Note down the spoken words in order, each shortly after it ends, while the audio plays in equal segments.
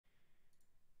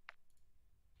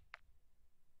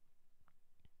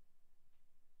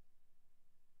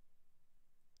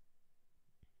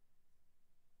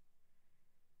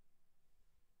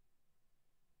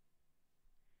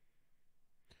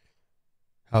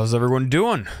How's everyone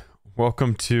doing?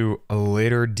 Welcome to a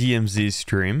later DMZ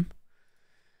stream.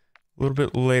 A little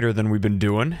bit later than we've been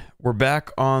doing. We're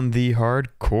back on the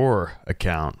hardcore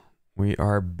account. We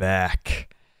are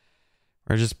back.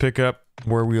 We're gonna just pick up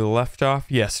where we left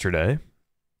off yesterday.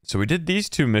 So we did these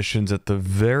two missions at the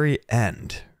very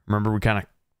end. Remember, we kind of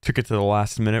took it to the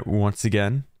last minute once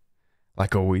again,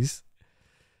 like always.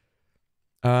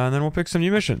 And then we'll pick some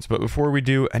new missions. But before we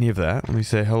do any of that, let me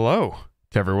say hello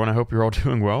to everyone. I hope you're all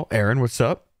doing well. Aaron, what's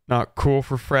up? Not cool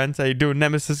for friends. How you doing?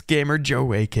 Nemesis Gamer,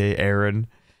 Joe, aka Aaron,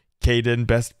 Caden,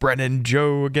 Best Brennan,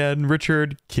 Joe again,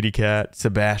 Richard, Kitty Cat,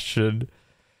 Sebastian,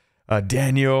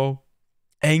 Daniel,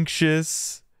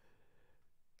 Anxious,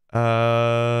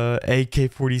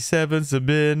 AK-47,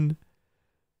 Sabin,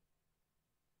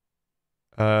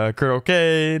 Colonel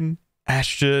Kane,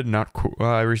 Ashton, not cool.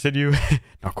 I reset you.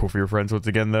 Not cool for your friends once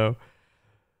again though.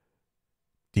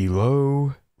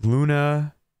 D-Lo,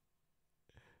 Luna.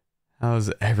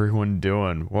 How's everyone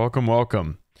doing? Welcome,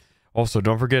 welcome. Also,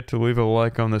 don't forget to leave a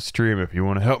like on the stream if you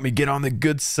want to help me get on the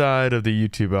good side of the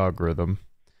YouTube algorithm.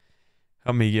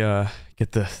 Help me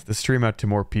get the stream out to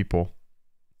more people.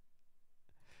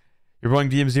 You're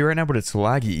playing DMZ right now, but it's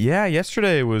laggy. Yeah,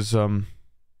 yesterday was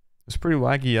pretty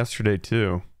laggy yesterday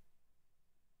too.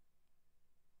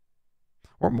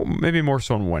 Or maybe more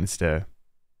so on Wednesday.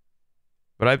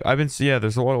 But I've been, yeah,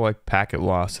 there's a lot of like packet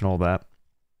loss and all that.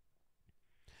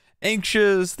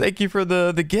 Anxious, thank you for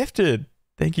the gifted.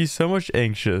 Thank you so much,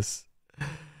 Anxious.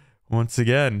 Once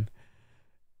again.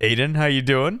 Aiden, how you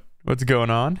doing? What's going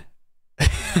on?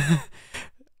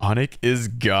 Onik is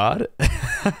God.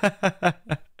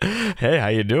 Hey, how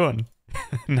you doing?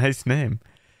 Nice name.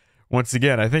 Once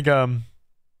again, I think I've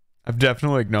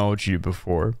definitely acknowledged you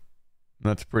before.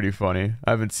 That's pretty funny. I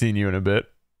haven't seen you in a bit.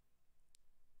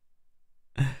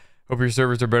 Hope your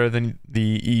servers are better than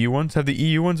the EU ones. Have the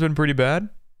EU ones been pretty bad?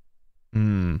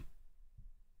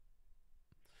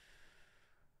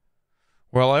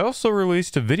 Well, I also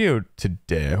released a video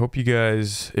today. I hope you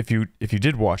guys, if you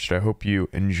did watch it, I hope you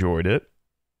enjoyed it.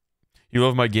 You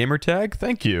love my gamer tag?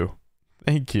 Thank you.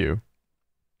 Thank you.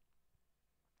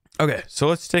 Okay, so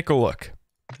let's take a look.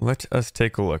 Let us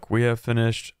take a look. We have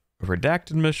finished a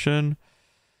redacted mission.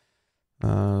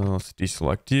 Let's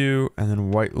deselect you, and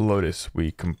then White Lotus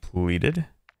we completed.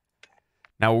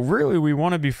 Now, really, we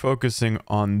want to be focusing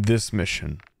on this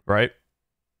mission, right?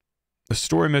 The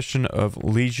story mission of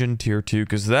Legion Tier 2,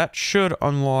 because that should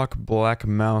unlock Black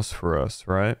Mouse for us,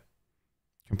 right?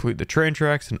 Complete the train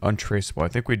tracks and untraceable. I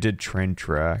think we did train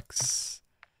tracks.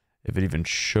 If it even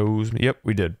shows me. Yep,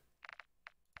 we did.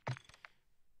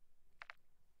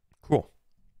 Cool.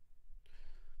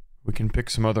 We can pick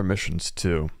some other missions,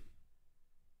 too.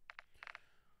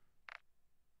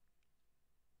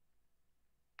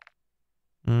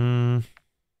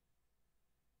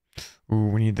 Ooh,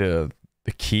 we need the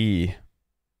key.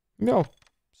 No.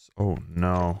 Oh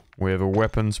no, we have a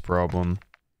weapons problem.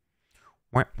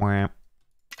 Whap whap.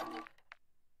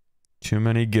 Too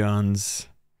many guns.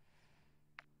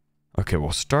 Okay,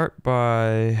 we'll start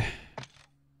by...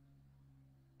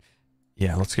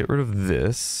 Yeah, let's get rid of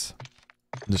this.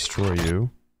 Destroy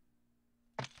you.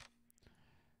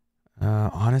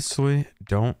 Honestly,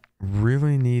 don't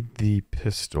really need the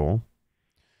pistol.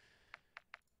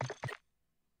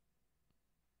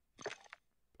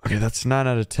 Okay, that's 9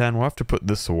 out of 10. We'll have to put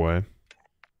this away.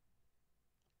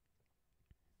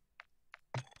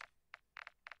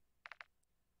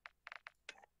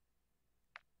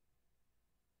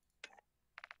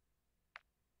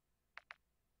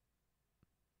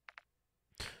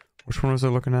 Which one was I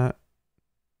looking at?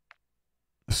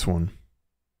 This one.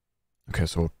 Okay,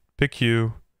 so we'll pick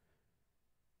you.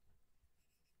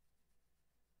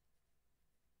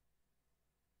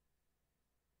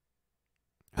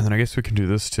 And then I guess we can do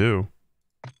this too.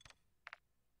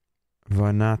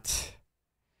 Why not?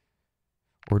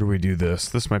 Or do we do this?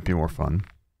 This might be more fun.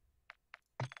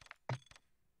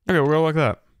 Okay, we'll go like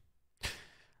that.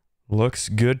 Looks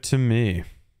good to me.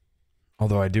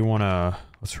 Although I do want to...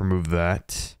 Let's remove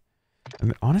that. I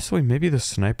mean, honestly, maybe the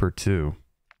sniper too.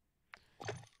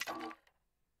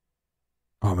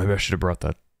 Oh, maybe I should have brought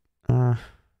that.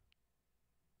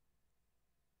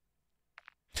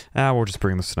 We'll just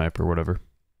bring the sniper, whatever.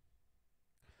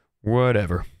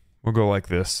 Whatever. We'll go like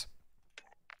this.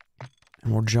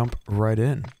 And we'll jump right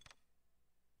in.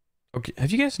 Okay, have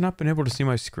you guys not been able to see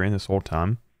my screen this whole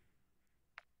time?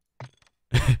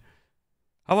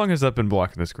 How long has that been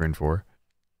blocking the screen for?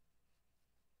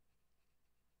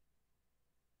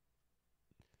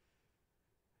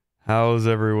 How's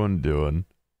everyone doing?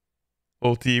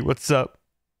 Ulti, what's up?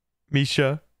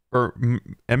 Misha? Or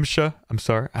Emsha? I'm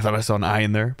sorry. I thought I saw an I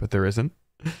in there, but there isn't.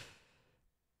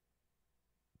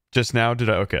 Just now? Did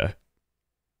I? Okay.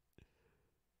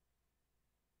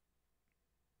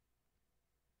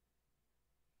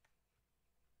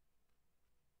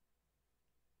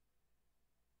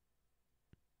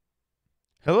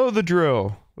 Hello, the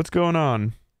drill. What's going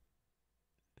on?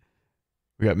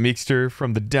 We got Meekster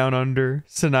from the Down Under.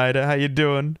 Sinaida, how you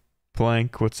doing?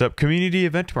 Plank, what's up? Community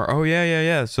event tomorrow. Oh,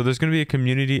 yeah. So there's going to be a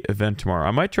community event tomorrow.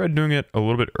 I might try doing it a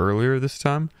little bit earlier this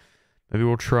time. Maybe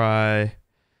we'll try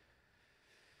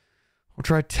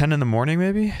 10 in the morning,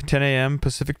 maybe? 10 a.m.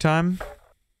 Pacific time,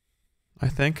 I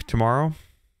think, tomorrow.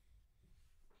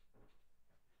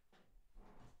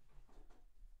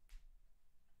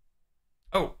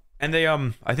 Oh, and they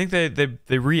I think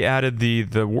they re-added the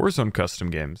Warzone custom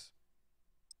games.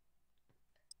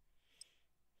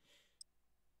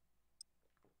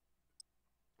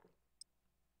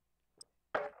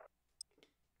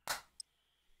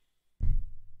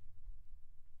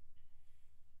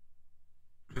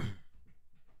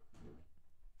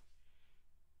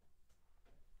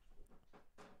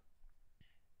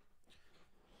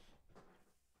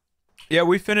 Yeah,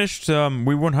 we finished, we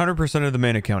 100% of the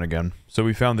main account again. So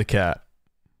we found the cat.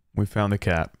 We found the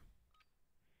cat.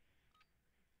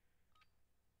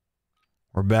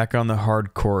 We're back on the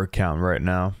hardcore account right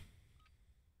now.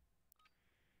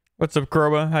 What's up,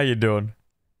 Kroba? How you doing?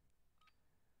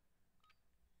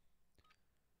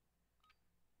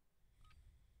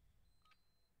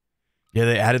 Yeah,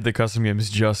 they added the custom games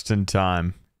just in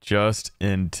time. Just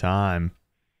in time.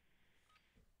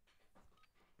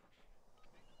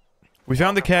 We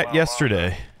found the cat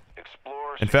yesterday.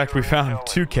 In fact, we found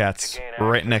two cats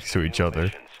right next to each other.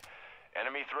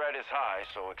 Enemy threat is high,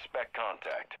 so expect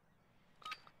contact.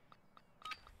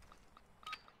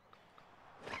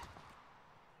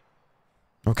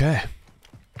 Okay.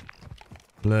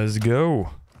 Let's go.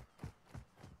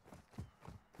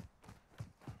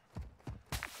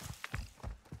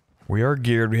 We are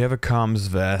geared. We have a comms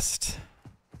vest.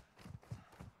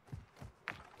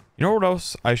 You know what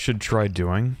else I should try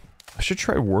doing? I should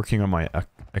try working on my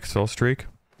Excel streak,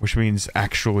 which means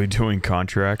actually doing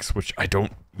contracts, which I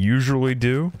don't usually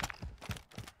do.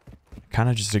 Kind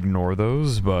of just ignore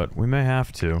those, but we may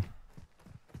have to.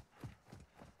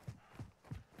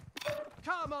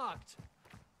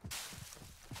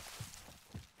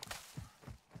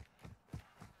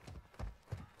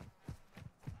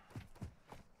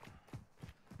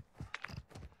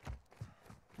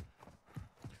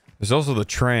 There's also the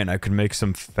train. I could make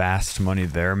some fast money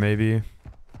there, maybe.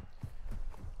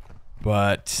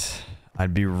 But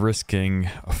I'd be risking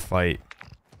a fight.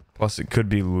 Plus, it could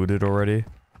be looted already.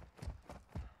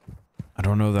 I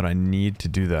don't know that I need to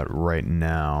do that right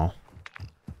now.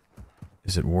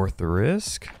 Is it worth the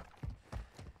risk?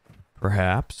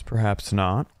 Perhaps, perhaps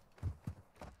not.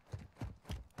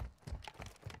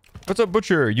 What's up,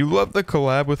 Butcher? You loved the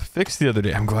collab with Fix the other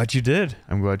day. I'm glad you did.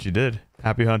 I'm glad you did.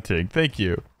 Happy hunting. Thank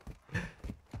you.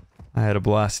 I had a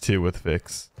blast too with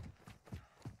Fix.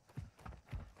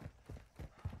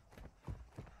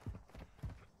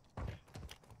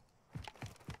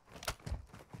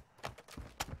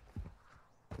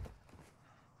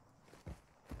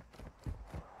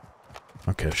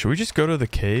 Okay, should we just go to the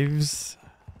caves?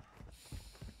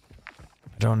 I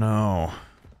don't know.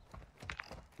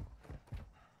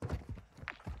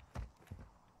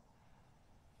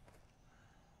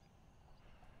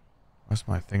 Why's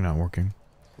my thing not working?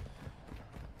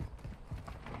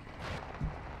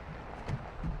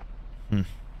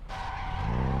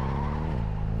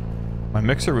 My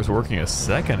mixer was working a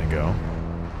second ago.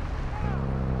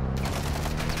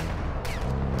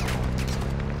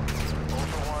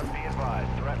 Ultra One, be advised.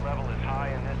 Threat level is high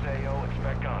in this AO.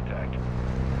 Expect contact.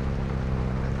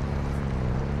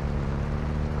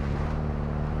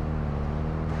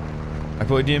 I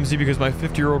play DMZ because my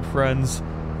 50-year-old friends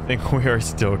think we are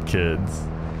still kids.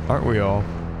 Aren't we all?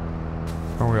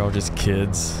 Aren't we all just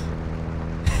kids?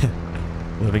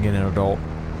 Living in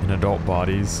adult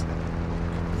bodies.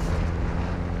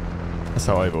 That's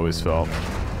how I've always felt. Ultra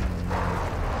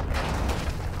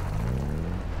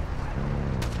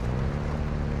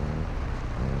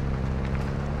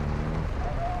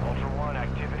One,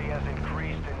 activity has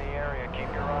increased in the area.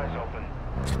 Keep your eyes open.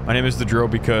 My name is the Drill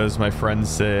because my friends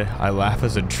say I laugh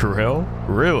as a drill?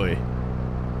 Really?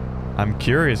 I'm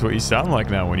curious what you sound like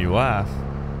now when you laugh.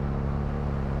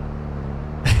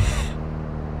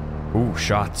 Ooh,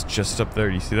 shots just up there.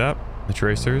 Do you see that? The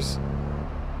tracers.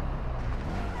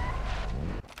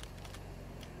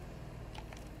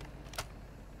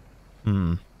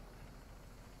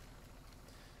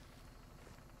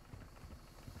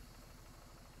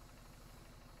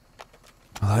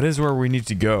 Well, that is where we need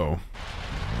to go.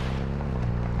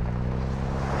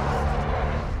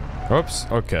 Oops.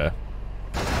 Okay.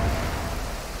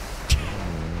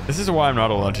 This is why I'm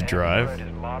not allowed to drive,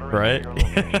 right?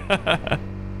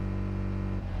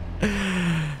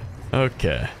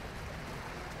 Okay.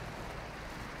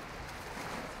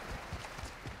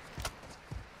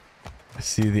 I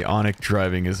see the Onic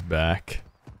driving is back.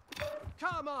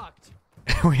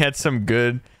 We had some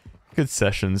good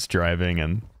sessions driving,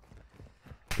 and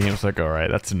the game's like, alright,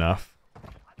 that's enough.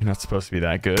 You're not supposed to be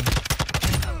that good.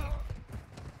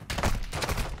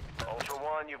 Ultra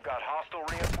One, you've got hostile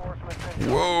reinforcements in.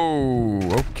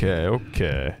 Whoa! Okay,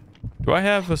 okay. Do I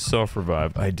have a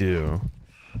self-revive? I do.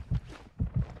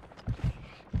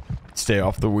 Stay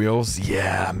off the wheels?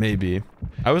 Yeah, maybe.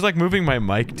 I was like moving my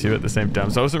mic too at the same time,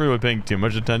 so I wasn't really paying too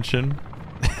much attention.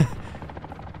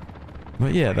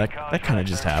 But yeah, that kind of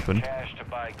just happened. Cash to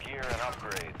buy gear and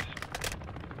upgrades.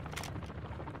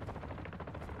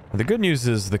 The good news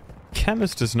is the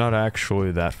chemist is not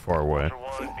actually that far away. Ultra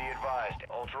One, be advised.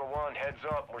 Ultra One, heads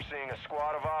up. We're seeing a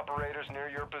squad of operators near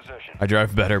your position. I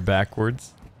drive better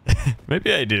backwards.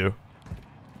 Maybe I do.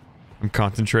 I'm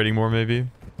concentrating more, maybe.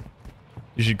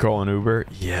 You should call an Uber.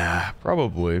 Yeah,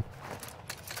 probably.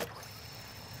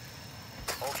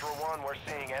 Ultra One, we're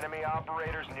seeing enemy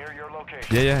operators near your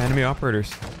location. Yeah, enemy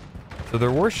operators. So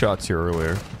there were shots here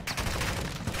earlier.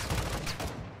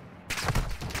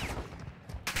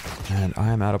 And I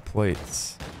am out of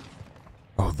plates.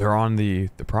 Oh, they're on the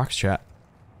prox chat.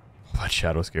 Oh, that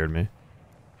shadow scared me.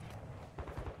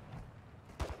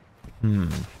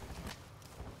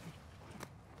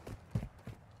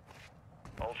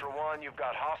 Ultra One, you've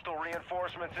got hostile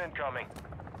reinforcements incoming.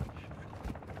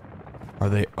 Are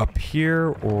they up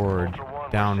here or Ultra One, we're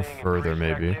down seeing further,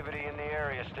 increased maybe? activity in the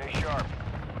area. Stay sharp.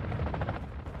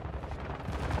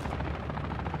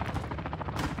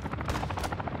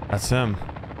 That's him.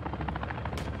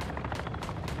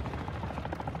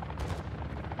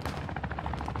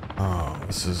 Oh,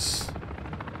 this is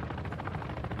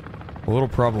a little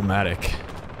problematic.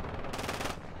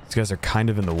 These guys are kind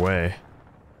of in the way.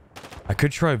 I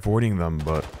could try avoiding them,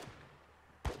 but...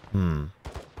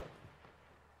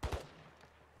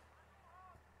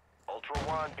 Ultra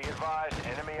One, be advised.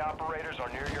 Enemy operators are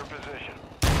near your position.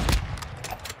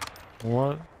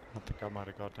 What? I think I might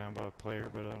have got down by a player,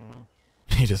 but I don't know.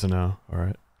 He doesn't know.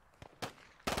 Alright.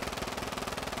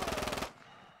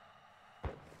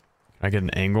 Can I get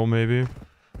an angle, maybe?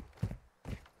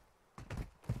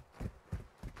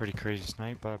 Pretty crazy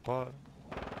snipe by a bot.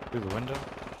 Through the window.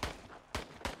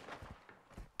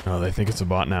 Oh, they think it's a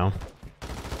bot now.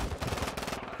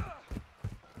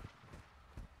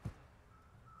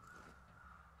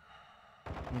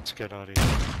 Let's get out of here.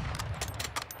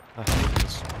 I hate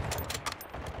this.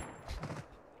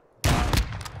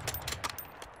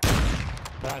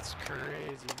 That's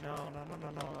crazy. No.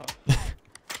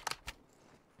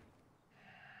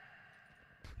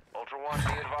 Ultra One,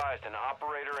 be advised. An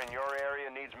operator in your area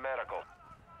needs medical.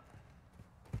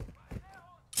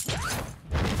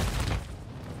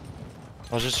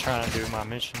 I was just trying to do my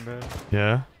mission, bro.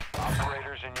 Yeah?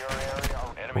 Operators in your area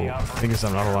are enemy Oh, operators. the thing is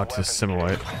I'm not allowed to Weapons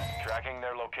assimilate. tracking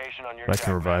their location on your But I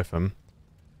can track revive him.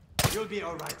 You'll be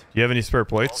alright. Do you have any spare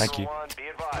plates? Thank you. Ultra One, be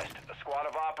advised. A squad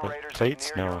of operators plates?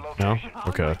 is near No. your No? location.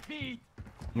 Okay.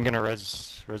 I'm gonna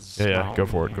res Yeah, go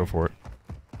my for it, homie go for it.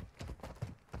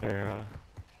 There,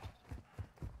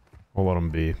 We'll let him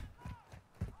be.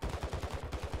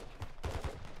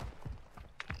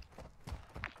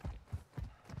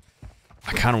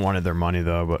 I kind of wanted their money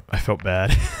though, but I felt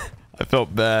bad. I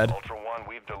felt bad. Ultra One,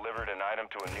 we've delivered an item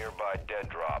to a nearby dead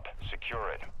drop.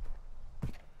 Secure it.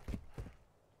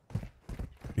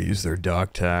 Use their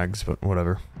dog tags, but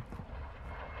whatever.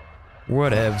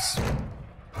 Whatevs.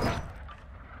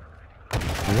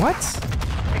 What?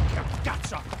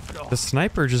 The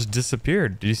sniper just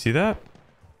disappeared. Did you see that?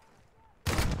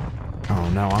 Oh,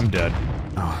 now I'm dead.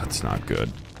 Oh, that's not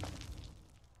good.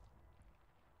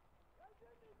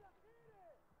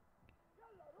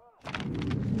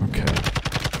 Okay.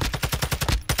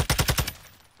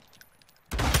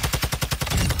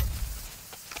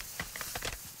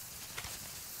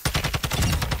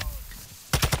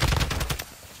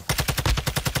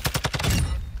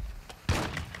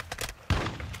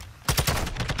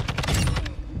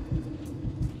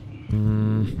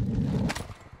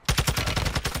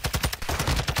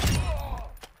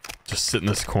 Just sit in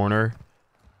this corner.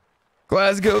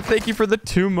 Glasgow, thank you for the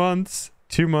 2 months.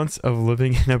 2 months of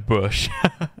living in a bush.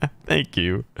 Thank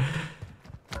you.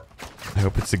 I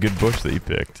hope it's a good bush that you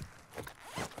picked.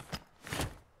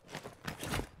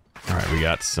 Alright, we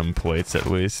got some plates at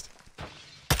least.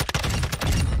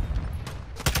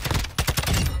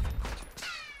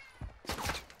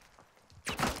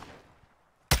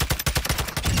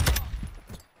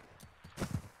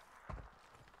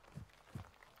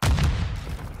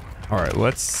 Alright,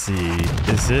 let's see.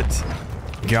 Is it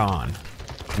gone?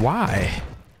 Why?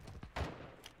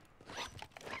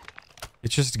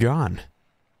 It's just gone.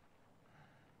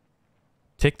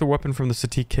 Take the weapon from the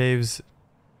Sati caves.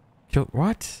 Kill.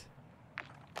 What?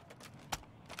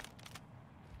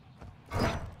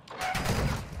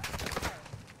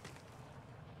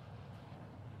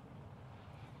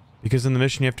 Because in the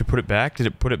mission you have to put it back. Did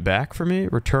it put it back for me?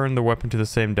 Return the weapon to the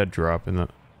same dead drop in the...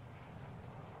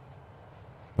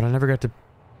 But I never got to...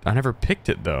 I never picked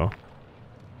it though.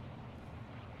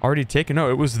 Already taken? No,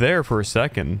 it was there for a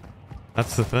second.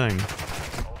 That's the thing.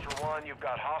 Ultra One, you've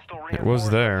got hostile It was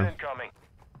there. incoming.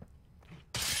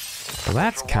 Well,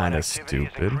 that's Ultra One, kind of activity is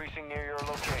stupid. increasing near your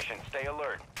location. Stay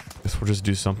alert. Guess we'll just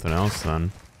do something else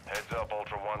then. Heads up,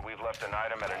 Ultra One. We've left an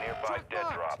item at a nearby dead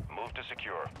drop. Move to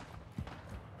secure.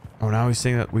 Oh, now he's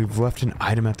saying that we've left an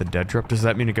item at the dead drop. Does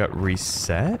that mean it got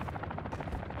reset?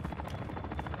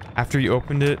 After you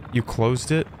opened it, you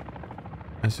closed it?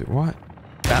 I said, what?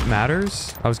 That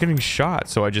matters? I was getting shot,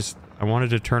 so I wanted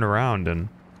to turn around and...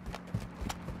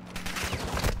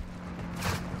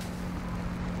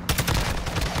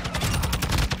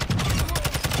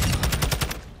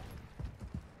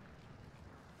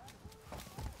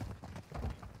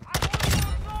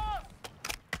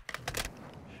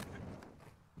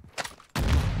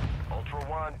 Ultra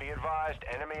One, be advised,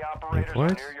 enemy operators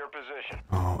what? are near your position.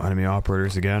 Oh, enemy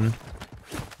operators again.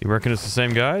 You reckon it's the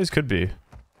same guys? Could be.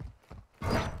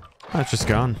 Oh, it's just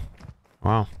gone.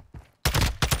 Wow.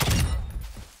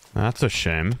 That's a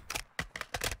shame.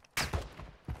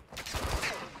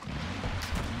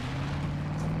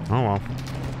 Oh well.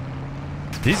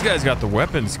 These guys got the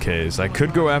weapons case. I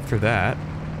could go after that.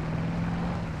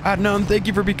 Adnan, thank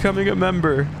you for becoming a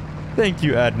member. Thank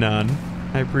you, Adnan.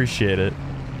 I appreciate it.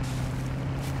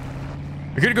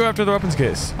 I could go after the weapons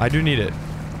case. I do need it.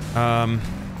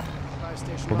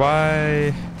 We'll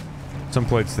buy some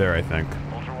plates there, I think.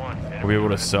 Ultra One, We'll be able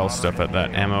to sell stuff at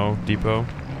that ammo depot.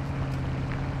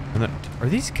 And then, are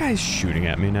these guys shooting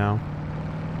at me now?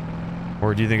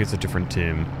 Or do you think it's a different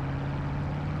team?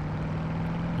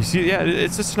 You see, yeah,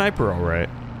 it's a sniper, all right.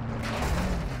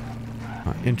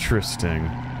 Interesting.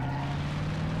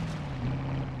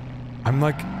 I'm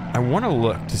like, I want to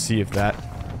look to see if that...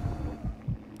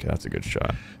 Okay, that's a good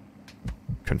shot.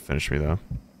 Couldn't finish me, though.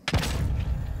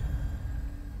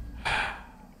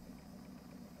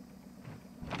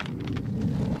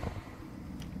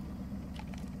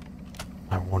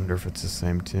 I wonder if it's the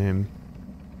same team.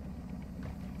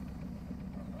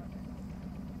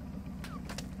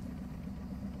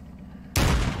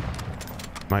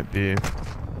 Might be.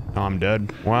 Oh, I'm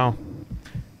dead. Wow.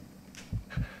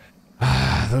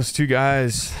 Those two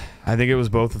guys. I think it was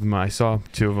both of them. I saw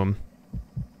two of them.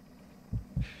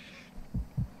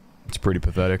 It's pretty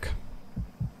pathetic.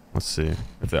 Let's see.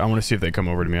 I want to see if they come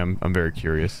over to me. I'm very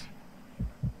curious.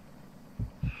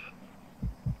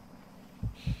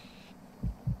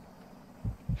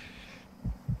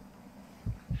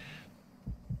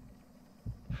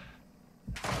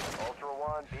 Ultra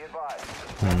One, be advised.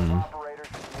 Operators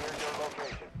near your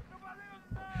location.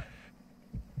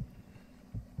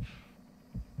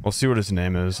 We'll see what his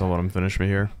name is. I'll let him finish me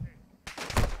here.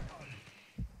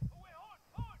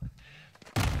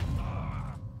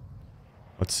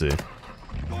 Let's see.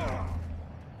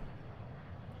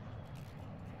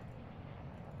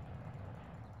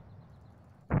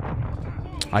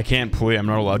 I can't play. I'm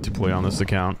not allowed to play on this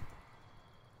account.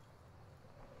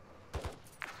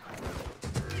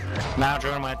 Now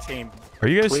join my team. Are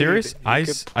you guys Plead. serious?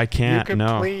 I can't. could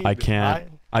No, plead. I can't.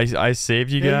 I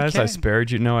saved you Yeah, you guys. I can.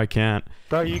 spared you. No, I can't.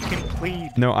 Bro, you can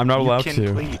plead. No, I'm not You allowed can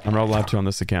to. plead. I'm not allowed to on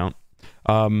this account.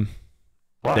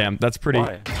 Why? Damn, that's pretty.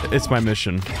 Why? It's my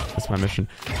mission. It's my mission.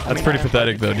 That's mean, pretty I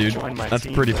pathetic, though, invited you dude. to join my That's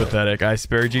team, pretty but- pathetic. I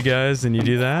spared you guys, and you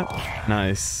do that.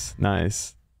 Nice,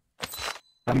 nice.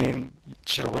 I mean, you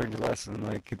should have learned your lesson.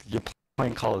 Like, you're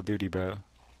playing Call of Duty, bro.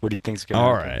 What do you think's gonna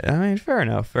All happen? right. I mean, fair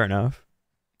enough. Fair enough.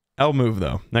 L move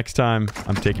though. Next time,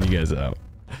 I'm taking you guys out.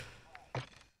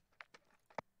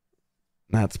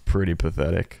 That's pretty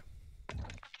pathetic.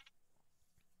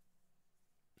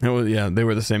 It was, yeah, they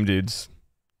were the same dudes.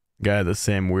 Guy had the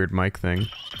same weird mic thing.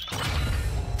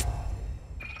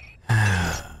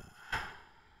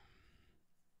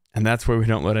 And that's why we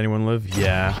don't let anyone live?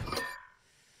 Yeah.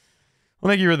 Well,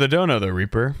 thank you for the dono, though,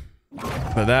 Reaper.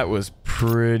 But that was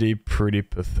pretty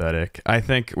pathetic. I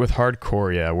think with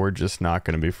hardcore, yeah, we're just not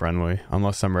going to be friendly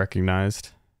unless I'm recognized.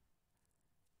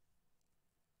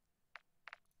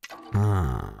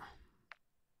 Ah.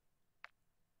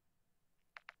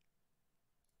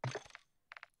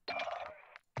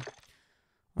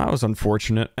 That was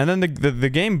unfortunate. And then the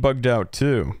game bugged out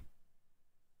too.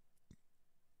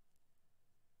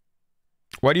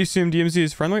 Why do you assume DMZ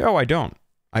is friendly? Oh, I don't.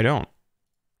 I don't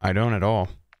at all.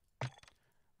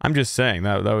 I'm just saying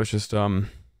that was just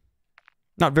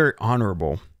not very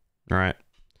honorable, right?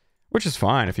 Which is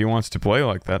fine if he wants to play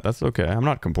like that. That's okay. I'm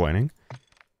not complaining.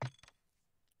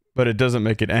 But it doesn't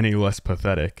make it any less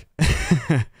pathetic.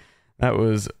 That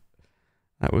was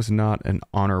not an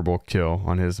honorable kill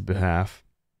on his behalf.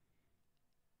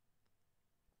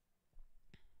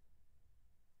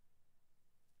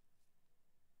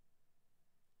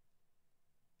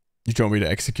 You told me to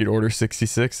execute Order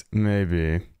 66?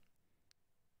 Maybe.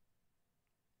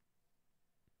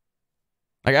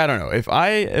 Like, I don't know. If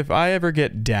I ever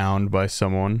get downed by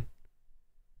someone,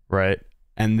 right,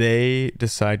 and they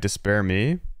decide to spare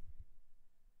me,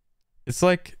 it's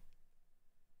like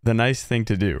the nice thing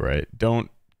to do, right? Don't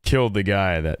kill the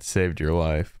guy that saved your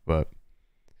life, but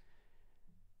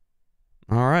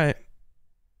all right.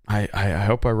 I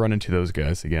hope I run into those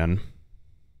guys again.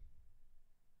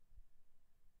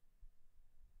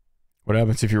 What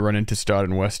happens if you run into Stod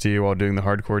and Westy while doing the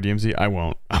hardcore DMZ? I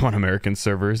won't. I'm on American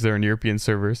servers. They're on European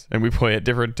servers, and we play at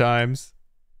different times.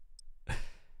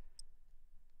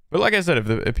 But like I said,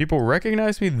 if people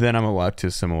recognize me, then I'm allowed to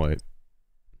assimilate.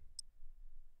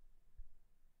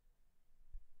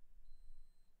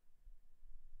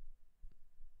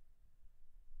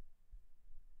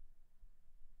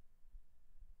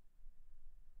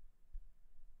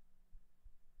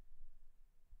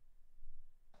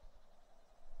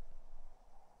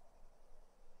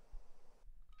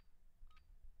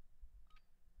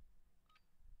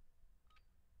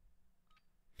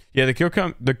 Yeah, the kill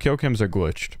cams are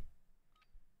glitched.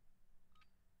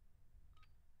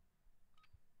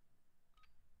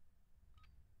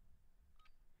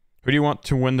 Who do you want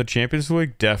to win the Champions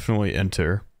League? Definitely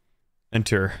Enter.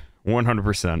 Enter.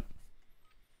 100%.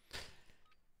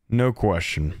 No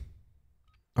question.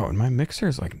 Oh, and my mixer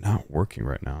is like not working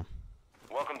right now.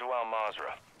 Welcome to Al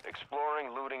Mazrah.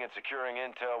 Exploring, looting, and securing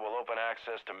intel will open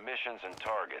access to missions and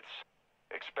targets.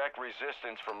 Expect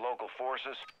resistance from local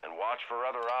forces and watch for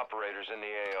other operators in the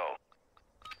AO.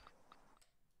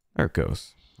 There it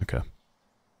goes. Okay.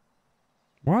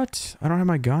 What? I don't have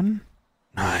my gun?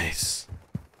 Nice.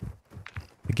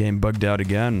 The game bugged out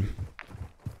again.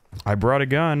 I brought a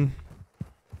gun.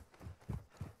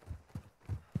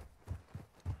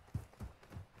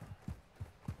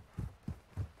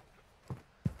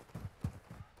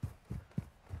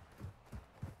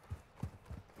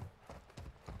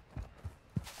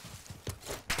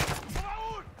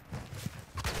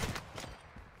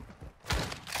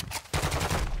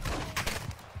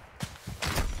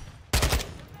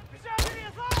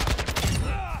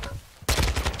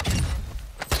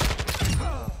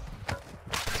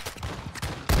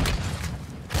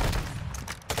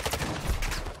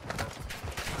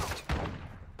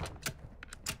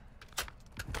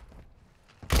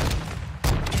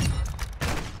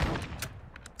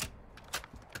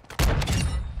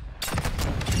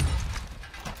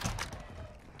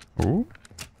 Ooh.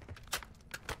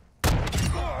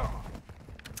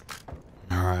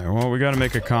 Alright, well, we gotta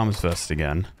make a comms vest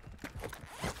again.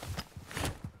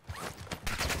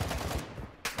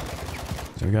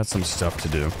 So we got some stuff to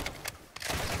do.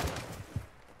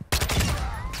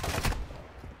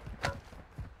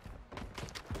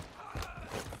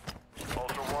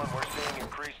 Ultra One, we're seeing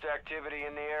increased activity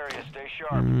in the area. Stay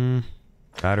sharp.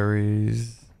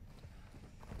 Batteries.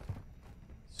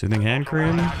 Soothing hand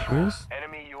cream? Please?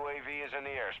 Enemy UAV is in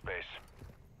the airspace.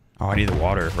 Oh, I need the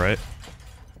water, right?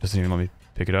 Doesn't even let me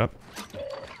pick it up.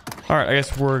 Alright, I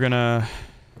guess we're gonna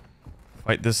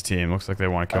fight this team. Looks like they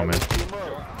want to kill me.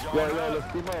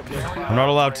 I'm not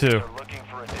allowed to. They're looking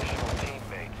for additional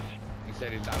teammates. He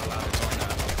said he's not allowed to join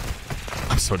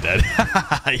us. I'm so dead.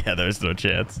 Yeah, there's no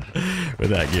chance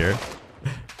with that gear.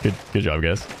 Good job,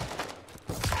 guys.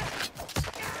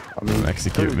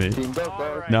 Execute me.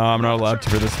 No, I'm not allowed to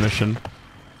for this mission.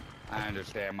 I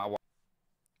understand. My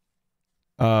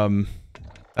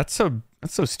That's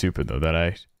so stupid though that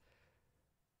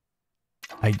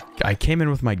I came in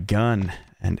with my gun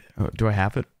and do I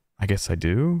have it? I guess I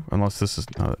do. Unless this is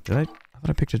did I thought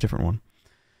I picked a different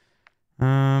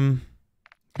one.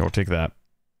 We'll take that.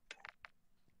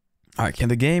 All right, can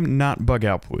the game not bug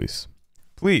out, please?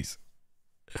 Please.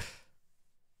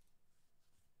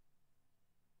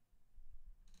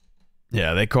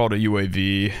 Yeah, they called a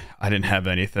UAV. I didn't have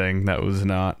anything. That was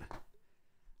not.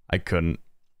 I couldn't.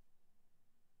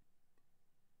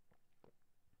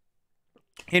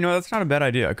 You know, that's not a bad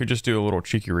idea. I could just do a little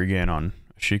cheeky regain on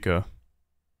Ashika.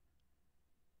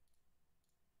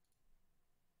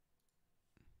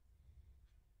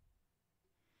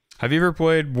 Have you ever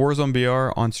played Warzone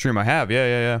BR on stream? I have.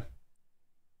 Yeah.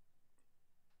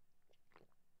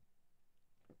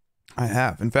 I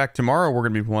have. In fact, tomorrow we're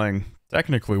going to be playing,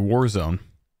 technically, Warzone,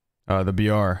 the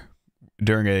BR,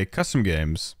 during a custom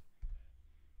games.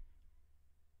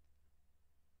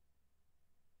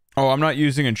 Oh, I'm not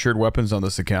using insured weapons on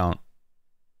this account.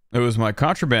 It was my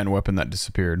contraband weapon that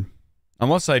disappeared.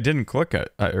 Unless I didn't click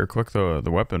it, or click the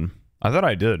weapon. I thought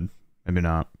I did. Maybe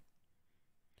not.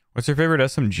 What's your favorite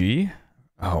SMG?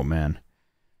 Oh, man.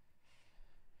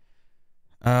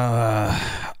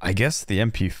 I guess the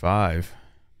MP5.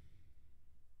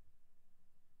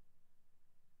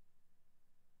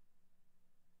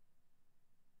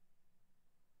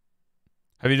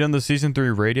 Have you done the Season 3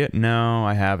 raid yet? No,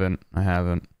 I haven't. I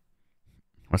haven't.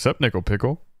 What's up, Nickel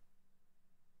Pickle?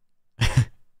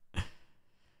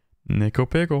 Nickel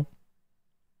Pickle.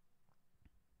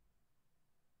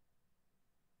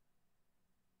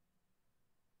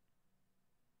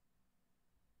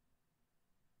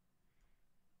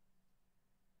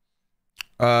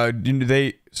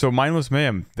 So Mindless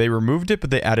Mayhem, they removed it, but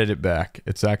they added it back.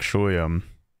 It's actually,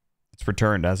 it's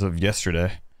returned as of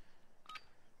yesterday.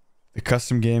 The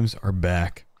custom games are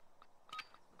back.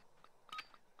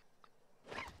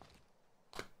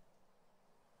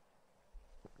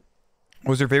 What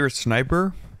was your favorite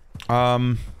sniper?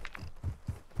 Probably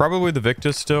the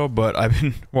Victus still, but I've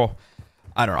been, well,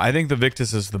 I don't know. I think the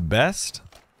Victus is the best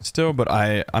still, but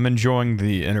I'm enjoying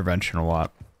the Intervention a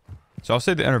lot. So I'll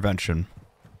say the Intervention.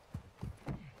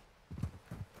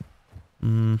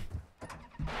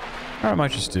 I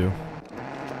might just do.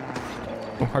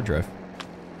 Oh, hard drive.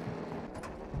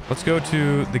 Let's go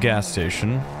to the gas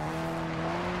station.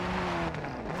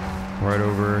 Right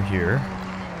over here.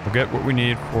 We'll get what we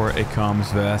need for a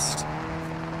comms vest.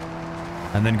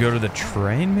 And then go to the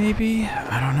train, maybe?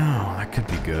 I don't know. That could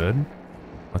be good.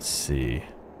 Let's see.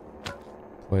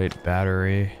 Plate,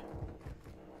 battery.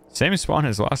 Same spawn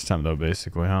as last time, though,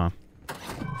 basically, huh?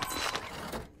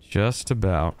 Just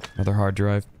about. Another hard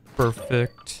drive.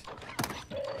 Perfect.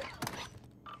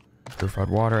 Purified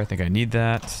water. I think I need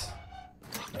that.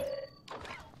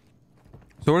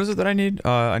 So what is it that I need?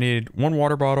 I need one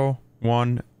water bottle.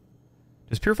 One...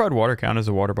 Does purified water count as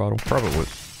a water bottle? Probably.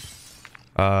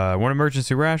 One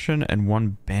emergency ration and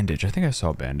one bandage. I think I saw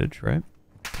a bandage, right?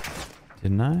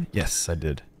 Didn't I? Yes, I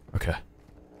did. Okay.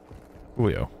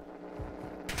 Coolio.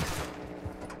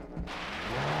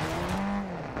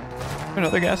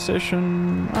 Another gas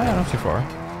station. Ah, not too far.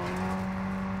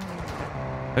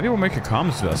 Maybe we'll make a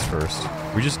comms vest first.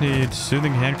 We just need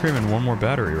soothing hand cream and one more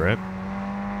battery, right?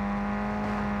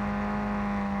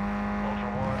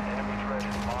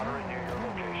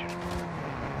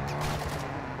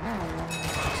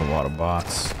 That's a lot of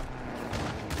bots.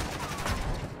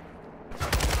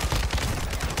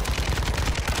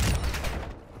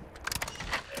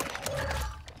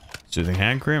 Soothing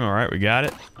hand cream. All right, we got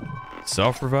it.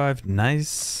 Self-revive.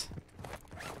 Nice.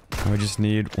 And we just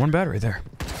need one battery there.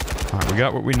 Alright, we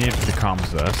got what we need for the comms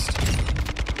vest.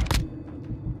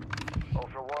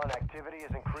 Ultra One, activity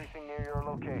is increasing near your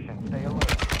location. Stay alert.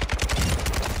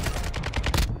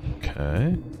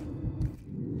 Okay.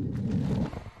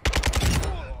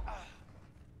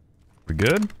 We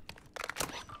good?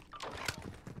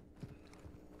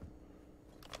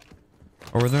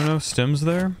 Oh, were there no stims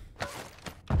there?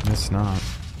 Guess not.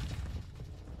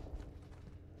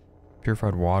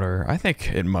 Purified water. I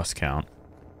think it must count.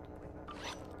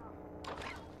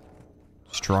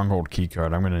 Stronghold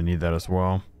keycard. I'm going to need that as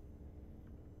well.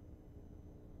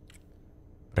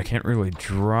 But I can't really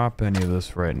drop any of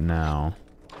this right now.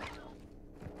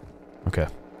 Okay.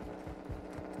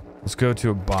 Let's go to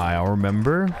a buy. I'll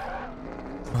remember.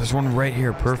 Oh, there's one right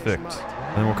here. Perfect.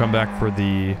 And then we'll come back for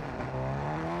the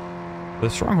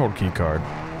Stronghold keycard.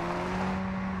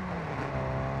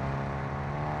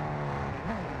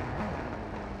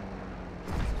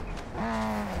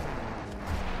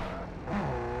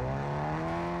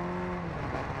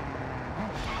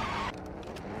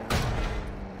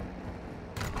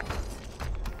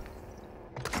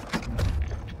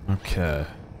 Okay,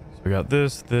 so we got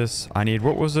this. I need,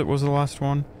 what was it? What was the last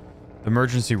one?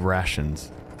 Emergency rations.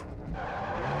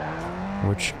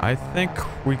 Which I think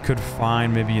we could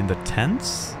find maybe in the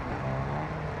tents?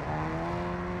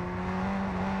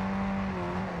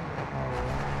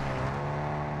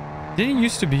 Didn't it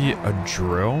used to be a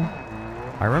drill?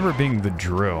 I remember it being the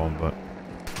drill, but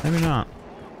maybe not.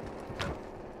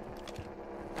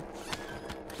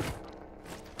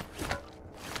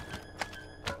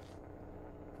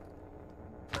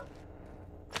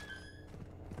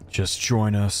 Just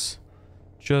join us.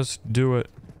 Just do it.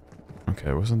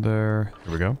 Okay, wasn't there...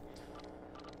 Here we go.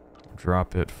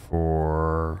 Drop it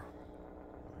for...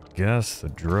 I guess the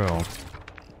drill.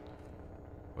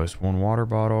 Place one water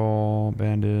bottle,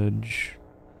 bandage.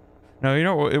 No, you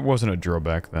know, it wasn't a drill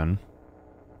back then.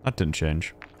 That didn't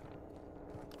change.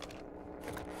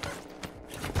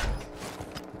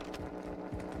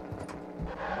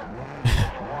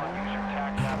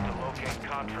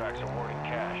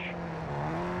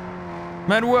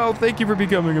 Manuel, thank you for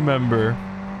becoming a member.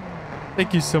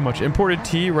 Thank you so much. Imported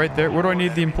tea right there. What do I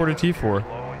need the imported tea for?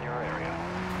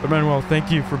 But Manuel,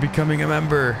 thank you for becoming a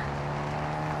member.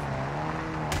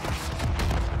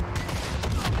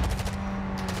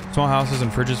 Small houses and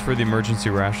fridges for the emergency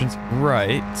rations.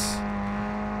 Right.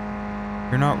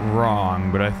 You're not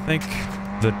wrong, but I think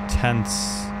the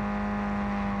tents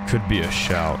could be a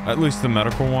shout. At least the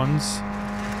medical ones.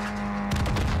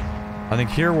 I think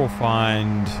here we'll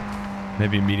find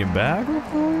maybe a medium bag,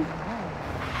 hopefully?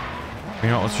 You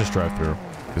know what, let's just drive through.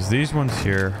 Because these ones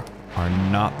here are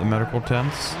not the medical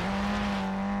tents.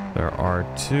 There are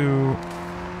two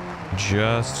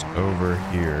just over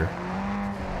here.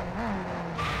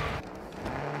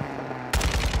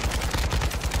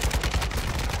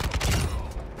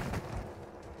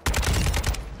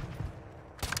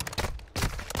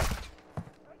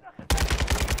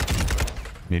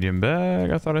 Medium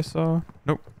bag, I thought I saw.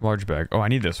 Nope, large bag. Oh, I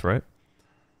need this, right?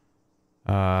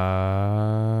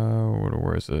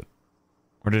 Where is it?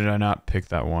 Or did I not pick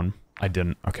that one? I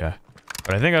didn't. Okay.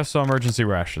 But I think I saw emergency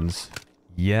rations.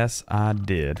 Yes, I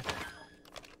did.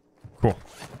 Cool.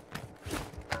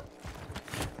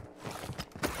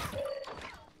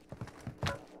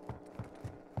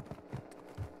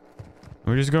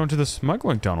 We just go into the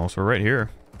smuggling tunnels. We're right here.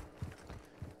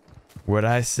 What'd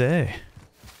I say?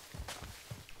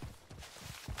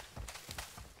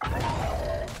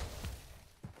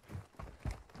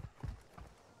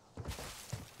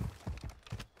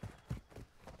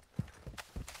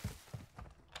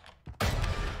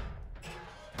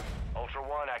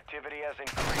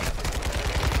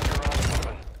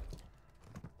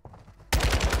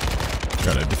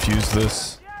 Gotta defuse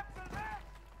this.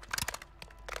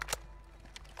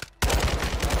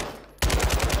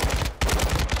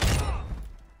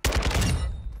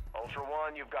 Ultra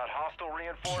One, you've got hostile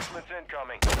reinforcements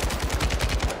incoming.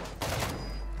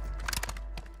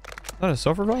 Is that a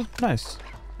sulfur valve? Nice.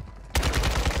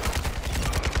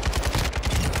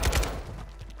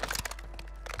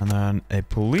 And then a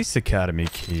police academy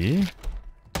key.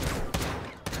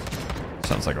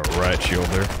 Sounds like a riot shield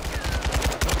there.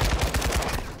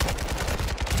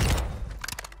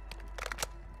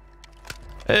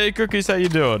 Hey, Cookies, how you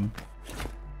doing?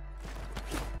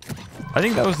 I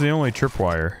think that was the only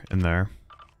tripwire in there.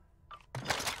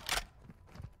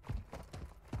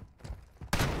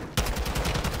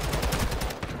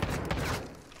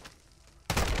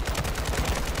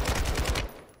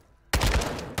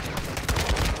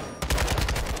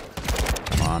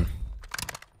 Come on.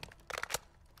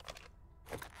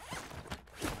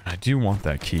 I do want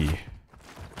that key.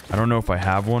 I don't know if I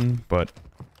have one, but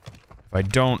if I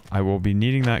don't, I will be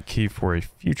needing that key for a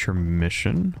future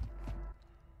mission.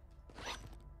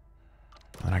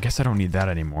 And I guess I don't need that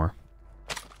anymore.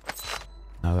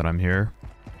 Now that I'm here.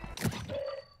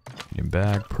 Medium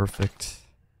bag, perfect.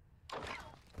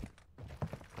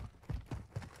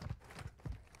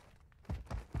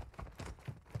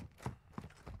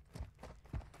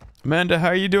 Amanda, how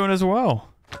are you doing as well?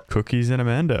 Cookies and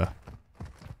Amanda.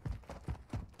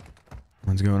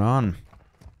 What's going on?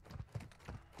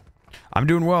 I'm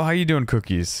doing well. How you doing,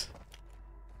 Cookies?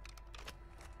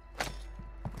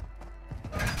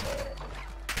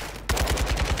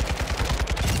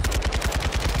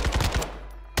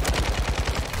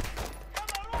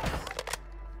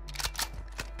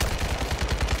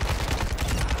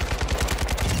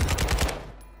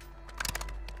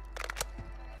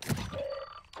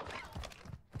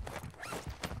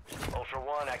 Ultra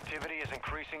One, activity is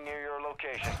increasing near your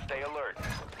location. Stay alert.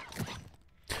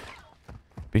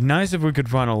 Be nice if we could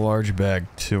find a large bag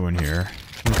too in here.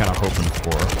 I'm kind of hoping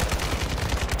for.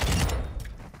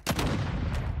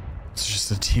 It's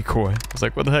just a decoy. It's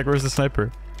like, what the heck? Where's the sniper?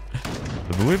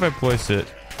 I believe I placed it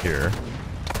here.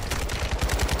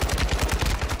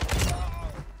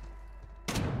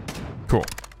 Cool.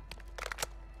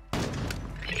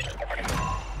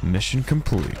 Mission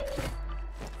complete.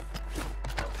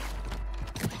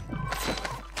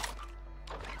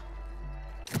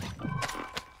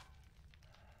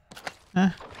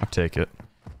 I'll take it.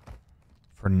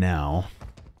 For now.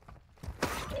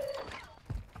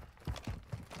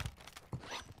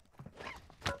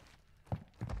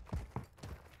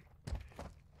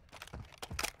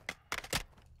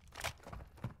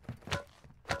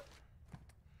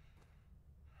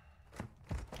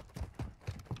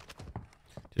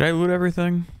 Did I loot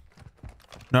everything?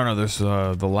 No, no, there's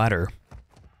the ladder.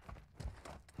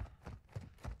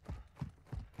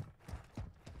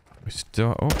 We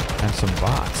still... Oh, and some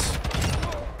bots.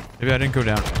 Maybe I didn't go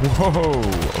down. Whoa!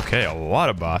 Okay, a lot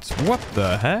of bots. What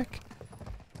the heck?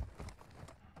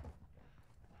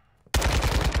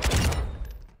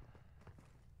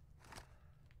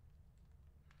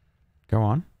 Go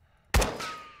on.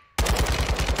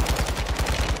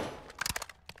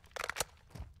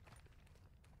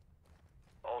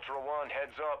 Ultra One,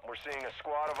 heads up. We're seeing a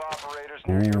squad of operators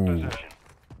near your Ooh. position.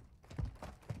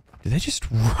 Did they just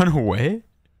run away?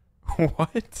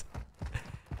 What?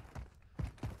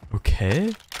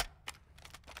 Okay.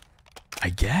 I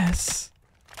guess.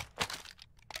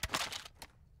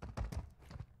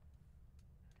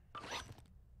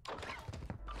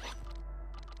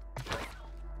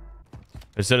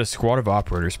 I said a squad of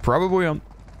operators, probably on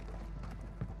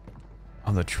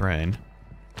the train.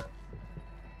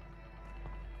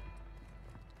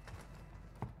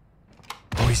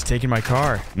 Oh, he's taking my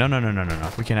car. No, no, no, no, no, no.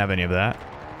 We can't have any of that.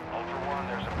 Ultra One,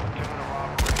 there's a platoon of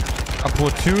operators. A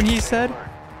platoon, he said?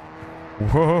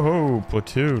 Whoa,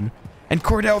 platoon. And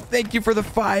Cordell, thank you for the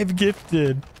 5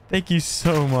 gifted. Thank you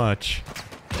so much.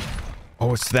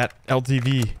 Oh, it's that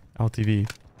LTV. LTV.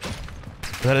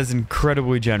 That is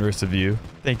incredibly generous of you.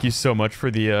 Thank you so much for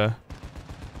the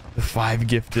 5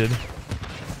 gifted.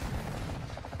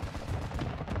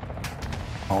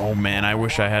 Oh man, I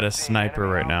wish I had a sniper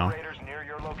right now. Operators near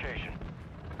your location.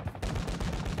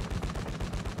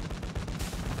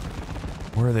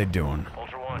 What are they doing?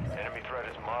 Ultra One, enemy threat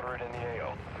is moderate in the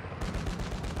AO.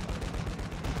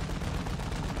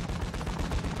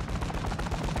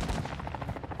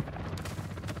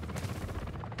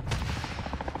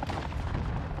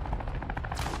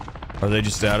 Are they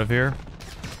just out of here?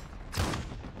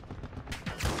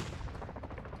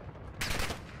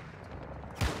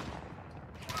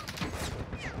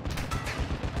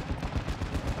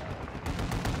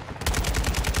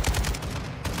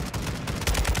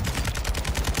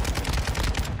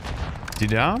 Is he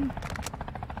down?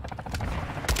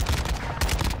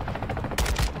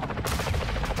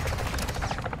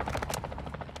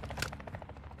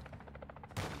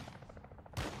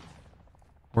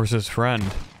 Where's his friend?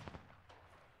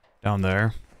 Down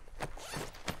there.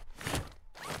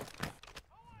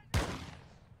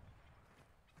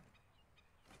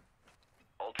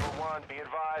 Ultra One, be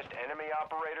advised, enemy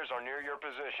operators are near your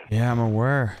position. Yeah, I'm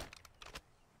aware.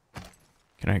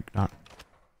 Can I not?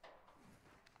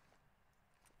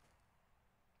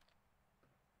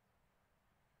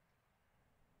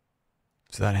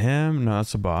 Is that him? No,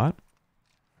 that's a bot.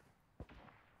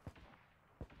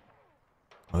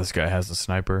 Oh, this guy has a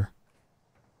sniper.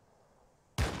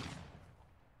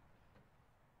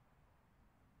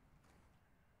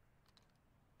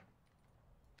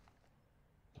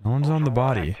 No one's on the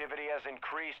body. Activity has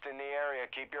increased in the area.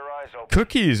 Keep your eyes open.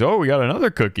 Cookies. Oh, we got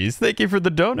another cookies. Thank you for the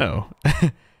dono.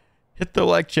 Hit the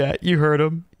like chat. You heard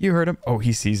him. You heard him. Oh,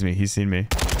 he sees me. He's seen me.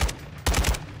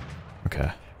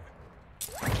 Okay.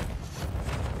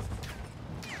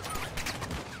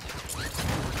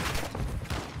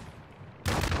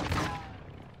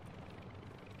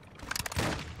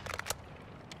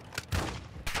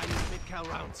 I need mid-cal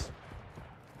rounds.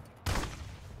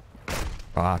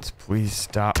 Bots, please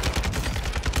stop. We're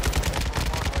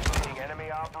seeing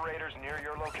enemy operators near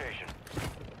your location.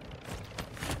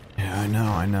 Yeah, I know,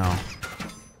 I know.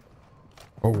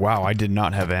 Oh, wow, I did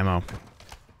not have ammo.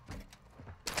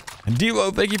 And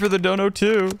Delo, thank you for the dono,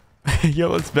 too. Yo,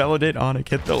 let's validate Onic.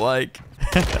 Hit the like.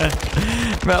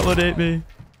 Validate me.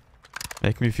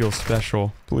 Make me feel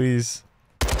special, please.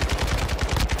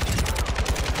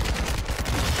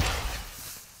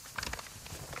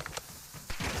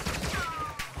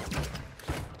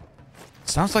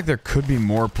 Sounds like there could be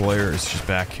more players just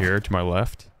back here to my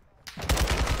left.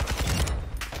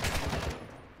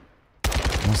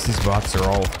 Unless these bots are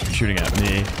all shooting at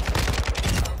me.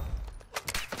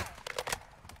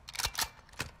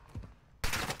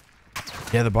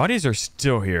 Yeah, the bodies are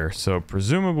still here, so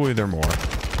presumably they're more.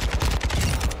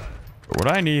 But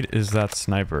what I need is that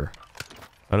sniper.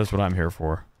 That is what I'm here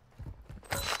for.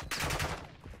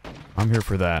 I'm here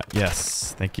for that.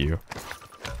 Yes, thank you.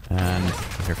 And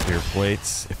here for your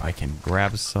plates, if I can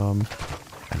grab some.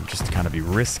 And just kind of be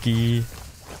risky.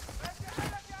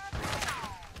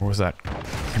 What was that?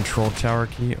 Control tower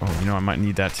key? Oh, you know, I might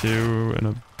need that too.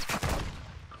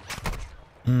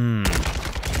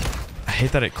 I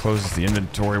hate that it closes the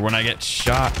inventory when I get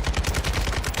shot.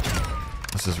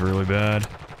 This is really bad.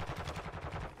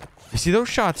 You see, those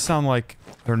shots sound like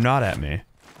they're not at me.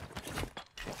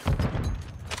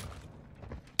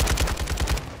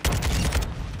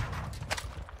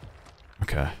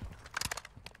 Okay.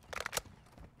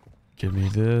 Give me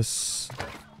this.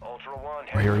 Ultra One,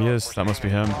 Oh, here he heads is. up. That We're must be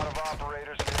seeing a him. lot of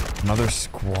operators in- Another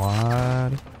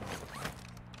squad.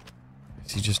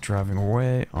 Is he just driving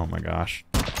away? Oh my gosh.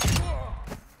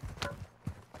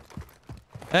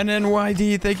 And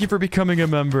NYD, thank you for becoming a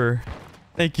member.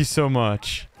 Thank you so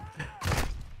much.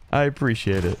 I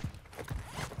appreciate it.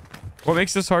 What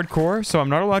makes this hardcore? So I'm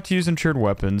not allowed to use insured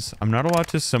weapons. I'm not allowed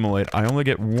to assimilate. I only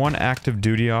get one active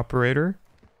duty operator.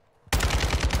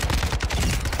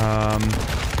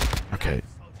 Okay.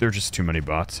 There are just too many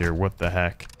bots here. What the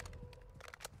heck?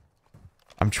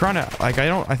 I'm trying to, like,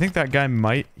 I think that guy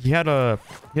might, he had a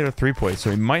 3-plate,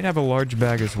 so he might have a large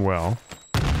bag as well.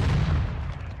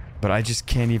 But I just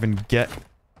can't even get,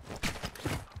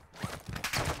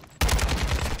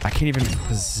 I can't even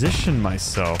position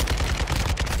myself.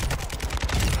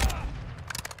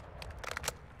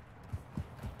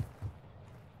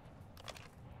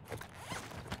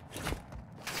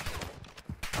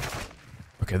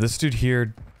 Okay, this dude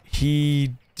here,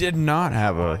 he did not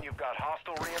have a... You've got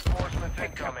hostile reinforcements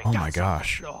incoming. Oh my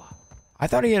gosh. I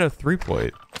thought he had a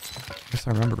 3-plate. Guess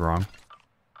I remembered wrong.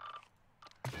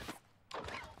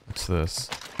 What's this?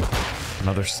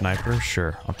 Another sniper?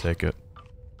 Sure, I'll take it.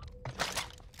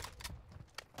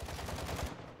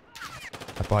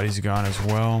 That body's gone as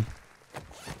well.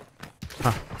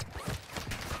 Huh.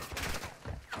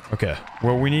 Okay,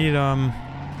 well we need,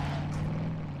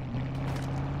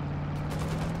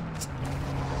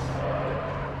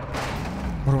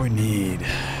 what do we need?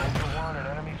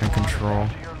 And control.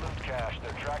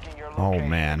 Oh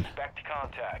man.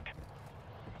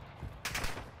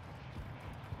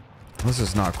 This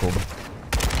is not cool.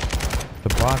 The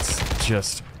bots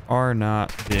just are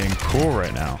not being cool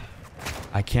right now.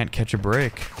 I can't catch a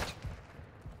break.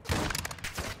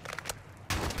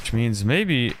 Which means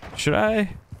maybe... Should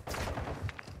I...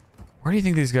 Where do you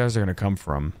think these guys are going to come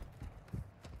from?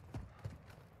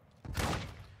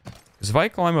 Because if I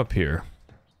climb up here...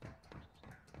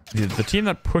 The team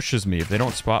that pushes me, if they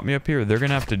don't spot me up here, they're going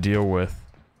to have to deal with...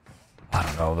 I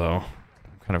don't know, though.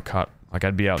 I'm kind of caught... Like,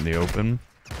 I'd be out in the open.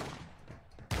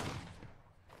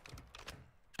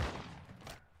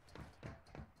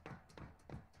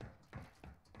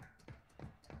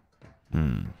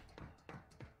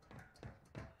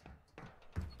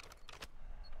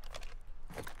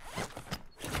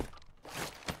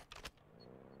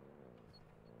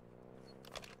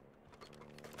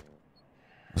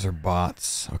 Those are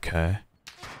bots. Okay.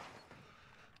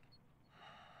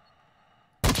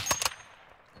 You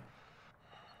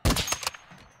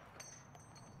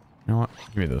know what?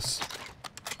 Give me this.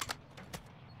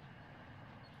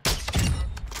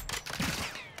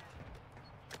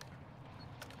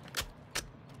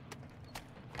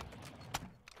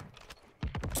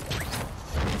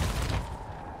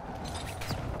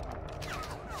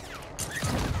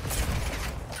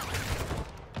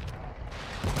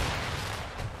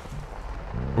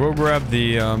 We'll grab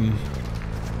the, I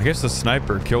guess the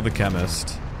sniper, kill the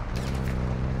chemist.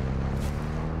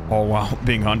 All while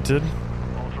being hunted.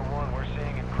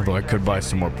 Although I could buy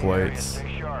some more plates.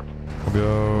 We'll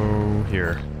go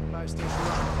here.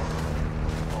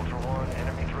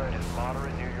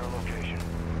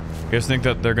 You guys think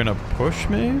that they're gonna push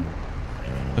me?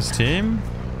 This team?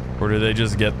 Or do they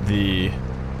just get the...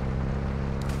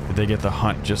 Did they get the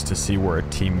hunt just to see where a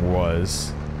team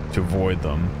was? To avoid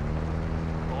them?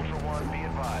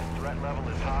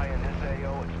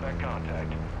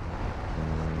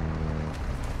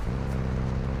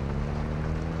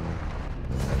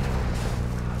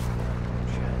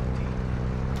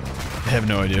 I have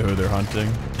no idea who they're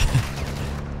hunting.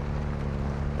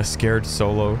 A scared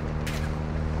solo.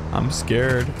 I'm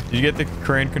scared. Did you get the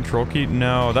crane control key?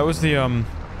 No, that was the,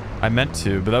 I meant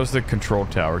to, but that was the control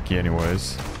tower key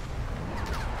anyways.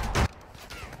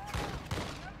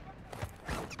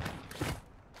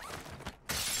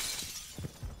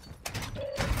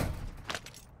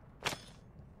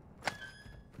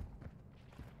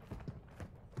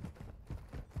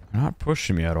 They're not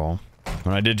pushing me at all.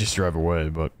 When I did just drive away,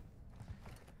 but...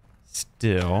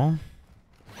 Still.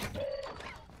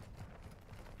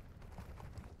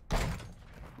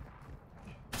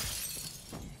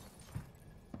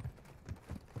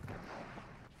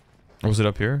 Oh, was it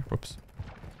up here? Whoops.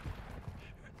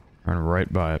 Running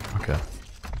right by it. Okay.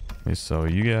 Okay, so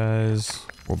you guys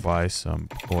will buy some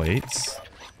plates.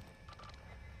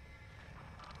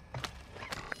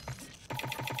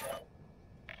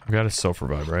 I got a sulfur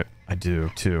vibe, right? I do,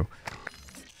 too.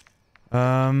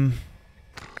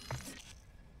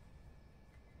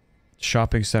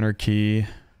 Shopping center key.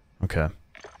 Okay.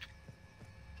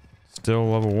 Still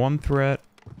level 1 threat.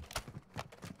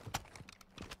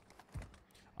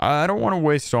 I don't want to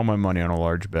waste all my money on a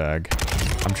large bag.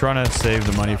 I'm trying to save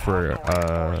the money for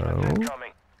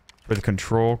the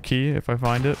control key if I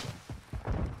find it.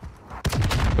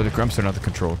 Or the, I'm sorry, not the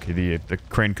control key, the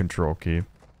crane control key.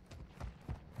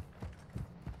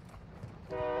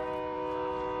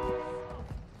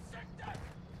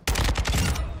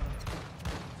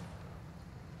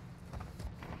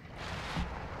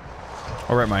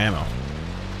 All right, my ammo.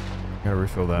 Gotta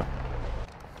refill that.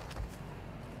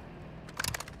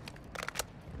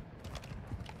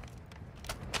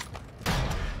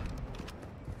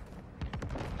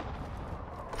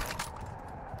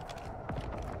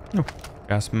 Oh,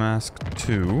 gas mask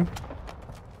 2.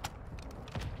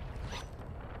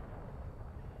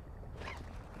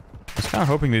 I was kind of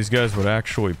hoping these guys would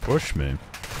actually push me.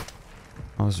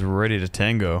 I was ready to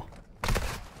tango.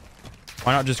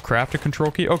 Why not just craft a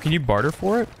control key? Oh, can you barter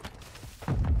for it?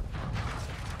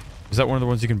 Is that one of the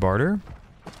ones you can barter?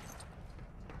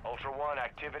 Ultra One,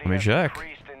 activity Let me has check.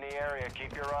 increased in the area.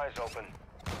 Keep your eyes open.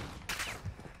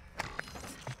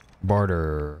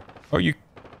 Barter. Oh, you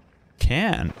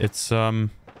can. It's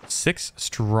 6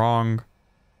 strong.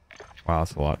 Wow,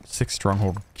 that's a lot. 6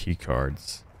 stronghold key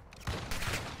cards.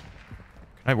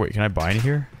 Can I buy any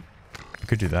here? I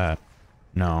could do that.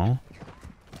 No.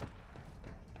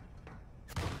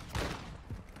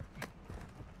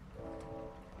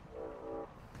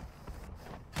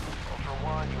 Ultra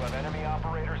One, you have enemy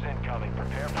operators incoming.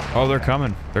 Prepare for Oh, they're contact.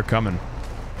 coming. They're coming.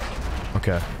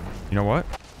 Okay. You know what?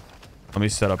 Let me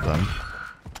set up them.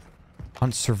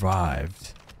 Hunt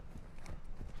survived.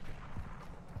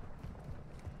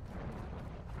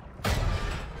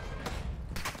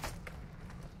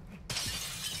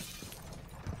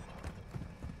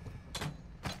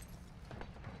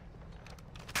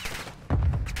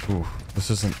 Ooh, this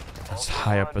isn't as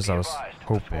high up as I was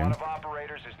hoping. A squad of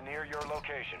operators is near your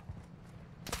location.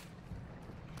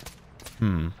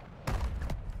 Hmm.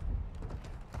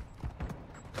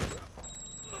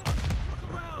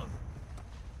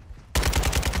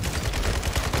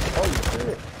 Oh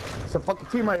shit! It's a fucking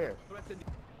team right here.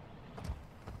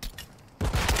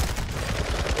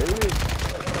 There he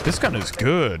is. This gun is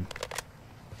good.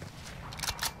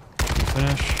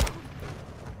 Finish.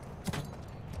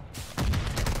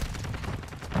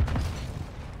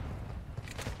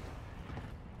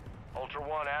 Ultra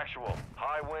One, actual.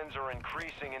 High winds are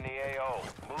increasing in the AO.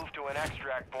 Move to an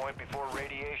extract point before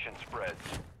radiation spreads.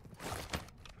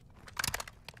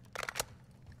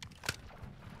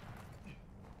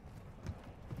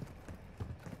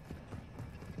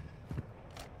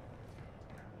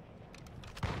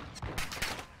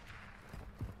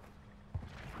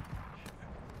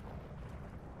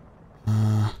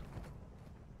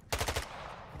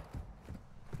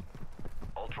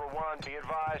 Ultra One, be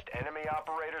advised, enemy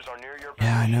operators are near your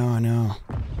Yeah, I position. know, I know.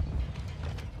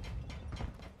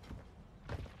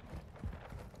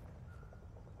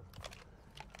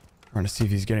 Trying to see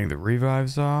if he's getting the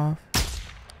revives off.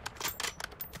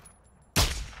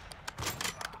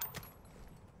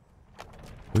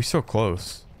 We're so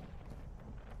close.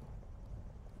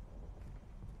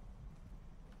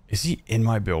 Is he in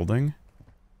my building?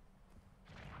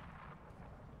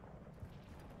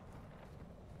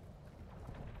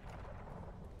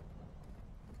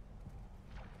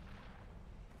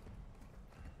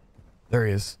 There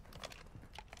he is.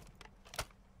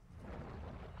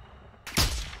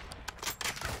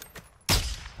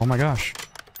 Oh my gosh.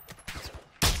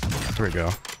 There we go.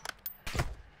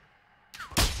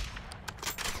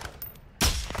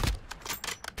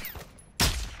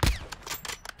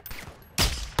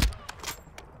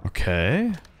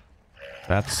 Okay.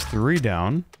 That's 3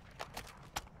 down.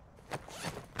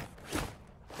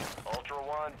 Ultra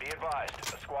One, be advised,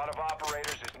 a squad of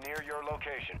operators is near your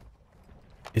location.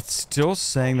 It's still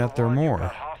saying that there are Ultra One, you've more.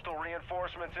 got hostile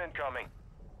reinforcements incoming.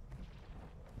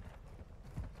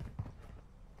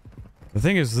 The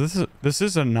thing is, this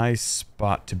is a nice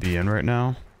spot to be in right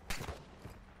now.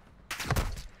 I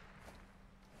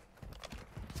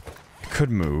could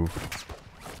move.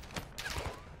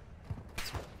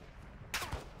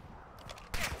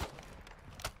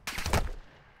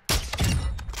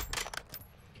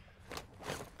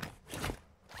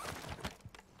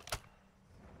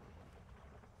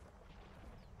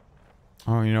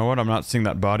 Oh, you know what? I'm not seeing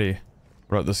that body.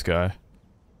 What about this guy?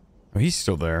 Oh, he's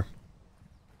still there.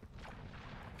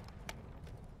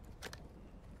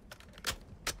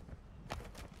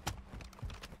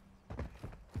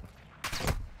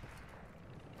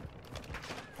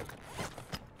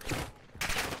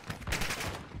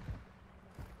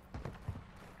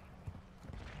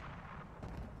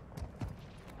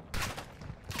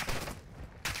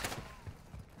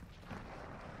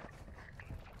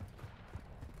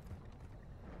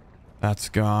 That's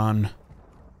gone.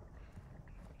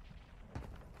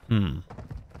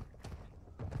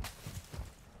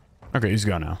 Okay, he's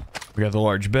gone now. We got the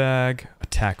large bag.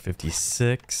 Attack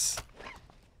 56.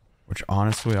 Which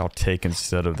honestly I'll take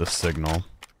instead of the signal.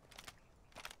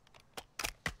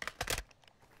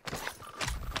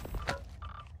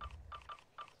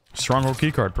 Stronghold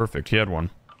keycard, perfect. He had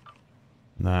one.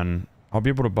 And then I'll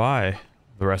be able to buy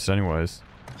the rest anyways.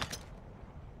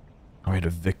 Oh, I had a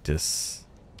Victus.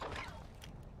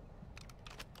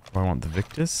 Do I want the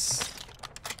Victus?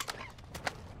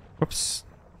 Whoops.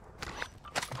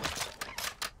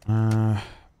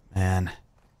 Man.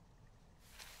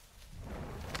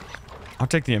 I'll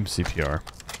take the MCPR.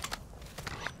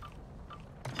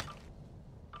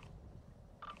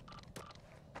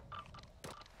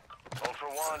 Ultra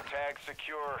One, tag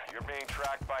secure. You're being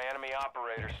tracked by enemy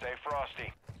operators. Stay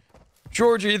frosty.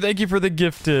 Georgie, thank you for the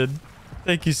gifted.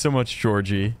 Thank you so much,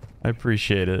 Georgie. I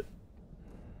appreciate it.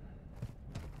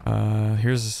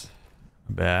 Here's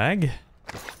a bag.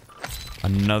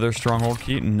 Another stronghold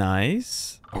key.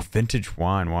 Nice. Oh, vintage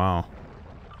wine. Wow.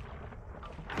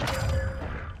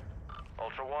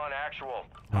 Ultra One, actual.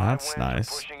 Oh, that's High winds are nice.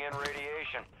 Pushing in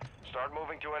radiation. Start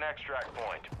moving to an extract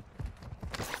point.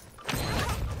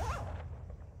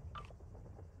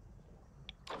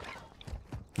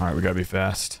 Alright, we gotta be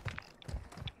fast.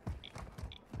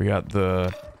 We got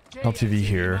the LTV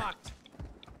here.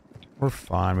 We're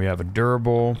fine. We have a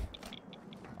durable.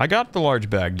 I got the large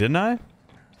bag, didn't I?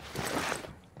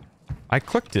 I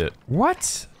clicked it.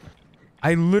 What?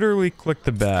 I literally clicked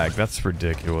the bag. That's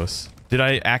ridiculous. Did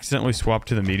I accidentally swap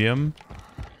to the medium?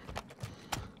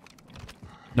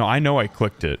 No, I know I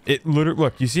clicked it. It literally...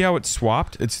 Look, you see how it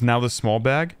swapped? It's now the small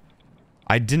bag?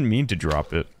 I didn't mean to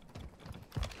drop it.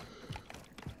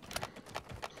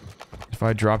 If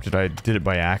I dropped it, I did it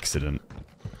by accident.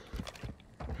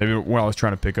 Maybe when I was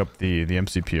trying to pick up the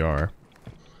MCPR.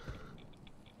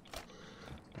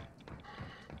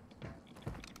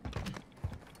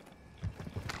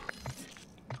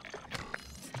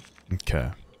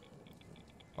 Okay.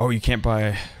 Oh, you can't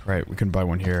buy... Right, we can buy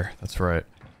one here. That's right.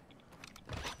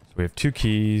 So we have 2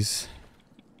 keys.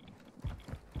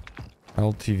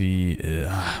 LTV...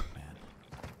 man.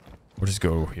 We'll just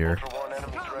go here. Ultra One,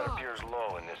 enemy threat appears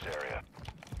low in this area.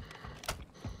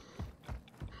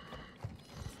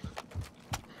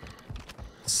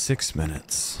 Six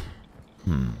minutes.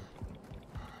 There's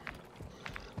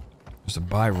a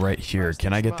buy right here.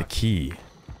 Can I get the key?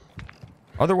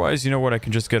 Otherwise, you know what? I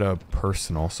can just get a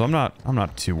personal. So I'm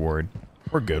not too worried.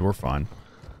 We're good. We're fine.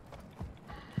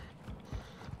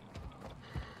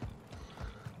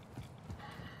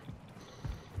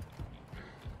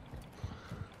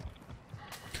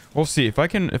 We'll see if I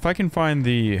can find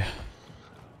the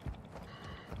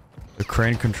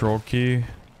crane control key.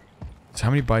 So how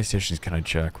many buy stations can I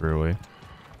check, really?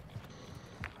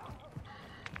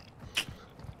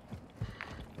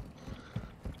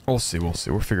 We'll see. We'll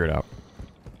figure it out.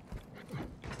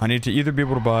 I need to either be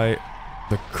able to buy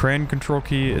the crane control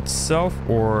key itself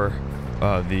or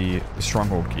the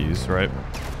stronghold keys, right?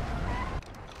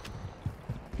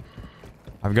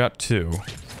 I've got 2,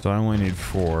 so I only need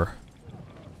 4.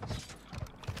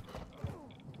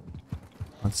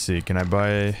 Let's see, can I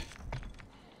buy...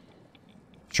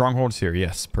 Strongholds here,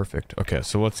 yes, perfect. Okay,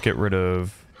 so let's get rid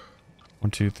of...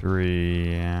 1, 2,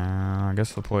 3... I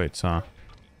guess the plates, huh?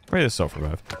 Ready to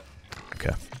self-revive.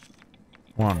 Okay.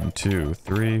 1, 2,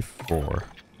 3, 4.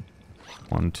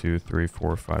 1, 2, 3,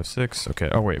 4, 5, 6. Okay,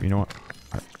 oh wait, you know what?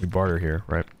 Right, we barter here,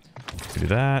 right? We do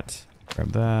that.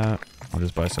 Grab that. I'll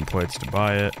just buy some plates to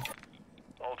buy it.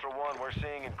 Ultra One, we're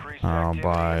seeing increased I'll activity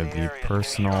buy in the the area. Stay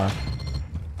personal. sharp.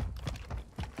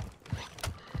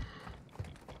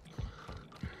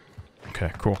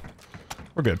 Okay, cool.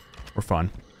 We're good. We're fine.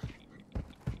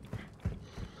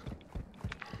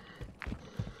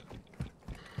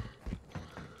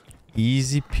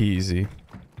 Easy peasy.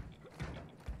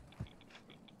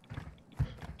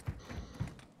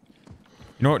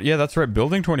 You know what? Yeah, that's right.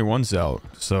 Building 21's out.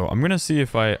 So I'm going to see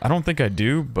if I don't think I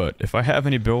do, but if I have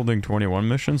any Building 21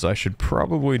 missions, I should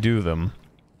probably do them.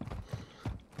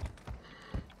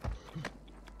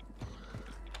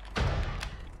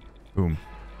 Boom.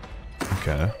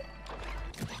 Okay.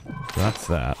 So that's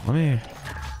that. Let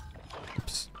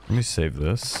me save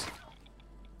this.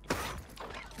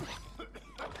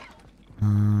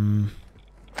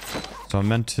 So I'm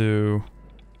meant to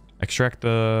extract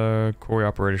the Quarry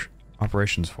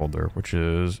operations folder, which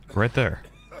is right there.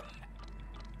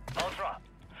 Ultra,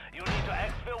 you need to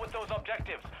exfil with those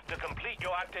objectives to complete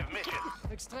your active mission.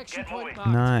 Extraction Get moving. point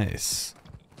marked. Nice.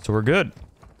 So we're good.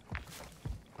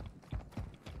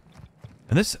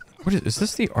 And this What is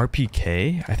this the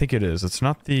RPK? I think it is. It's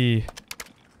not the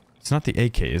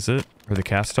AK, is it? Or the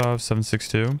Kastov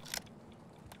 762?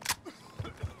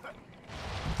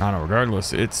 I don't know,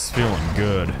 regardless, it's feeling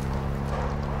good.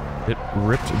 It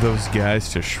ripped those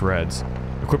guys to shreds.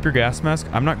 Equip your gas mask?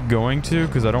 I'm not going to,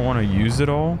 because I don't want to use it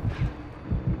all.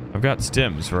 I've got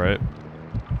stims, right?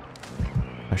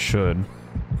 I should.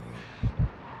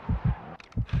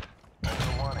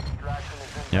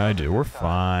 Yeah, I do. We're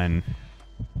fine.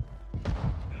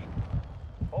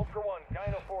 Ultra One,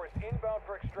 Gyno Force inbound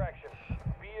for extraction.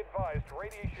 Be advised,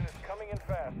 radiation is coming in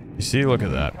fast. You see? Look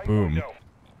at that. Boom.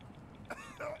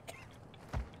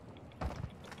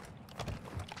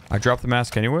 I dropped the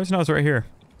mask anyways? No, it's right here.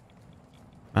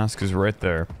 Mask is right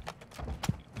there.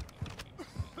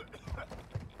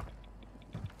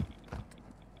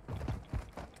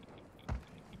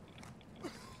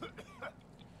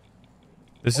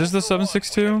 This is the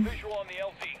 762?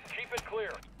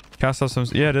 Cast off some.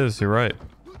 Yeah, it is. You're right.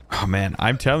 Oh man,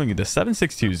 I'm telling you, the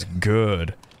 762 is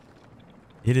good.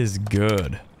 It is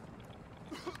good.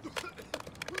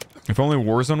 If only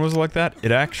Warzone was like that,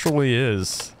 it actually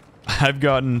is. I've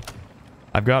gotten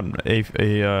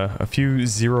a few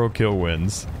 0 kill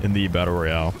wins in the battle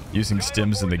royale using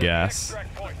stims in the gas.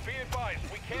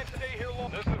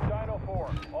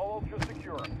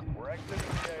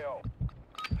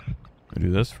 I'll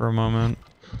do this for a moment.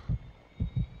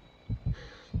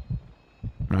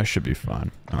 I should be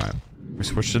fine. Alright. We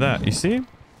switch to that. You see?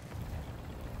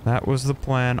 That was the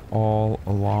plan all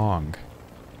along.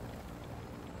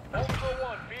 Ultra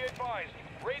One, be advised.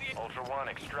 Ultra One,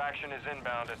 extraction is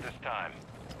inbound at this time.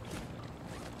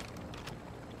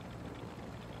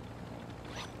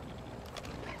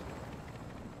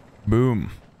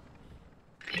 Boom.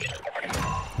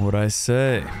 What'd I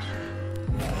say?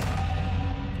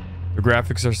 The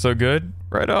graphics are so good?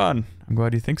 Right on. I'm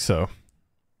glad you think so.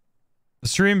 The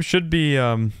stream should be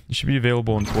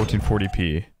available in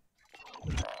 1440p.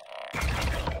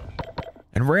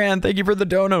 And Rand, thank you for the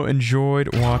dono.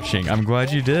 Enjoyed watching. I'm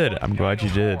glad you did. I'm glad you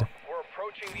did. We're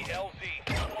approaching the LZ.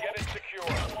 Get it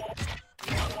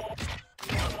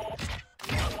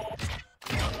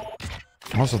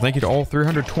secure. Also, thank you to all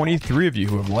 323 of you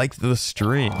who have liked the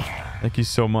stream. Thank you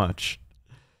so much.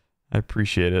 I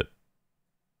appreciate it.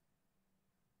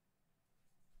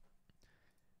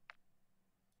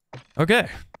 Okay.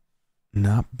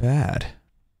 Not bad.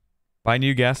 Buy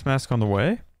new gas mask on the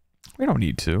way? We don't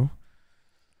need to.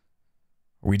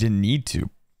 We didn't need to.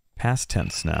 Past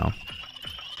tense now.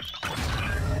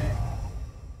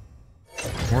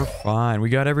 We're fine. We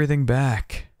got everything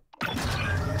back.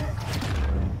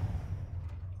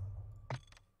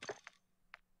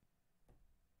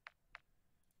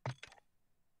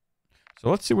 So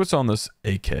let's see what's on this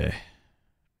AK.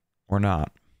 Or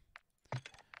not.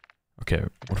 Okay,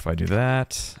 what if I do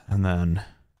that? And then...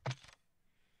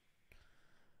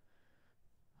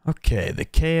 Okay, the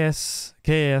KS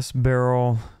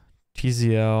barrel,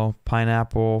 TZL,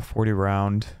 pineapple, 40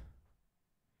 round.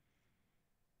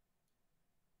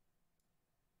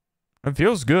 It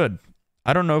feels good.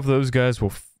 I don't know if those guys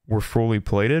were fully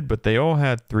plated, but they all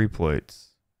had 3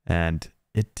 plates. And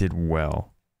it did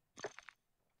well.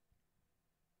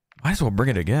 Might as well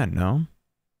bring it again, no?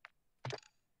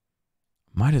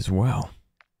 Might as well.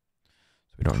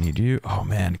 So we don't need you. Oh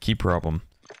man, key problem.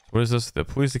 What is this? The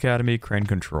police academy, crane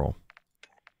control.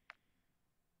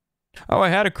 Oh, I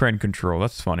had a crane control.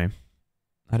 That's funny.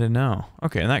 I didn't know.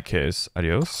 Okay, in that case,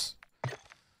 adios.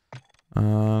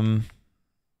 And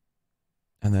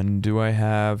then do I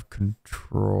have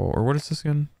control? Or what is this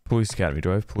again? Police academy.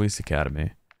 Do I have police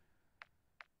academy?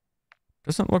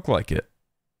 Doesn't look like it.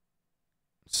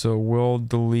 So we'll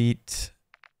delete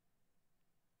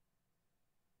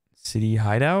city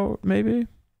hideout, maybe?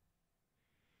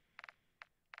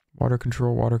 Water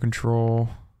control.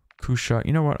 Coup shot.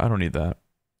 You know what? I don't need that.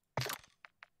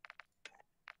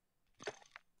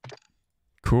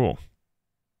 Cool.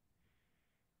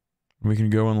 We can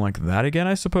go in like that again,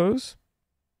 I suppose.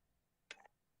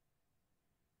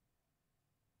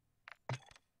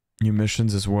 New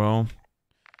missions as well.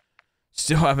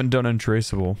 Still haven't done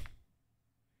untraceable.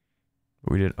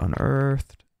 We did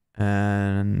unearthed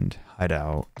and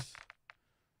hideout.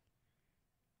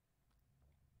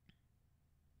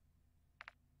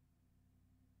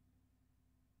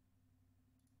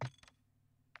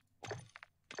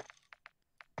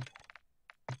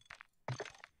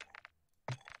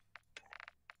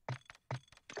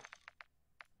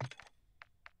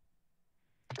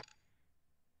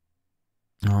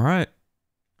 All right.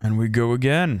 And we go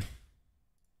again.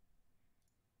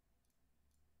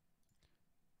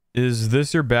 Is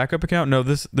this your backup account? No,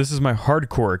 this is my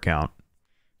hardcore account.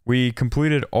 We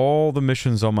completed all the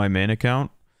missions on my main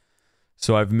account.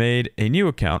 So I've made a new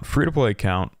account, free-to-play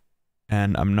account,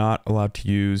 and I'm not allowed to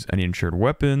use any insured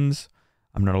weapons.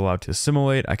 I'm not allowed to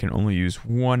assimilate. I can only use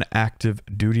one active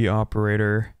duty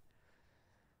operator.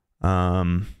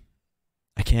 I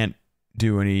can't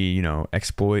do any,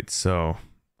 exploits. So,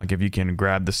 like, if you can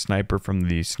grab the sniper from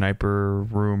the sniper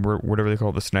room, or whatever they call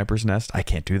it, the sniper's nest, I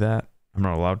can't do that. I'm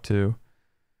not allowed to.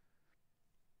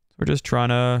 We're just trying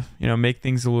to, make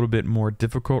things a little bit more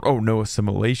difficult. Oh, no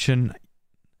assimilation.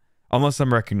 Unless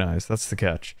I'm recognized. That's the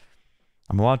catch.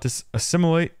 I'm allowed to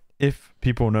assimilate if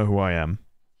people know who I am.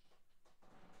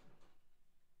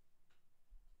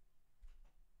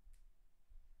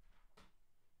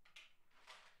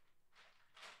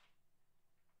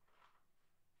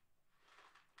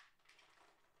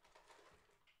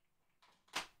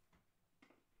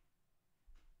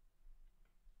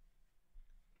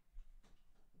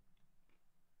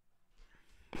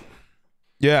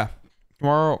 Yeah.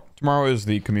 Tomorrow is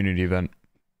the community event.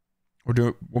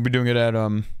 We'll be doing it at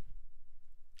I'm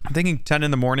thinking 10 in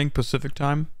the morning Pacific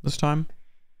time this time.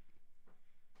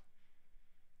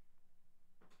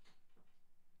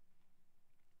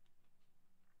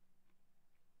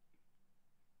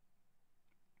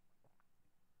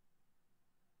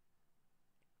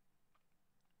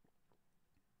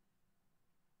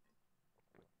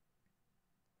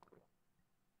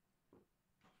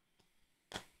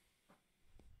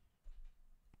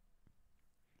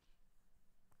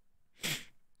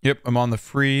 Yep, I'm on the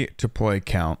free-to-play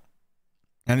count.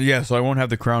 And yeah, so I won't have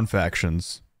the crown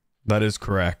factions. That is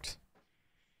correct.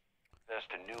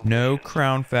 No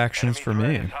crown factions for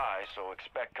me. High, so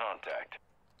expect contact.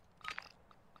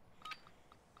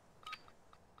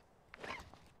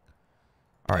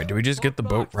 Alright, do we just get the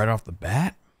boat right off the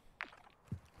bat?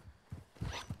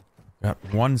 Got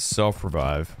one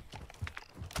self-revive.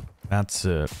 That's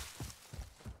it.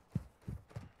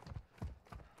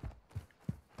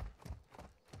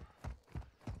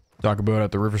 Dock a boat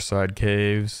at the Riverside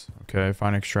Caves. Okay,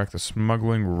 find and extract the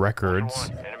smuggling records.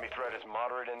 Enemy threat is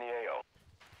moderate in the AO.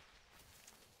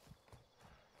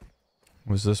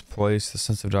 Was this place the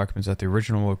sensitive documents at the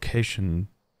original location?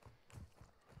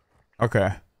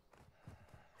 Okay.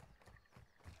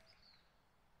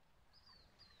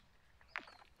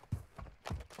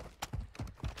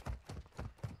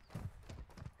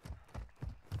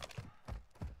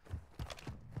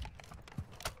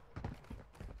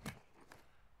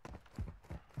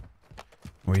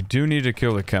 We do need to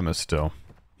kill the chemist still.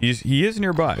 He is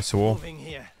nearby, so we'll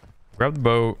grab the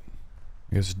boat.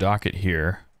 I guess dock it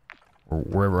here. Or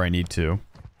wherever I need to.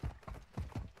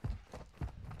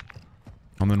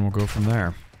 And then we'll go from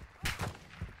there.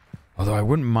 Although I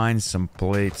wouldn't mind some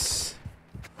plates.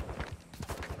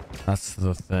 That's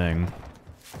the thing.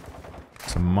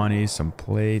 Some money, some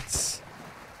plates.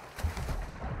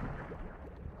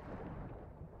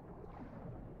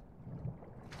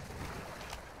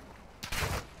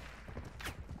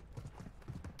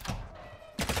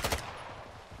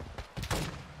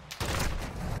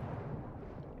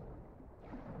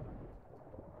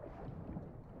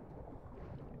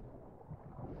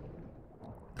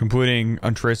 Completing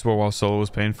Untraceable while solo was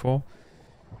painful.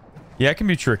 Yeah, it can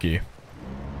be tricky.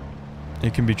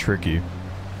 It can be tricky.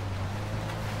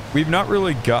 We've not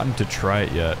really gotten to try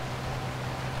it yet.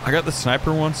 I got the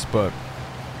sniper once, but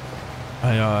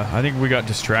I think we got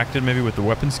distracted maybe with the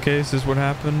weapons case is what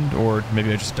happened, or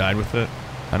maybe I just died with it.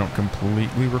 I don't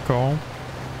completely recall.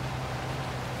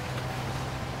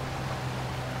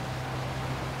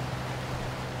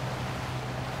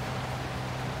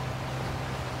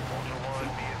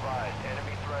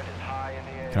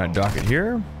 Can I dock it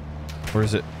here? Or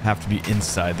does it have to be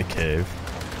inside the cave?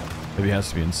 Maybe it has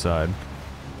to be inside.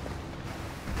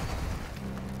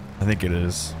 I think it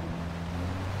is.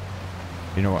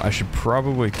 You know what? I should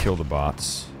probably kill the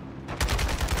bots.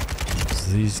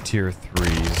 So these tier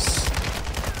 3s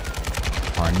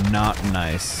are not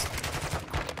nice.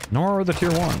 Nor are the tier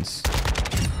 1s.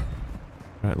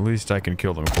 At least I can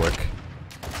kill them quick.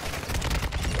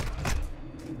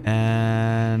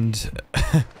 And...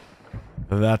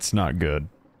 that's not good.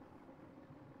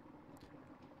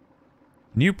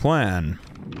 New plan.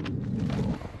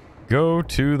 Go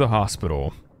to the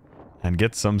hospital and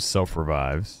get some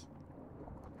self-revives.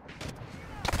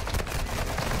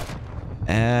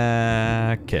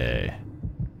 Okay.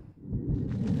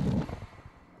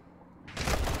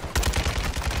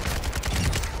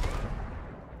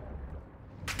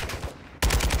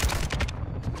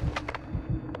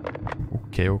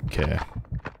 Okay.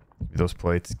 Those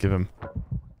plates, give him.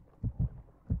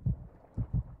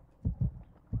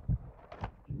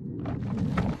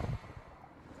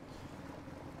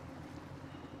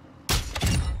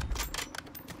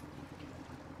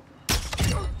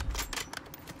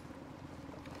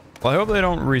 Well, I hope they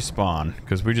don't respawn,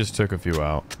 because we just took a few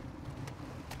out.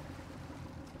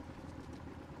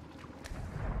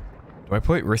 Do I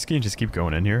play it risky and just keep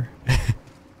going in here?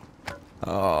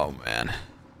 Oh, man.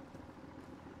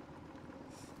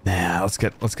 Nah, let's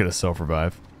get a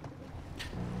self-revive.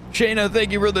 Shayna,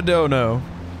 thank you for the dono.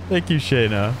 Thank you,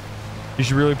 Shayna. You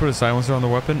should really put a silencer on the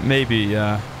weapon? Maybe,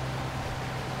 yeah.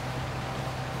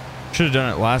 Should have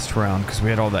done it last round, because we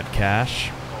had all that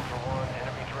cash. Ultra One,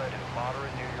 enemy threat is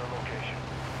moderate near your location.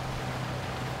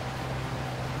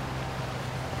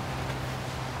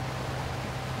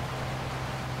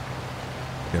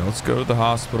 Okay, let's go to the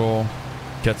hospital.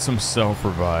 Get some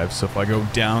self-revive. So if I go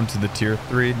down to the tier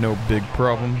 3, no big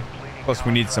problem. Plus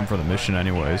we need some for the mission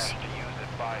anyways. To use at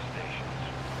 5 stations.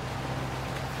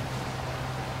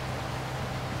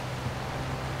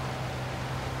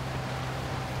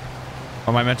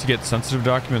 Am I meant to get sensitive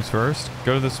documents first?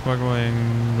 Go to the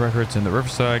smuggling records in the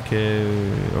Riverside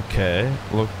cave. Okay.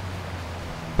 Look.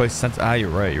 Place sense. Ah, you're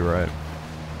right. You're right.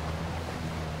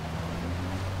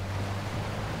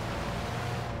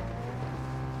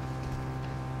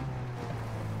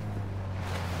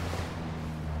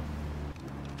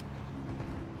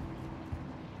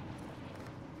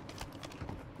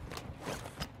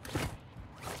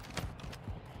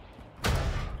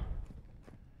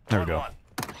 There we go.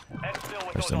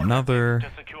 There's another.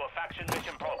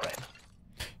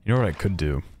 You know what I could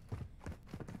do?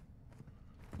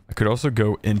 I could also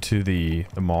go into the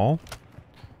mall.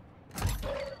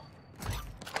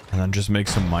 And then just make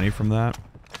some money from that.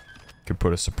 Could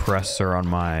put a suppressor on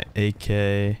my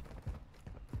AK.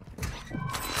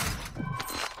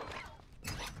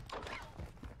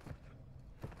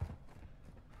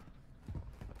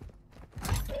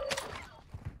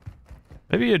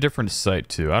 Maybe a different site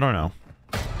too. I don't know.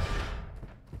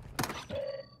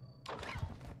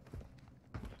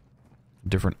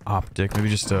 Different optic. Maybe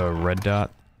just a red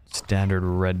dot. Standard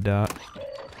red dot.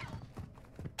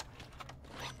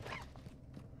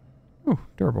 Ooh,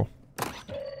 durable.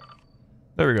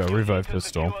 There we go. Revive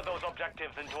pistol. So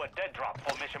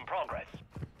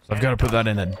I've got to put that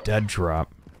in a dead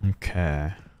drop.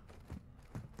 Okay.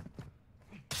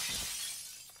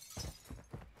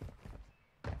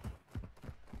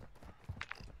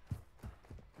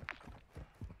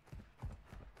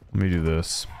 Let me do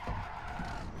this.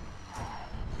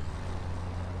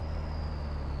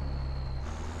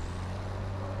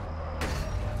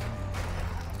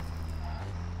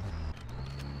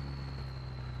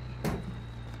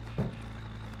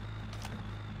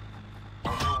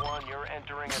 Ultra One, you're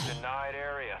entering a denied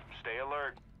area. Stay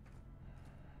alert.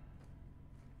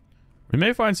 We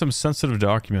may find some sensitive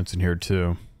documents in here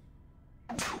too.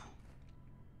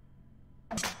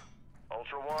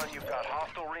 Ultra One, you've got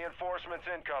hostile reinforcements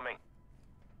incoming.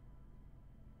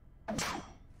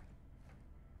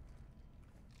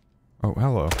 Oh,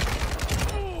 hello.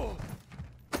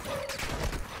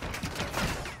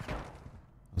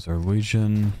 Those are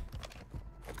Legion.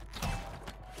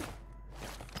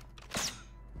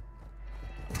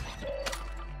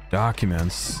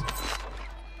 Documents.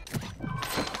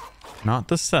 Not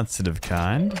the sensitive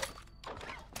kind.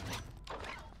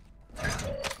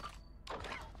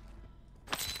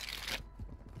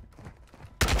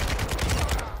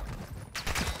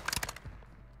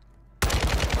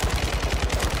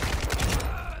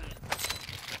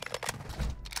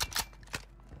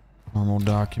 Normal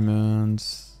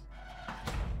documents.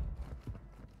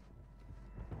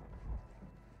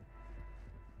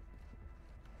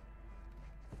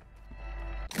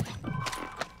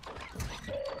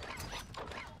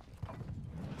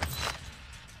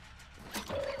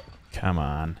 Come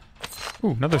on. Ooh,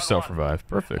 another self-revive.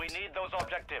 Perfect. We need those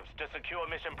objectives to secure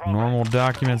mission progress. Normal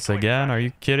documents again? Are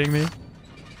you kidding me?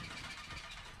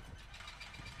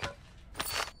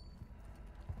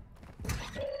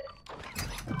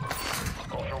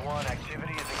 Ultra One,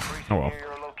 activity is increasing Oh well. near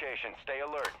your location. Stay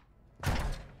alert.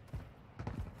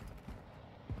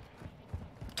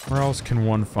 Where else can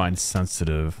one find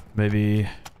sensitive? Maybe...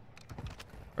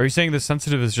 Are you saying the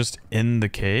sensitive is just in the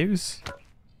caves?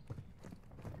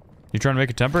 You trying to make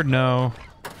it tempered? No.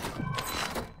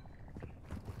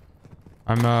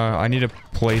 I need to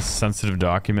place sensitive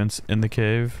documents in the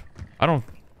cave. I don't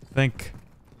think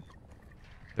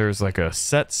there's like a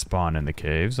set spawn in the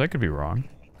caves. I could be wrong.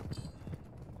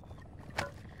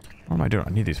 What am I doing? I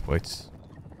need these plates.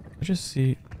 I just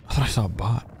see... I thought I saw a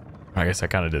bot. I guess I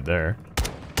kind of did there.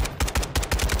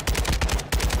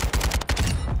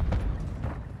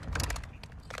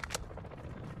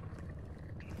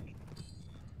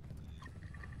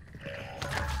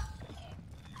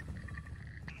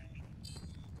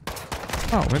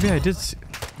 Oh, maybe I did see...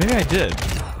 Maybe I did.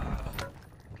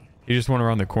 He just went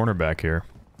around the corner back here.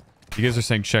 You guys are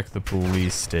saying check the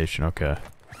police station. Okay.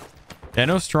 Yeah, I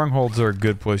know strongholds are a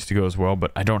good place to go as well,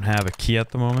 but I don't have a key at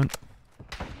the moment.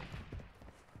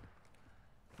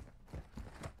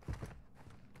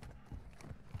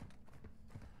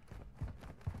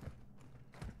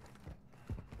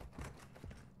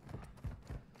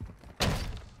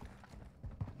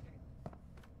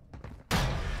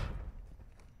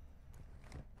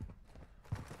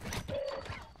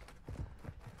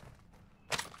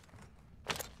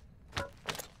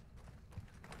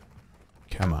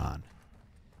 Come on.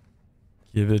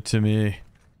 Give it to me.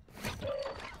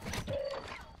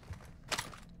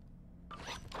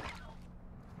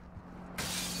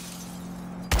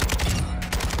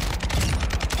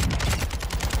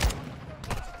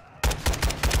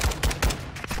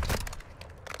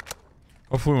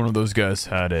 Hopefully one of those guys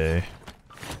had a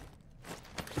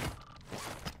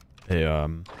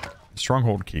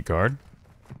stronghold key card.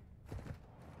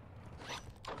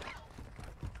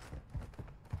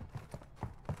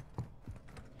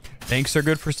 Banks are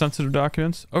good for sensitive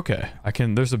documents? Okay,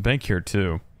 there's a bank here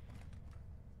too.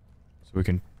 So we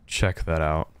can check that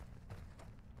out.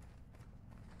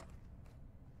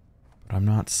 But I'm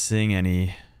not seeing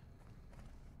any.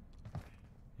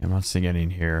 I'm not seeing any in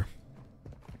here.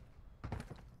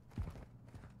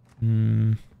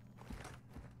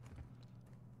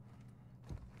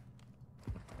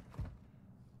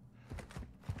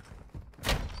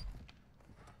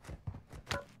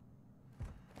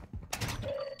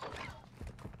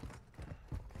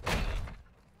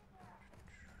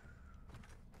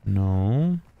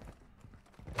 No.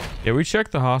 Yeah, we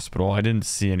checked the hospital. I didn't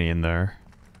see any in there.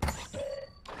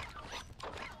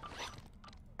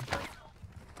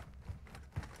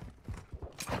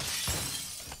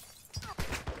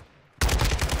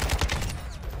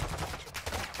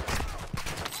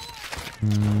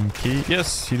 Key?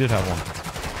 Yes, he did have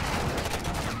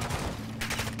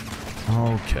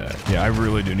one. Okay. Yeah, I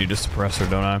really do need a suppressor,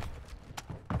 don't I?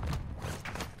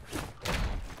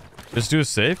 Just do a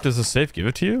safe? Does the safe give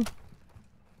it to you?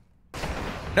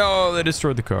 No, they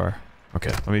destroyed the car.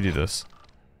 Okay, let me do this.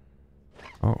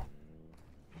 Oh.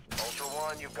 Ultra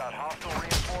One, you've got hostile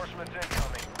reinforcements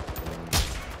incoming.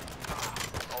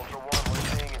 Ultra One, we're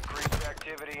seeing increased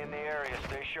activity in the area.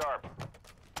 Stay sharp.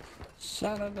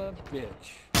 Son of a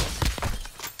bitch.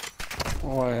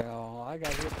 Well, I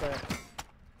got hit by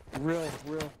real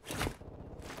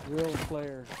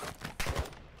player.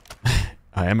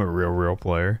 I am a real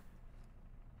player.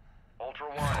 Ultra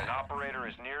One, an operator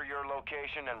is near your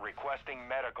location and requesting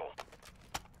medical.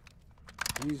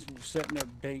 He's sitting there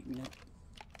baiting it.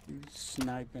 He's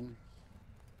sniping.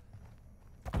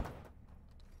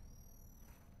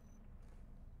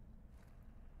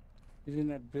 He's in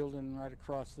that building right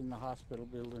across from the hospital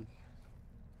building.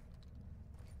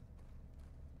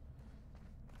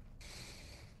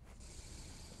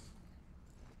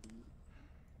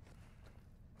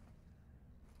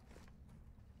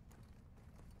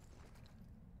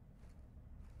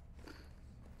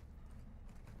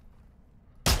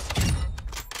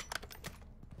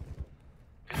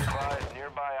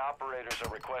 Nearby operators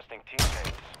are requesting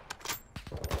teammates.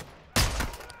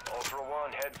 Ultra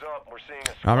One, heads up. We're seeing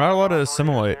a I'm not allowed to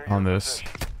assimilate on this.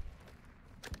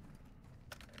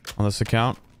 On this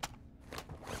account.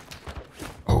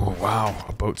 Oh, wow.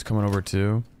 A boat's coming over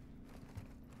too.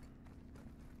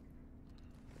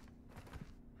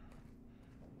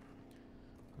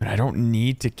 But I don't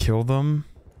need to kill them.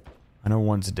 I know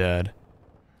one's dead.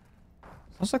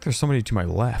 Sounds like there's somebody to my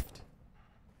left.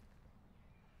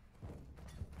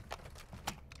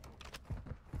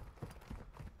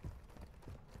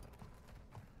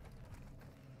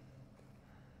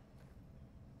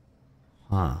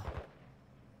 Huh.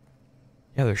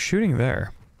 Yeah, they're shooting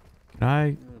there. Can I?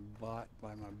 There's a bot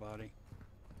by my body.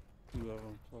 2 of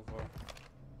them so far.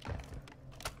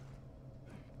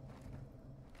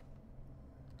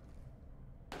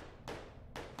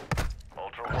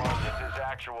 Ultra One, this is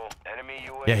actual. Enemy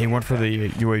UAV. Yeah, he went for the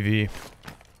UAV.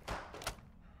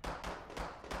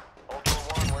 Ultra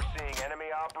One, we're seeing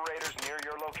enemy operators near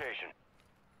your location.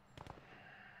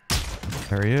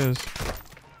 There he is.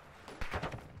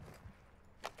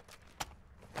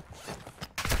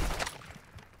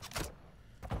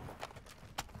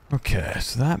 Okay,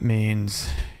 so that means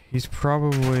he's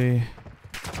probably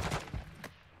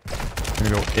gonna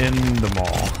go in the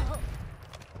mall.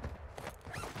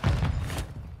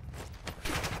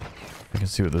 I can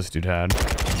see what this dude had.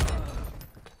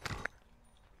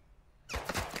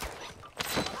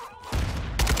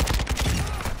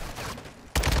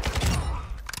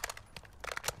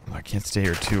 I can't stay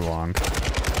here too long.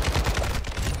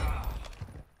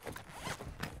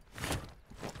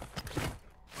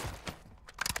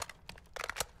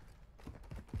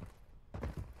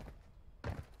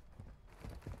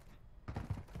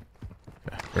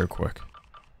 very quick.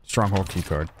 Stronghold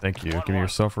keycard. Thank you. Give me your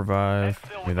self-revive.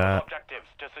 Give me that.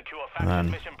 And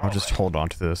then I'll just hold on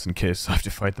to this in case I have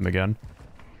to fight them again.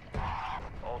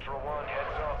 Ultra One,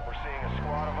 heads up. We're seeing a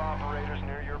squad of operators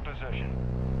near your position.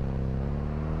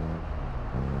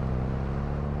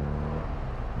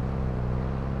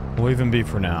 We'll leave him be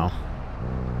for now.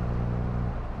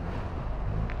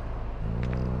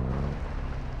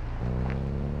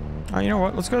 Oh, you know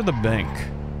what? Let's go to the bank.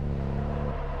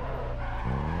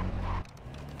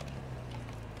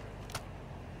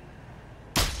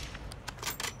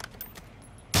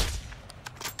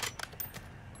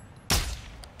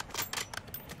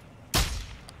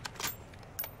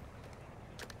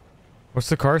 What's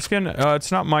the car skin?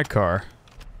 It's not my car.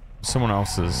 It's someone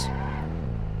else's.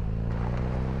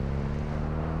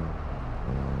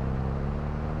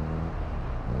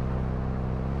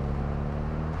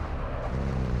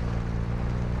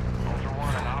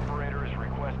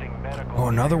 Oh,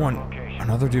 another one.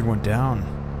 Another dude went down.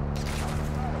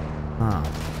 Huh.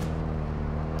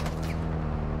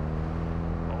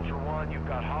 Ultra One, you've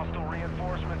got hostile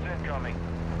reinforcements incoming.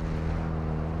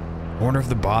 I wonder if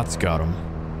the bots got him.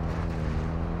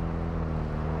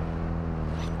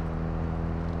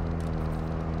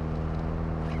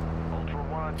 Ultra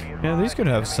One, be Yeah, these could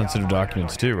have advised, sensitive enemy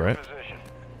documents operators too, are near right? your position.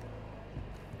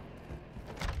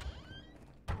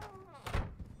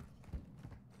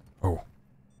 Oh.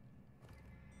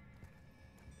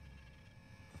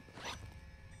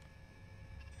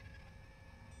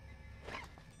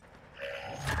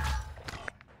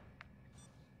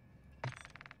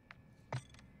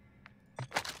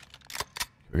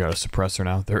 We got a suppressor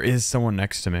now. There is someone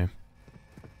next to me.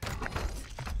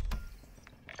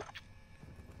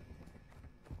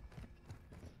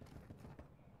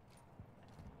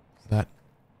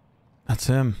 That's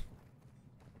him.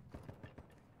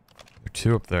 There are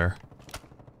two up there.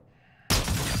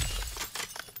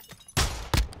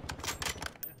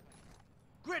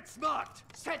 Grid's marked.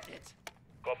 Send it.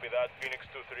 Copy that. Phoenix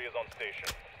 2-3 is on station.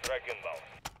 Drag inbound.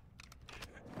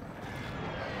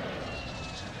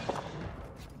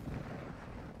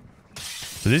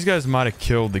 So these guys might have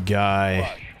killed the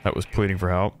guy that was pleading for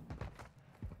help.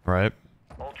 Right?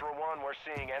 Ultra One, we're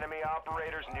seeing enemy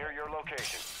operators near your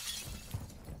location.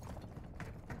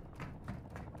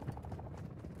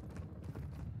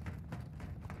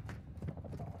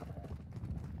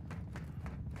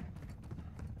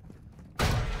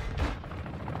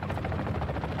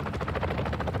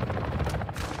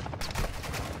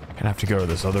 Gonna have to go to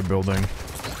this other building.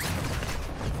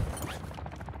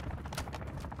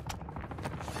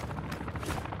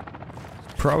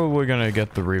 Probably gonna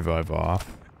get the revive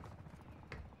off.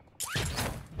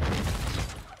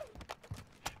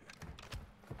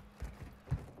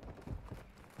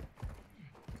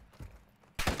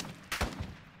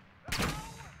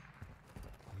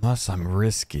 Unless I'm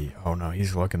risky. Oh no,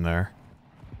 he's looking there.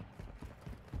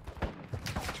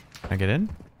 Can I get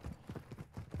in?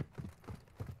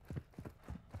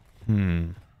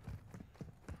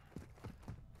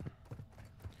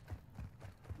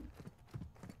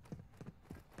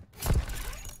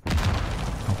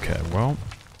 Okay, well.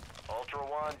 Ultra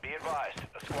One, be advised.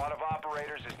 A squad of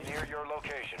operators is near your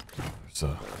location. There's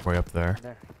a way up there.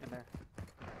 In there.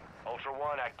 Ultra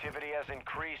One, activity has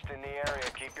increased in the area.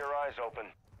 Keep your eyes open.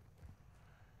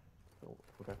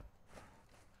 Okay.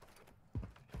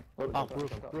 Oh,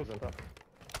 roof.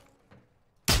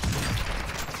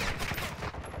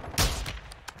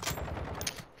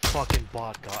 Fucking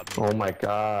bot got me. Oh my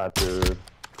god, dude.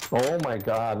 Oh my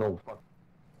god, no fuck.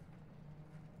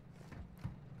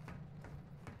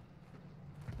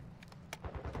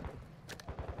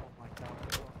 Oh my god.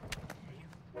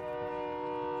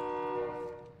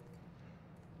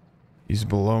 He's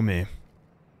below me.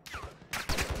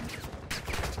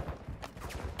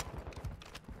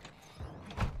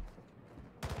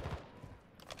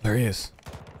 There he is.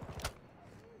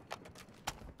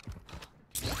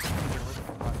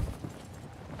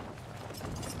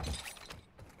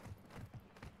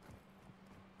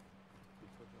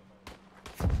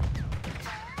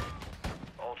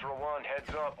 Ultra One, heads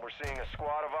up. We're seeing a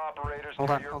squad of operators Hold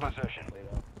near on, your hold on. position.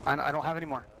 I don't have any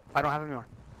more. I don't have any more.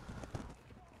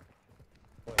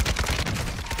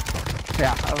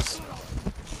 Yeah, I was...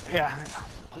 Yeah.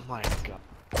 Oh my god.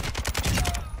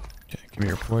 Okay, give me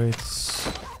your plates.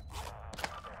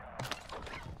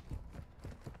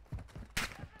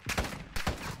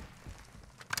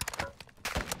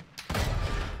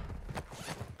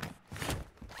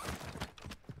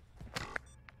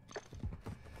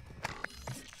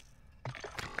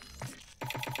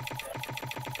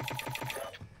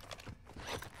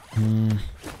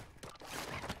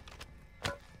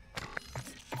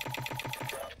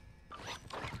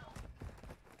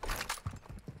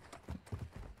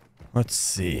 Let's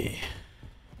see.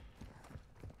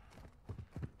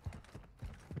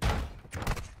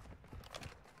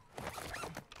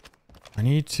 I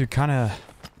need to kind of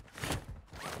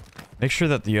make sure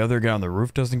that the other guy on the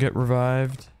roof doesn't get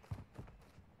revived.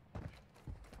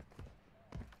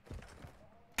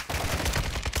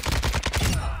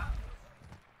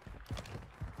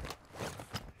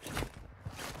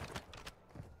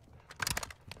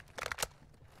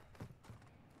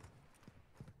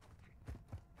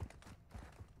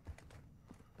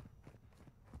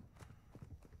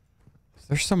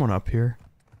 Is there someone up here?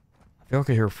 I feel like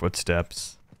I hear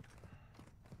footsteps.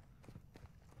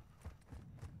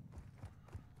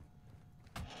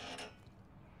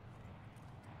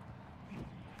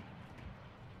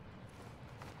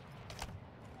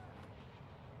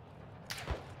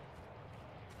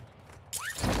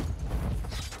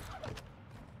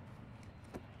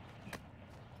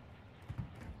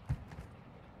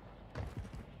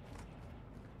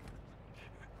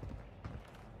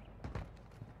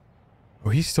 Oh,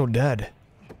 he's still dead.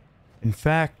 In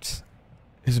fact,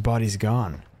 his body's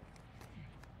gone.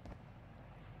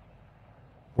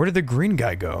 Where did the green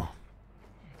guy go?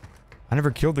 I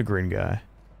never killed the green guy.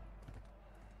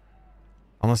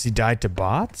 Unless he died to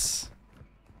bots?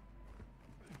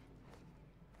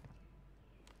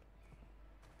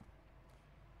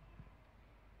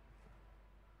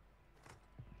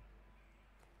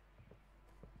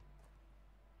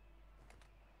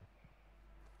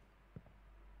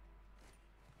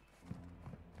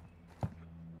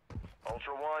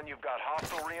 Ultra One, you've got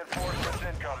hostile reinforcements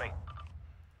incoming.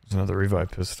 There's another revive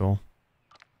pistol.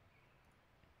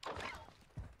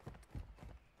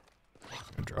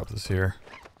 Just gonna drop this here.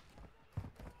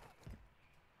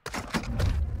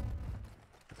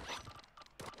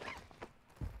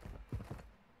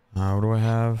 What do I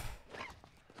have?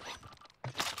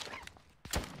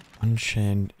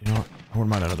 Unchained. You know what? I wouldn't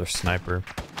mind another sniper.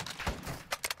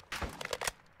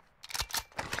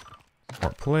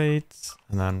 More plates.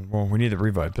 And then, well, we need the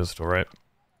revive pistol, right?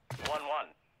 1-1.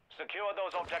 Secure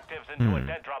those objectives into a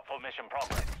dead drop for mission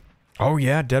progress. Oh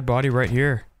yeah, dead body right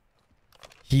here.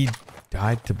 He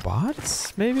died to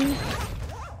bots, maybe?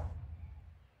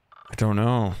 I don't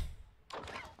know.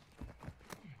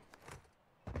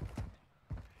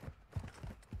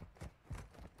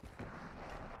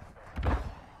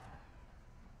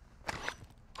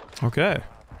 Okay.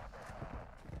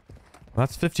 Well,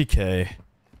 that's 50K.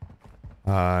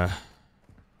 I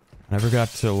never got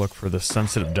to look for the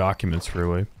sensitive documents,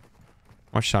 really.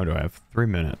 How much time do I have? 3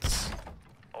 minutes.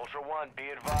 Ultra One, be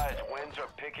advised, winds are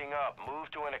picking up. Move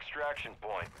to an extraction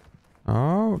point.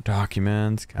 Oh,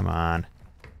 documents. Come on.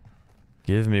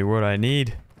 Give me what I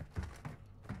need.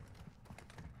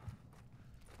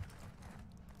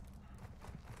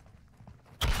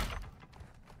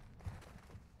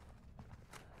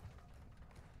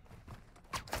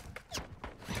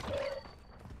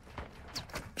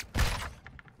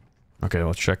 Okay,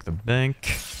 let's check the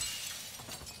bank.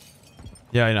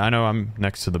 Yeah, I know I'm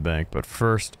next to the bank, but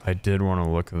first I did want to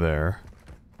look there.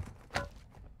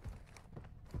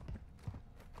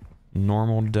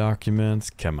 Normal documents,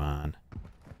 come on.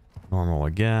 Normal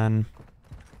again.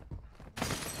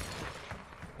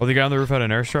 Oh, the guy on the roof had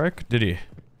an airstrike? Did he?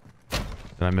 Did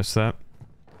I miss that?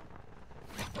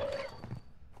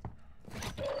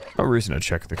 No reason to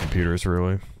check the computers,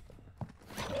 really.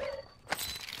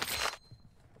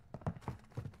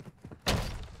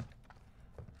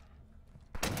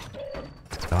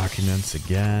 Documents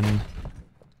again.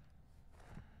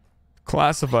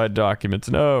 Classified documents,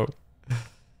 no.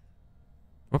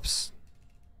 Whoops.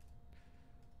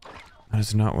 That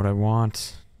is not what I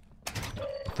want.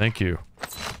 Thank you. Oh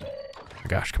my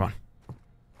gosh, come on.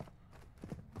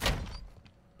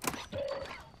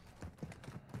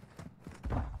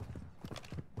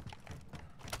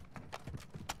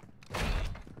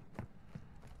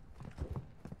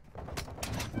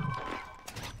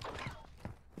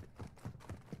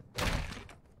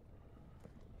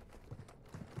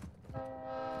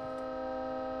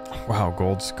 Wow,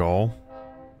 gold skull.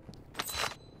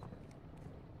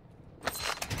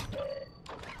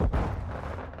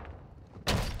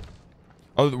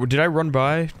 Oh, did I run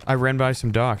by? I ran by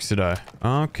some docks, did I?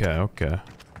 Okay, okay.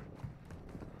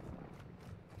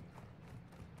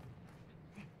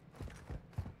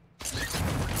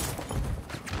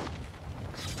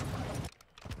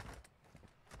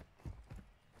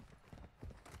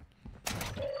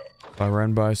 I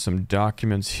ran by some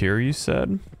documents here, you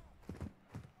said?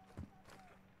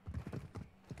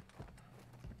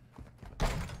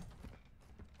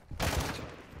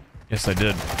 Yes, I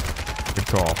did. Good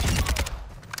call.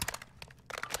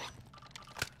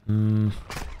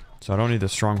 So I don't need the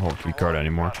stronghold key card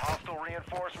anymore. Got hostile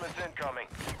reinforcements incoming.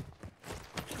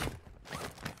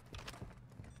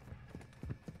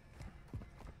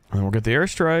 And we'll get the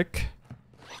airstrike.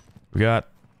 We got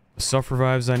the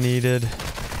self-revives I needed.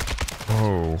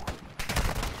 Whoa.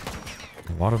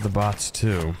 A lot of the bots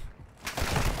too.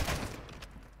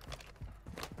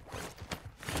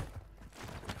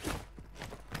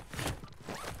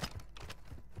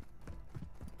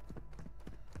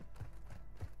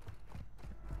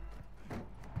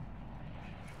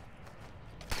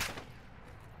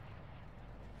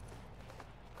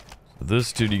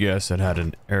 This dude you guys said had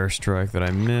an airstrike that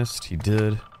I missed. He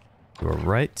did. You are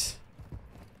right.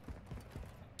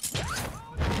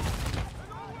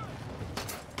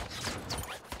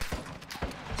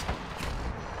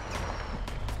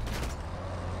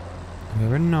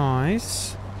 Very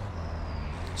nice.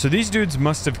 So these dudes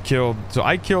must have killed... So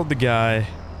I killed the guy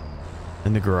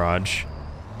in the garage.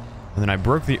 And then I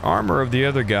broke the armor of the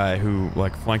other guy who,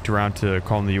 like, flanked around to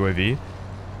call in the UAV.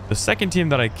 The second team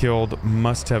that I killed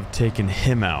must have taken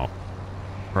him out.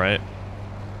 Right?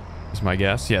 That's my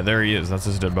guess. Yeah, there he is. That's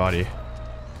his dead body.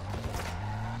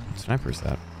 What sniper is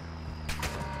that?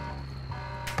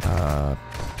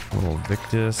 Little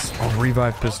Victus. Oh,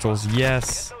 revive pistols.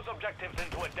 Yes.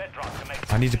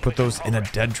 I need to put those in a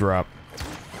dead drop.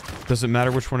 Does it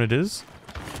matter which one it is?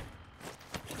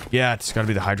 Yeah, it's gotta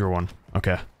be the Hydra one.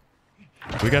 Okay.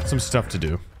 We got some stuff to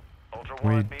do.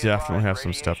 We definitely have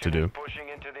some stuff to do. Pushing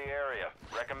into the area.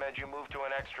 Recommend you move to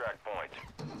an extract point.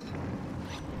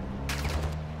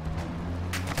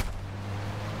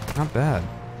 Not bad.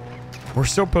 We're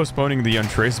still postponing the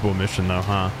untraceable mission though,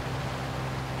 huh?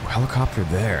 Helicopter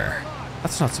there.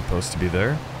 That's not supposed to be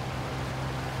there.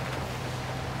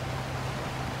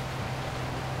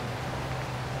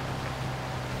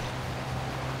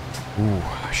 Ooh,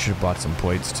 I should have bought some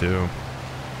plates too.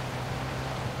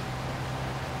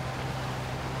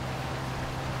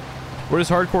 What is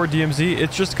Hardcore DMZ?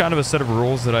 It's just kind of a set of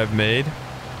rules that I've made.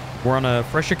 We're on a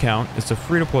fresh account. It's a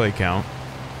free-to-play account.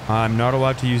 I'm not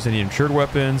allowed to use any insured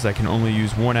weapons. I can only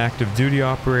use one active duty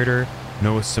operator.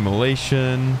 No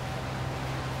assimilation.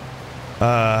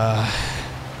 I'm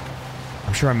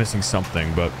sure I'm missing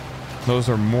something, but those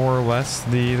are more or less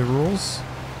the rules.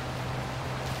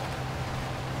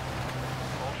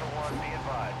 Ultra One, be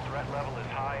advised. Threat level is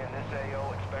high in this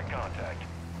AO. Expect contact.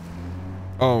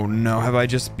 Oh no, have I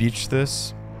just beached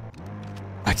this?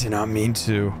 I did not mean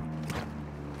to.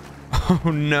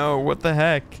 Oh no, what the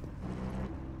heck?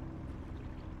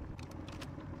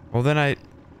 Well then I...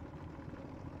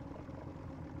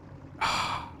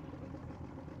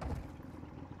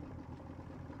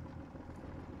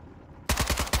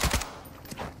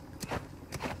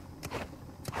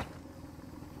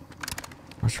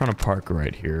 I was trying to park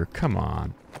right here. Come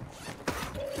on.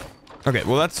 Okay,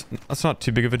 well that's not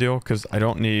too big of a deal because I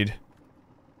don't need...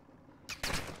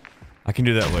 I can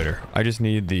do that later. I just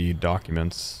need the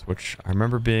documents, which I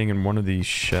remember being in one of these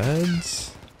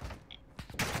sheds.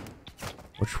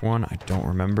 Which one? I don't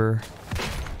remember.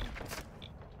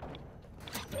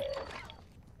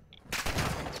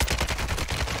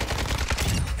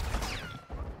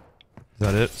 Is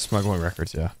that it? Smuggling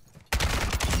records, yeah.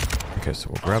 Okay, so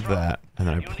we'll grab that, and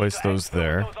then I place those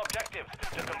there.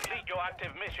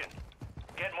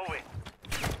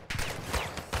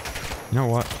 You know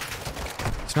what?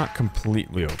 It's not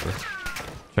completely over.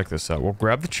 Check this out. We'll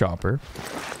grab the chopper.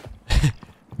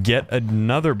 Get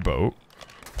another boat.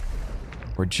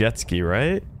 Or jet ski,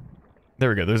 right? There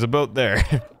we go. There's a boat there.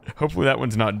 Hopefully that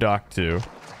one's not docked too.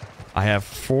 I have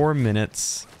 4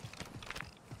 minutes.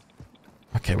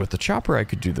 Okay, with the chopper I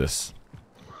could do this.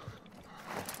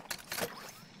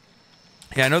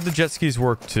 Yeah, I know the jet skis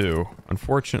work too.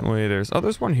 Unfortunately, there's... Oh,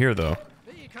 there's one here though.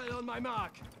 Vehicle on my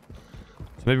mark.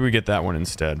 So maybe we get that one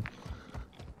instead.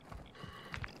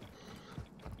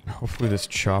 Hopefully this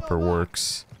chopper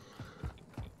works.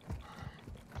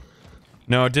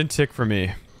 No, it didn't tick for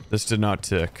me. This did not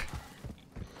tick.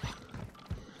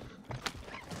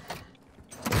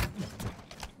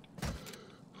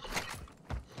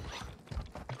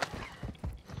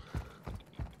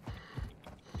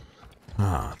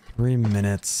 Ah, 3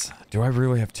 minutes. Do I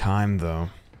really have time though?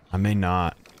 I may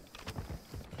not.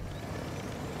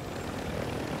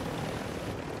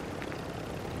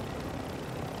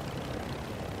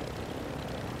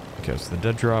 Okay, so the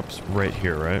dead drop's right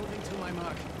here, right? Moving to my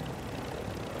mark.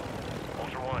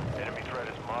 Ultra One, enemy threat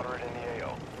is moderate in the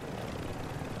AO.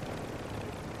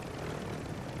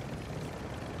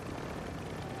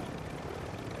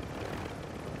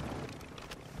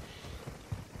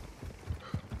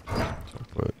 So I'll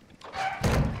put...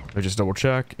 Let me just double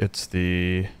check. It's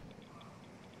the...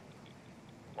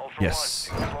 Ultra Yes.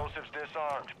 One, explosives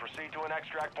disarmed. Proceed to an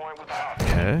extract point with the hostage.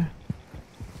 Okay.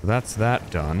 So that's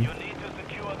that done. You need to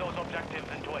secure those objectives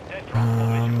into a dead drop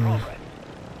formation progress.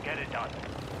 Get it done.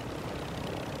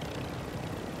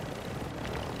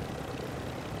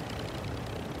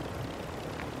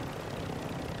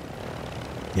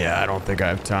 Yeah, I don't think I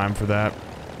have time for that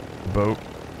boat.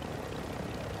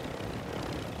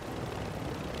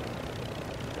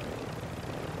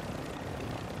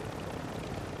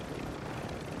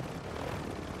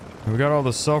 We got all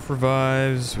the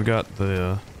self-revives, we got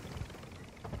the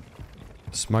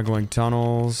smuggling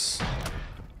tunnels,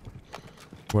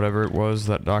 whatever it was,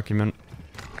 that document.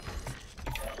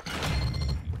 Is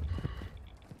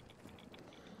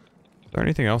there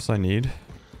anything else I need?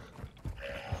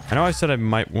 I know I said I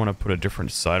might want to put a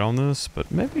different sight on this, but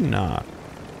maybe not.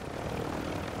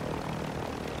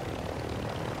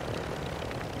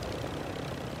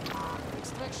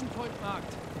 Extraction point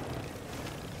marked.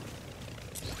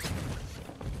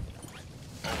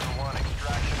 Ultra One,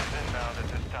 extraction is inbound at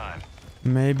this time.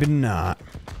 Maybe not.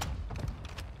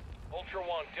 Ultra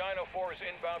One, Dino 4 is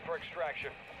inbound for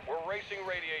extraction. We're racing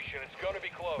radiation. It's going to be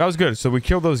close. That was good. So we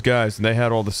killed those guys, and they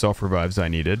had all the self-revives I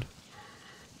needed.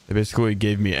 They basically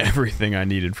gave me everything I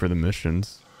needed for the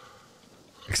missions.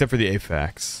 Except for the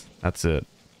AFAX. That's it.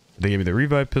 They gave me the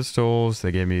revive pistols.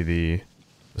 They gave me the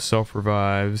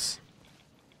self-revives.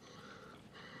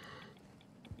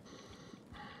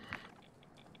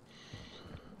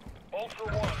 Ultra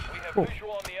One, we have Oh.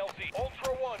 visual on the LZ.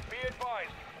 Ultra One, be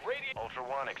advised. Ultra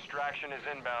One, extraction is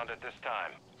inbound at this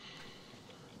time.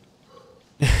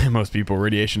 Most people,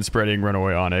 radiation spreading,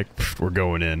 runaway Onic. We're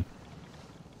going in.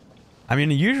 I mean,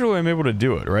 usually I'm able to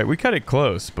do it, right? We cut it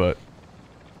close, but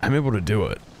I'm able to do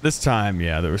it. This time,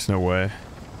 yeah, there was no way.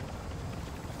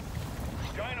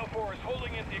 Dino 4 is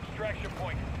holding in the extraction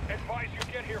point. Advise you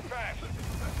get here fast.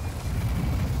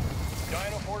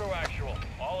 Dino 4 to actual.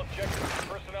 All objectives and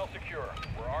personnel secure.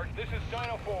 This is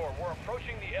Dino 4. We're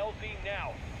approaching the LZ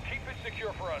now. Keep it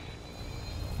secure for us.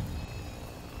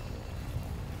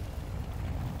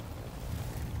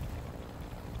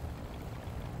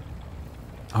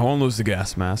 I won't lose the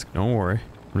gas mask. Don't worry.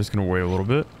 I'm just gonna wait a little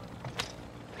bit.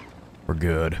 We're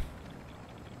good.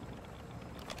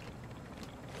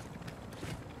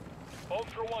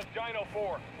 Ultra One, Dino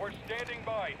 4. We're standing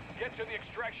by. Get to the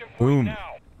extraction point Boom.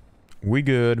 now. We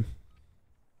good.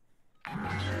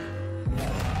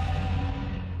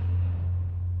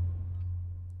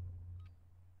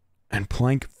 And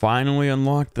Plank finally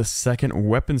unlocked the second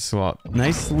weapon slot.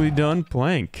 Nicely done,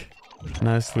 Plank.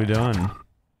 Nicely done.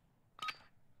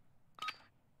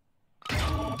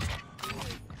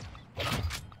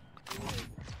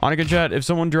 Onica chat, if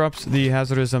someone drops the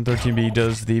hazardous M13B,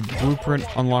 does the blueprint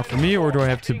unlock for me, or do I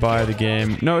have to buy the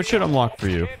game? No, it should unlock for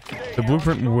you. The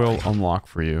blueprint will unlock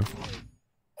for you.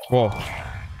 Well,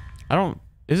 I don't...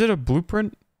 Is it a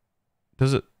blueprint?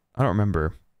 Does it... I don't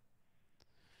remember.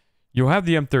 You'll have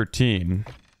the M13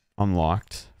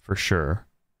 unlocked, for sure.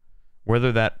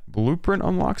 Whether that blueprint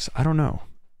unlocks, I don't know.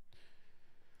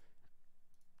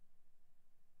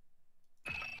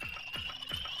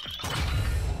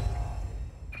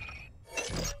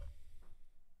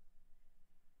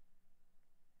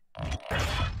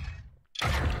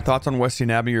 Thoughts on Westy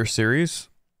Navier series?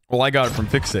 Well, I got it from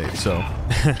Fixate, so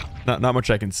not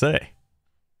much I can say.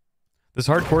 This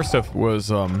hardcore stuff was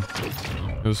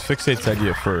it was Fixate's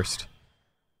idea first.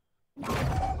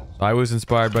 So I was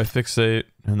inspired by Fixate,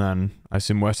 and then I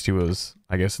assume Westy was,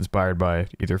 I guess, inspired by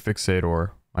either Fixate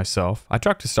or myself. I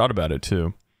talked to Stott about it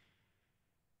too.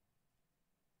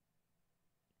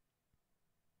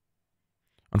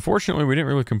 Unfortunately, we didn't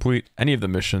really complete any of the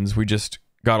missions. We just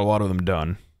got a lot of them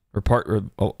done. Or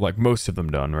like most of them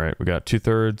done, right? We got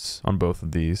 2/3 on both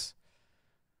of these.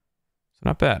 So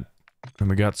not bad. And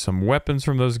we got some weapons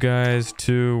from those guys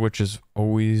too, which is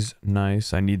always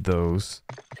nice. I need those.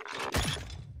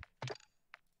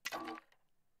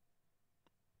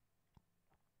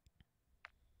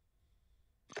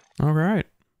 All right.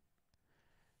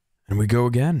 And we go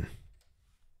again.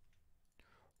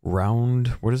 Round,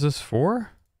 what is this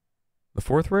for? The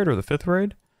 4th raid or the 5th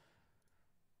raid?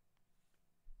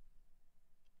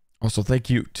 Also, thank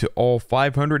you to all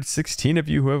 516 of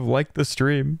you who have liked the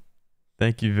stream.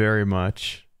 Thank you very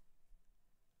much.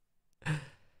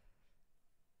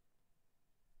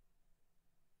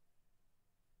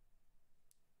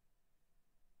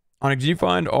 Onik, did you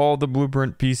find all the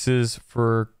blueprint pieces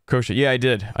for Kosha? Yeah, I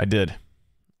did. I did.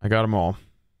 I got them all.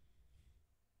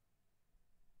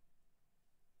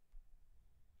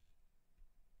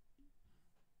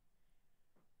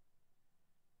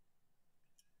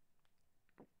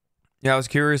 Yeah, I was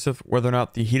curious if whether or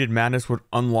not the heated madness would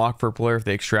unlock for a player if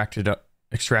they extracted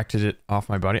it off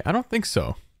my body. I don't think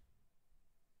so.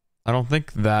 I don't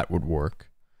think that would work.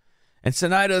 And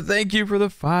Sanaida, thank you for the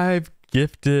 5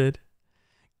 gifted.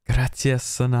 Gracias,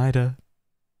 Sanaida.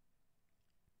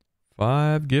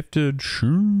 5 gifted.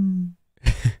 Shoo.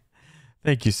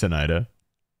 Thank you, Sanaida.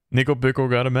 Nickel Pickle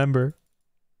got a member.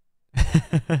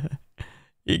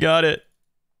 He got it.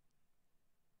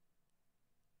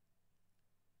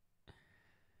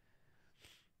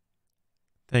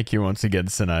 Thank you once again,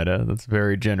 Sanaida. That's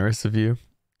very generous of you.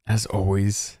 As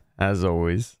always. As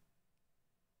always.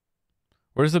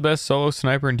 What is the best solo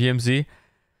sniper in DMZ?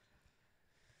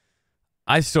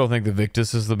 I still think the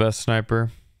Victus is the best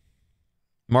sniper.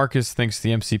 Marcus thinks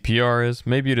the MCPR is.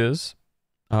 Maybe it is.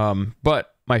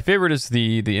 But my favorite is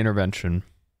the intervention.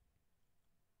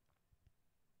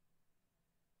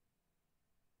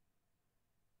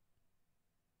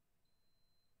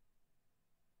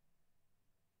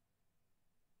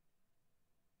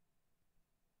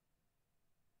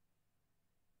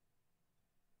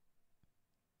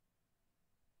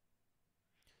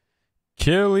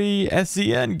 Killy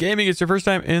SEN Gaming, it's your first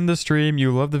time in the stream.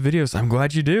 You love the videos. I'm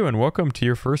glad you do, and welcome to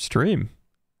your first stream.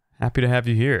 Happy to have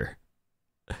you here.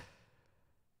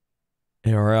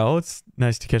 ARL, it's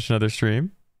nice to catch another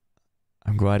stream.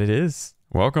 I'm glad it is.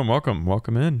 Welcome, welcome,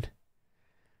 welcome in.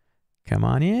 Come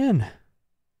on in.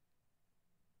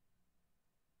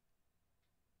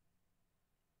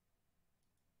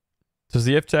 Does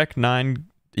the FTAC 9...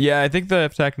 Yeah, I think the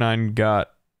FTAC 9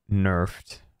 got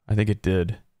nerfed. I think it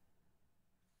did.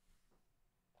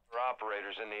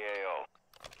 Operators in the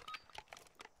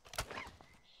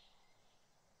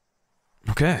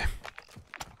AO. Okay.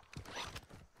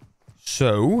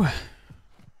 So...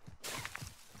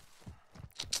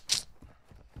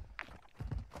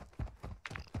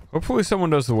 hopefully someone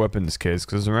does the weapons case,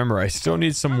 because remember, I still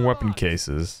need some weapon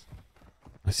cases.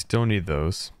 I still need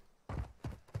those.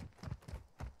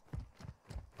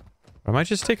 I might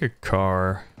just take a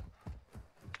car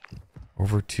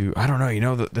over to... I don't know, you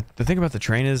know, the thing about the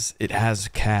train is it has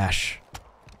cash.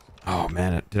 Oh,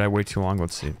 man, did I wait too long?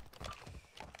 Let's see.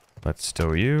 Let's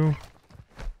stow you.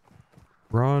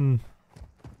 Run.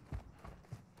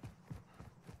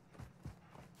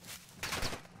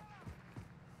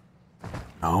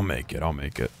 I'll make it, I'll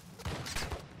make it.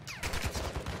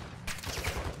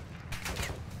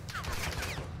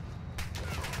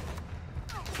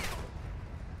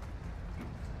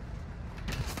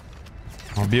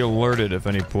 I'll be alerted if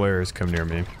any players come near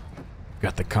me.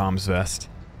 Got the comms vest.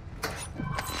 Well,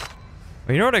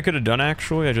 you know what I could have done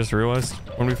actually? I just realized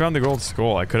when we found the gold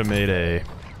skull, I could have made a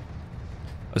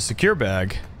secure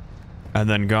bag, and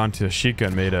then gone to Sheikah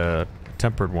and made a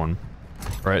tempered one,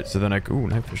 right? So then ooh,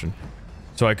 night vision.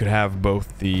 So I could have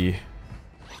both the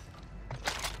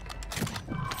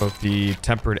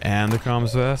tempered and the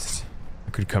comms vest.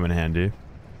 It could come in handy.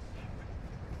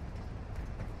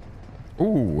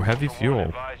 Ooh, heavy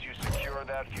fuel.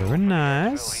 Very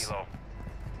nice.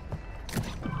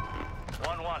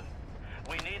 1-1.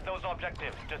 We need those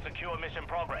objectives to secure mission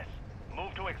progress.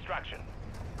 Move to extraction.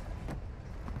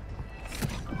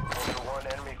 Ultra One,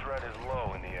 enemy threat is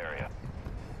low in the area.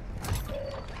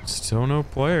 Still no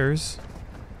players.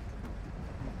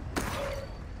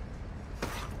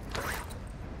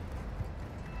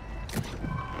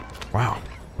 Wow,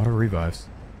 a lot of revives.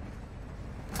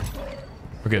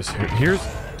 Okay, so here's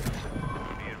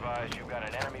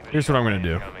what I'm gonna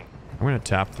do. I'm gonna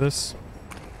tap this.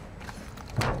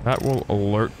 That will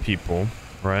alert people,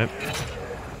 right?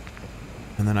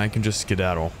 And then I can just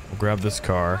skedaddle. I'll grab this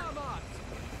car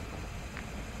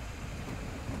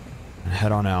and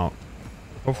head on out.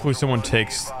 Hopefully someone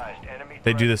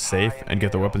they do this safe and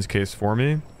get the weapons case for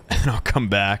me, and I'll come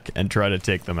back and try to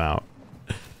take them out.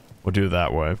 We'll do it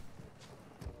that way.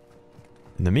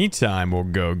 In the meantime, we'll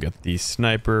go get the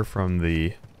sniper from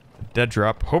the dead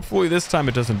drop. Hopefully this time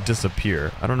it doesn't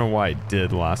disappear. I don't know why it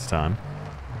did last time.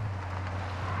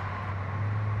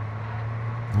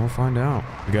 We'll find out.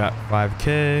 We got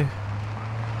 5K.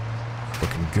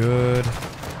 Looking good.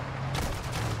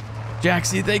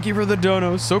 Jaxie, thank you for the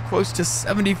dono. So close to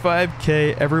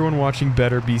 75K. Everyone watching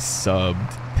better be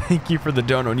subbed. Thank you for the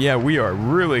dono. And yeah, we are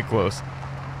really close.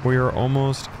 We are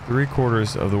almost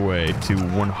 3/4 of the way to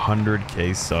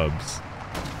 100K subs.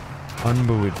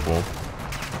 Unbelievable.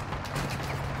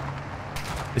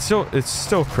 It's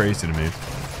still crazy to me.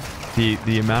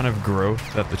 The amount of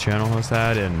growth that the channel has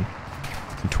had in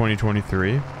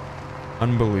 2023.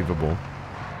 Unbelievable.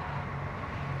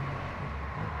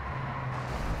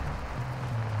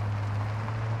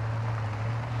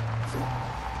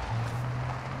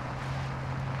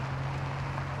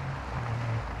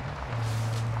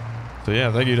 So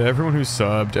yeah, thank you to everyone who's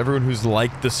subbed, everyone who's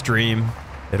liked the stream.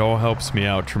 It all helps me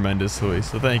out tremendously,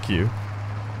 so thank you.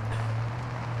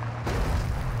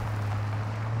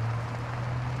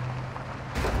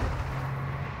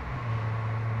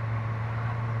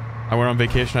 I went on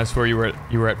vacation, I swear you were at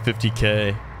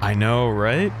 50K. I know,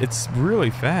 right? It's really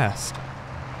fast.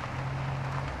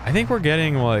 I think we're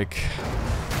getting like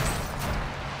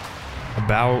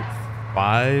about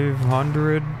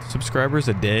 500 subscribers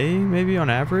a day, maybe on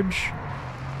average.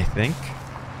 I think.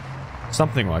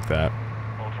 Something like that.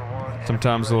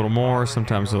 Sometimes a little more,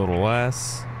 sometimes a little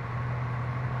less.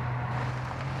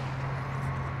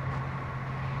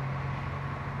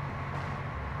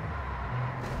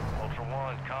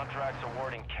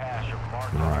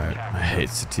 Alright, I hate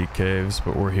city caves,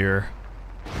 but we're here.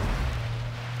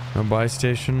 No buy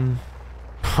station.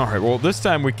 Alright, well this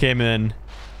time we came in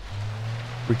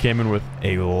with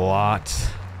a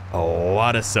lot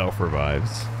of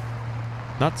self-revives.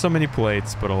 Not so many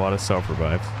plates, but a lot of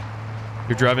self-revives.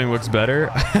 Your driving looks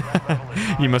better.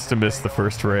 You must have missed the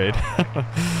first raid.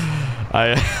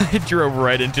 I drove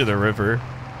right into the river.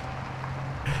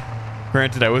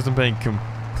 Granted, I wasn't paying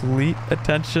complete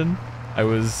attention. I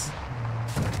was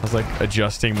like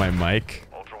adjusting my mic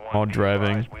while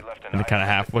driving and kind of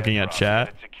half looking at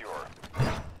chat.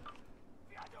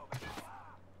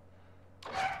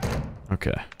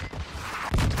 Okay.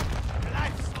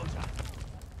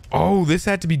 Oh, this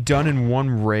had to be done in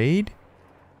one raid?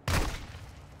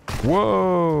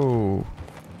 Whoa.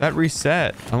 That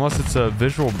reset. Unless it's a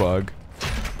visual bug.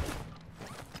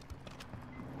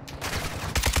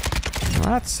 Well,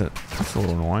 that's a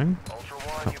little annoying.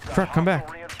 Oh, truck, come back.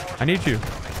 I need you.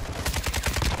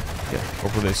 Yeah,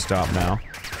 hopefully they stop now.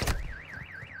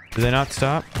 Did they not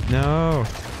stop? No.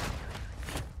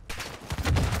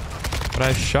 But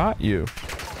I shot you.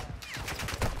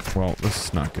 Well, this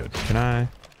is not good. Can I?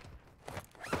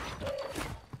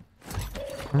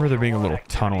 Remember there being a little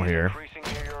tunnel here.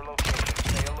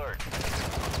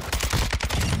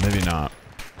 Maybe not.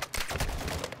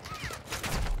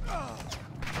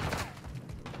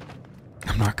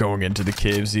 I'm not going into the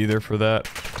caves either for that.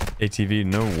 ATV,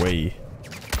 no way.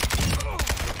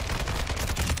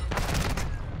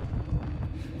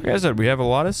 Like I said, we have a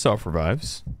lot of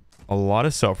self-revives. A lot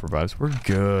of self-revives. We're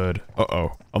good.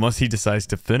 Uh-oh. Unless he decides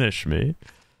to finish me.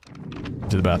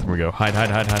 To the bathroom we go. Hide, hide,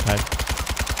 hide, hide, hide.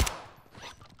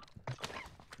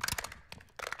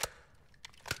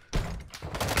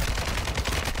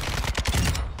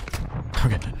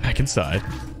 Okay, back inside.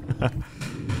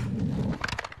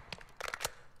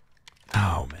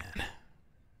 Oh, man.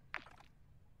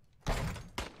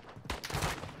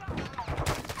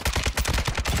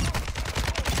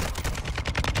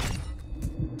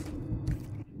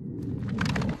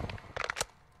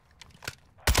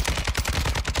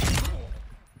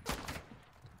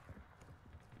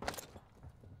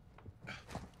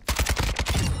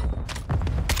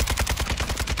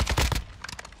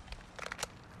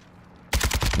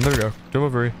 There we go.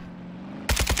 Delivery.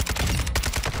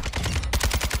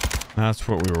 That's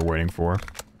what we were waiting for.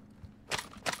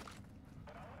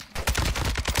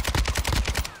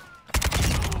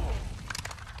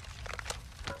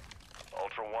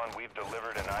 Ultra One, we've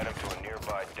delivered an item to a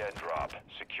nearby dead drop.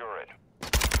 Secure it.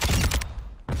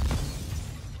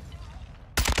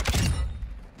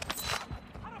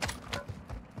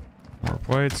 More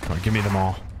plates. Come on, give me them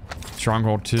all.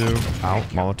 Stronghold 2. Out.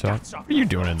 Molotov. What are you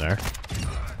doing in there?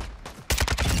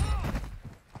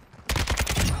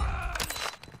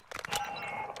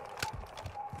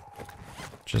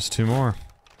 Just 2 more.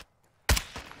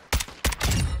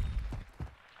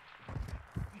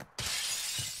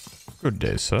 Good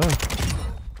day, sir.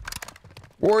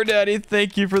 War Daddy,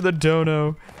 thank you for the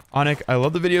dono. Onik, I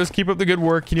love the videos. Keep up the good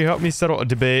work. Can you help me settle a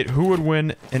debate? Who would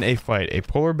win in a fight? A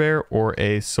polar bear or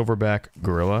a silverback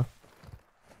gorilla?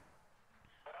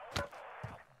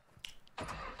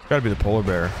 Gotta be the polar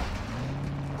bear.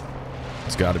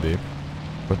 It's gotta be.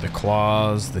 With the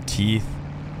claws, the teeth.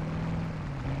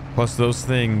 Plus those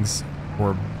things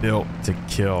were built to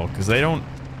kill. Because they don't...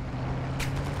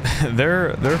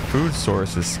 their food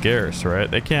source is scarce,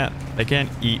 right? They can't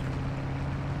eat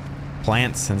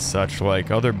plants and such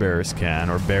like other bears can,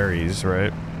 or berries,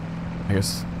 right? I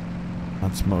guess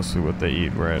that's mostly what they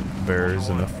eat, right? Bears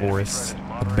in the forest,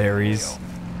 the berries.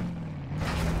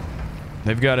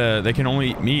 They can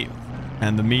only eat meat,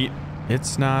 and the meat,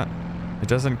 it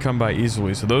doesn't come by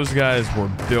easily. So those guys were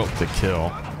built to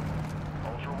kill.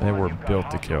 They were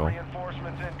built to kill.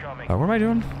 What am I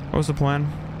doing? What was the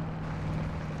plan?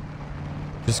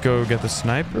 Just go get the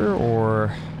sniper,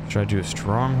 or should I do a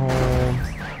stronghold?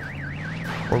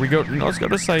 Or we go, no, let's go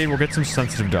to Saeed, we'll get some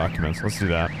sensitive documents. Let's do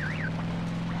that.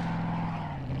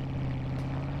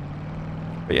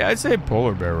 But yeah, I'd say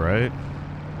polar bear, right?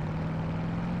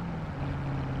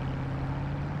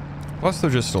 Plus, they're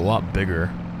just a lot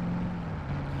bigger.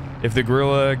 If the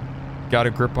gorilla got a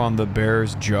grip on the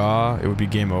bear's jaw, it would be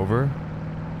game over.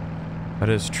 That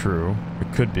is true.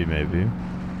 It could be, maybe.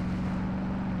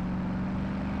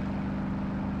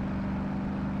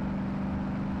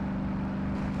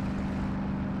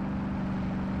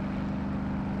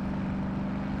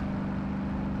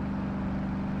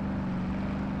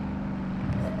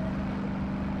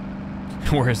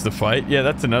 Where's the fight? Yeah,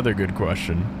 that's another good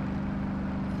question.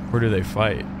 Where do they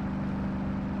fight?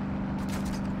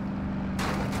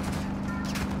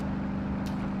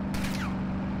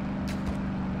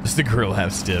 Does the gorilla have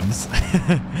stims?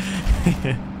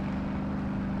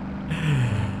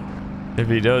 If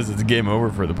he does, it's game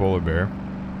over for the polar bear.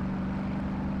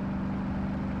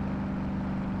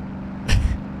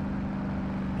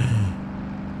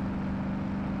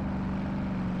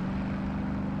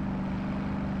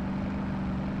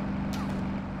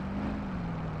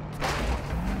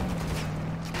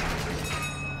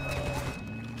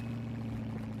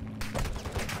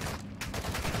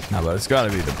 No, but it's got to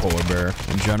be the polar bear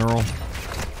in general.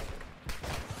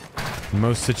 In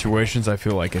most situations, I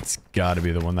feel like it's got to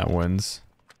be the one that wins.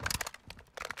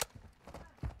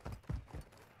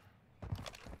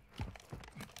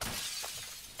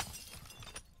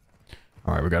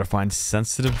 Alright, we got to find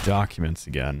sensitive documents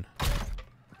again.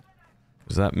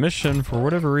 Because that mission, for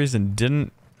whatever reason,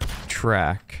 didn't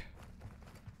track.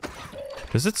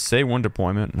 Does it say one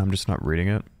deployment and I'm just not reading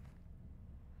it?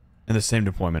 In the same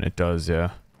deployment, it does, yeah.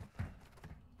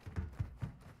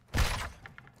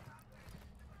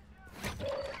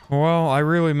 Well, I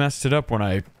really messed it up when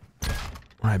I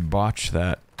botched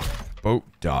that boat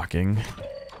docking.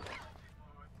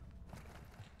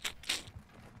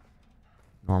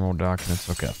 Normal documents,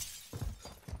 okay.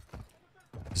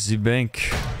 The bank,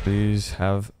 please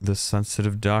have the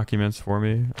sensitive documents for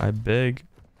me. I beg.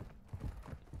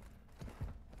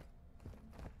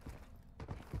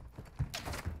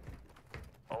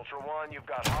 Ultra One, you've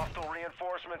got hostile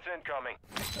reinforcements incoming.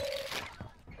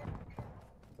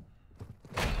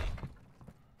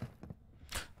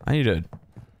 I need to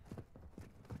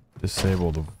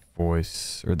disable the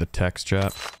voice or the text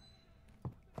chat.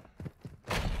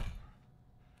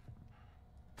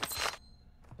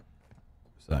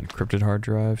 Is that encrypted hard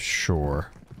drive?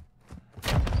 Sure.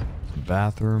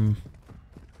 Bathroom.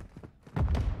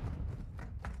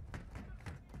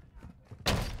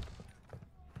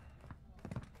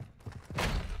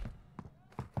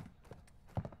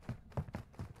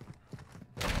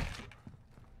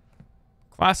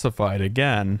 Classified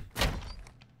again.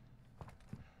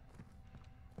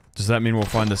 Does that mean we'll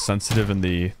find the sensitive in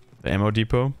the ammo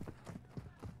depot?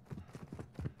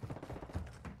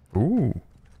 Ooh.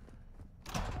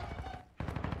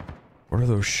 What are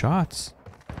those shots?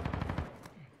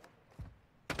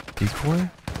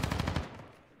 Decoy?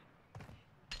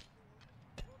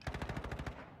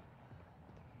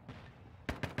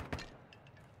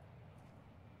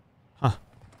 Huh.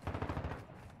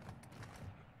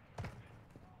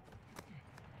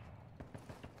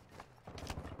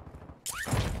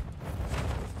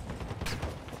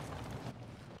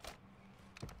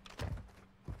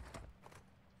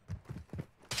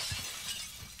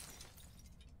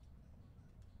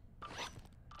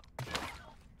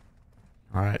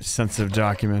 Alright, sensitive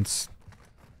documents.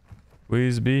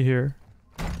 Please be here.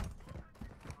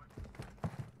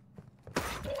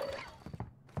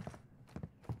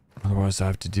 Otherwise I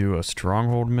have to do a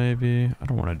stronghold maybe. I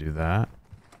don't want to do that.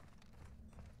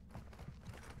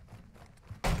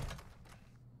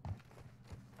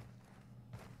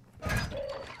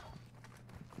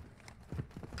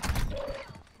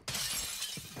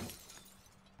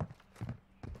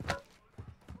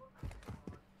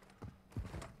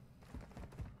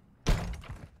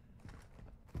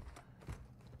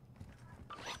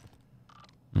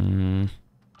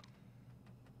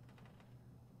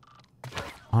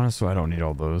 Honestly, I don't need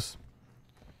all those.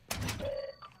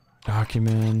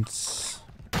 Documents.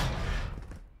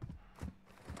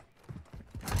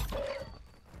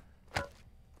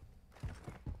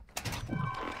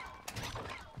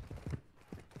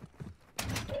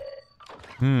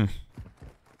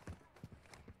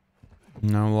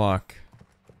 No luck.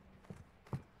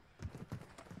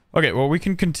 Okay, well, we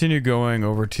can continue going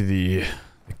over to the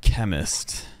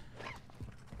chemist.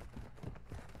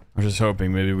 I'm just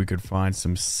hoping maybe we could find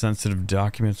some sensitive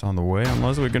documents on the way,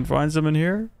 unless we can find some in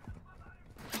here.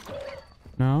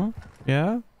 No?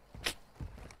 Yeah?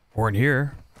 Or in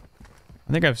here.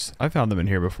 I think I've found them in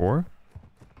here before.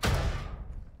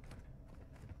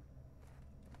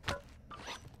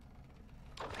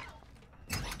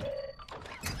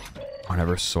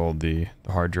 never sold the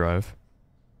hard drive.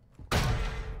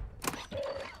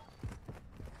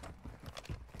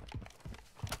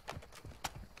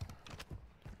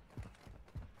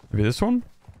 Maybe this one?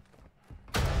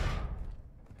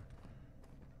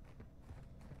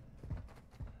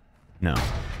 No.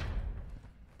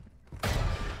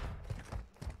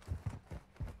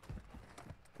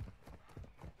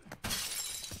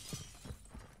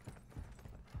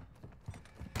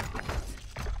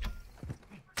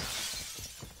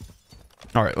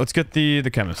 All right, let's get the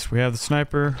chemist. We have the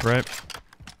sniper, right?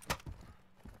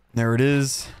 There it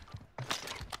is.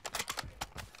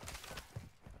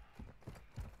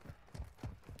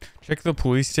 Check the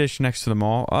police station next to the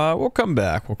mall. We'll come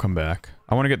back. We'll come back.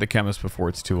 I want to get the chemist before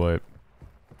it's too late.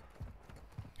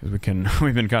 Because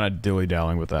we've been kind of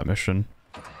dilly-dallying with that mission.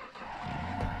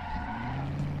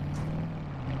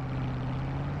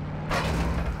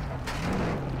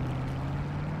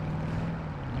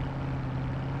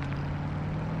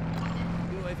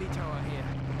 UAV tower here.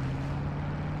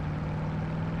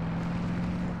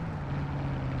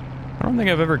 I don't think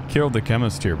I've ever killed the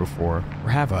chemist here before. Or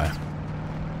have I?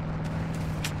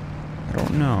 I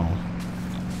don't know.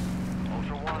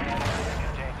 Ultra One,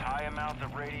 contains high amounts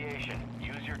of radiation.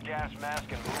 Use your gas mask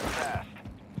and move fast.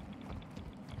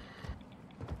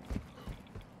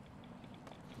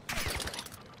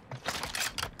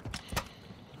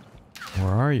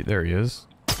 Where are you? There he is.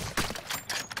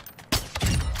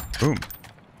 Boom.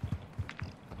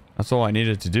 That's all I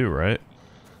needed to do, right?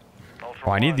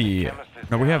 Oh, I need the...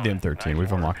 No, we have the M13.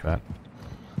 We've unlocked that.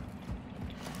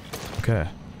 Okay.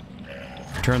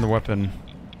 Turn the weapon.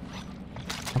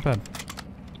 Not bad.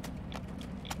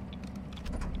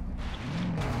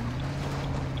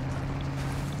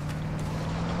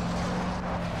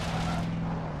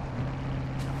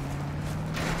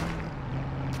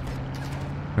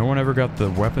 No one ever got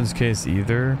the weapons case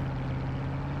either.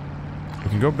 We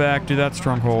can go back, do that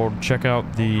stronghold, check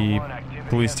out the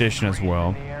police station as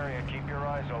well. Keep your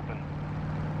eyes open.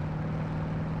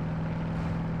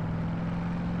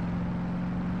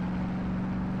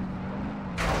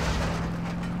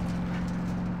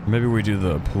 Maybe we do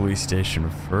the police station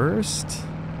first?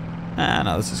 Ah,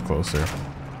 no, this is closer.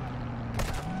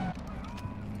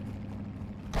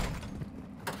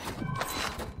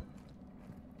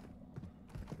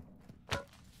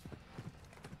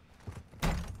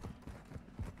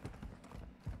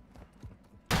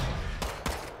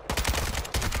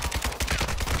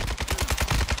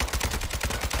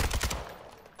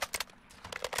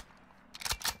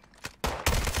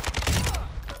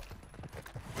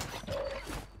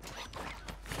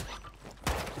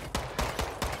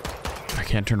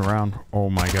 Can't turn around. Oh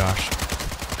my gosh.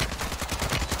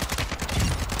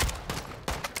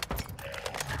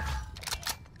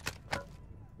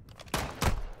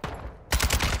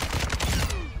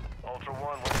 Ultra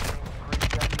One, we're seeing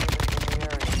increased activity in the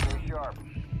area. Stay sharp.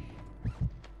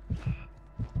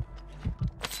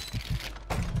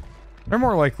 They're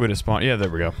more likely to spawn. Yeah, there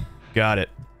we go. Got it.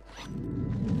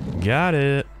 Got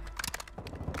it.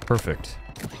 Perfect.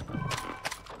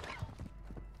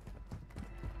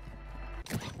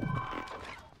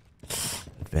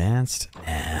 Advanced?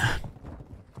 Nah.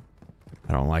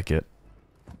 I don't like it.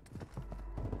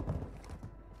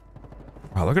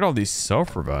 Wow, look at all these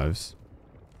self-revives.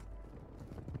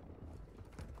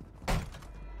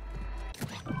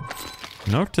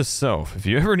 Note to self, if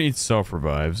you ever need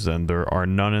self-revives and there are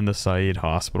none in the Said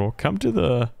hospital, come to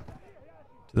the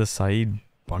Said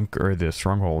bunker, or the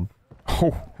stronghold.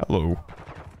 Oh, hello.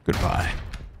 Goodbye.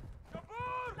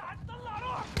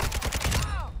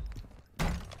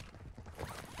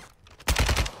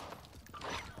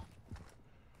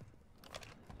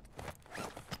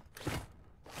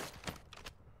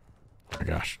 Oh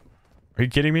my gosh. Are you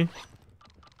kidding me?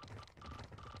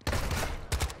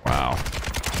 Wow.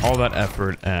 All that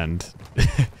effort and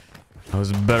I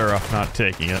was better off not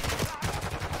taking it.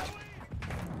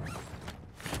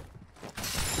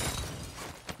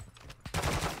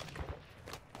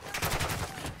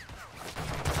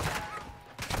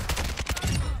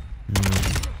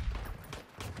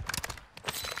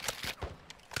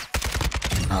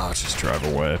 Oh, just drive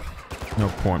away. No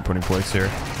point putting plates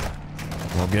here.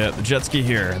 We'll get the jet ski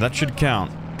here. That should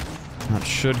count. That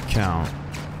should count.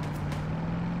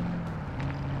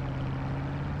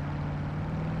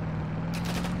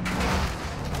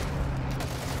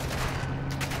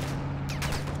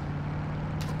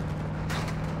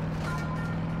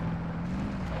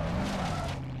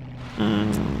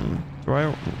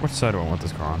 What side do I want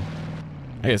this car on?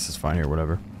 I guess it's fine here,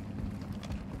 whatever.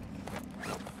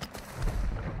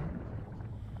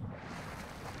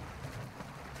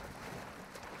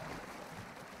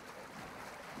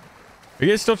 Are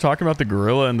you guys still talking about the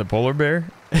gorilla and the polar bear?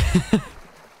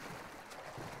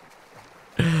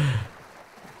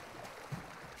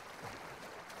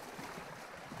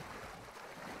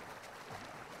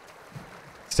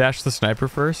 Stash the sniper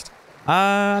first?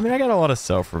 I mean, I got a lot of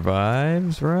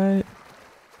self-revives, right?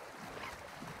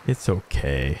 It's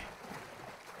okay.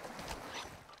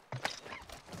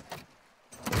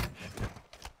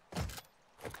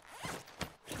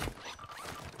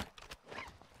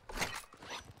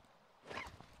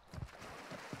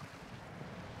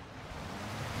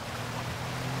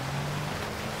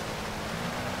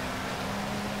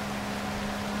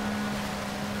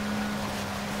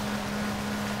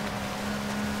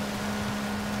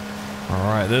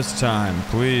 Alright, this time,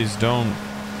 please don't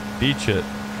beach it.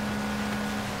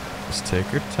 Just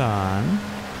take your time.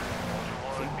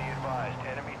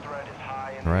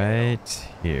 Right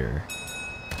here.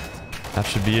 That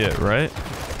should be it, right?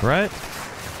 Right?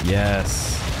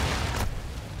 Yes.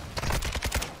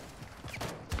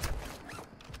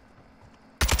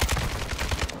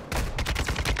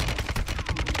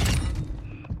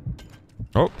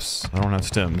 Oops, I don't have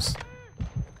stems.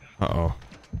 Uh-oh.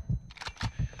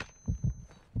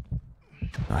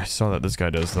 I saw that this guy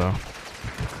does, though.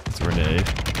 It's a grenade.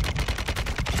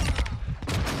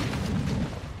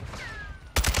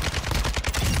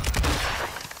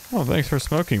 Oh, thanks for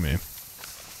smoking me.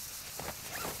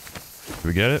 Did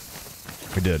we get it?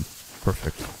 We did.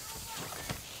 Perfect.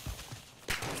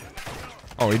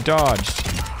 Oh, he dodged.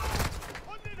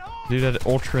 Dude had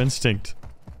Ultra Instinct.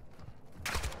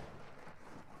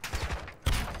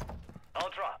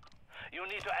 Ultra, you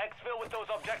need to exfil with those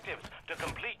objectives to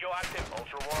complete your active.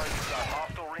 Ultra One, you've got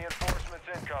hostile reinforcements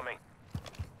incoming.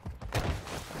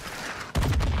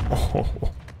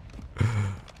 Oh.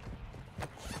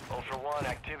 Ultra One,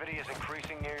 activity is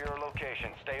increasing near your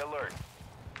location. Stay alert.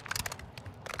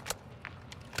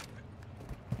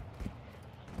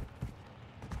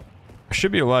 I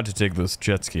should be allowed to take this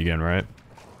jet ski again, right?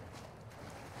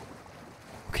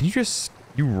 Can you just...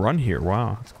 You run here.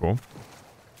 Wow, that's cool.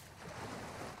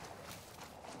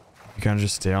 You kind of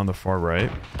just stay on the far right.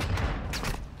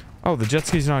 Oh, the jet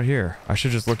ski's not here. I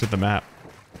should just looked at the map.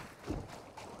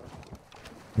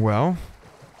 Well,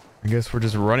 I guess we're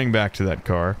just running back to that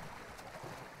car.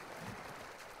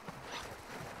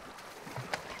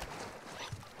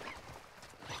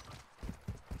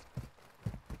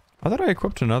 I thought I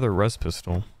equipped another res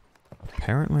pistol.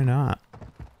 Apparently not.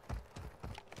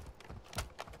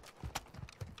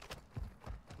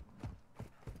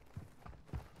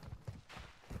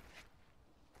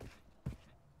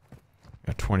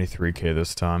 Got 23k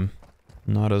this time.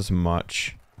 Not as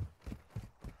much.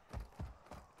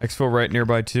 Exfil right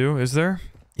nearby too, is there?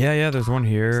 Yeah, there's one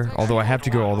here. Although I have to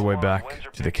go all the way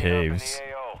back to the caves.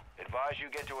 Advise you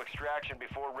get to extraction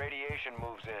before radiation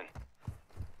moves in.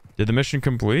 Did the mission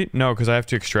complete? No, because I have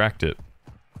to extract it.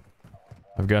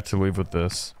 I've got to leave with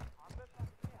this.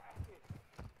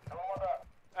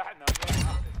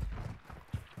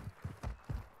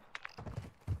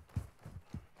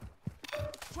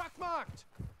 Track marked.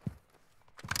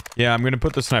 Yeah, I'm gonna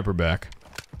put the sniper back.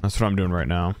 That's what I'm doing right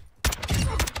now.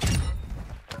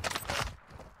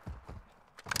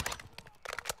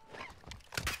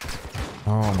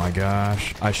 Oh my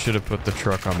gosh. I should have put the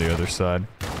truck on the other side.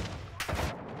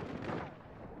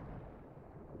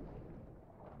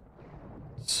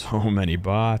 So many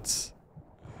bots.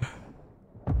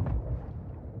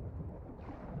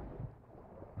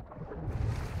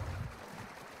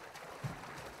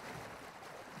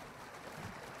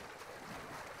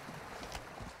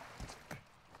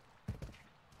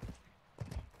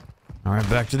 Alright,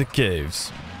 back to the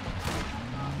caves.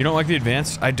 You don't like the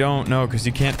advanced? I don't know, because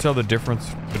you can't tell the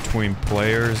difference between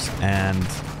players and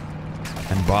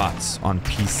bots on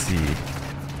PC.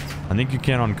 I think you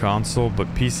can on console, but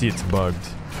PC it's bugged.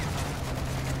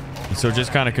 And so it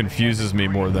just kind of confuses me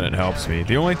more than it helps me.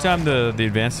 The only time the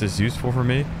advanced is useful for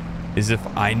me is if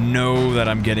I know that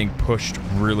I'm getting pushed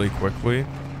really quickly.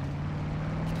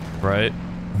 Right?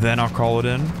 Then I'll call it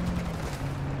in.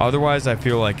 Otherwise, I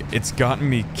feel like it's gotten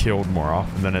me killed more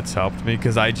often than it's helped me,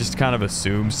 because I just kind of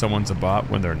assume someone's a bot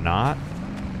when they're not.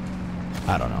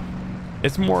 I don't know.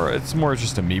 It's more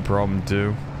just a me problem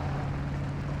too.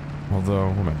 Although,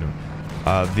 what am I doing?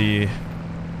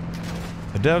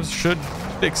 The devs should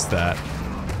fix that.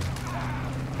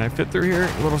 Can I fit through here?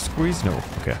 A little squeeze? No.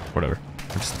 Okay, whatever.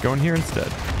 I'm just going here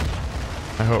instead.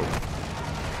 I hope.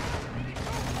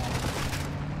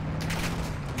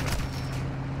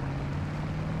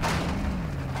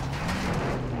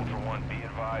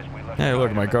 Hey,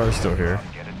 look, my car's still here.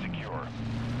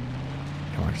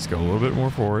 Come on, just go a little bit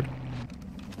more forward.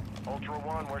 Ultra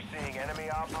One, we're seeing enemy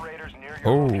operators near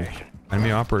your Oh, location.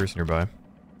 enemy operators nearby.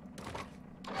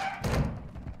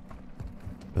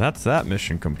 That's that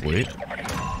mission complete.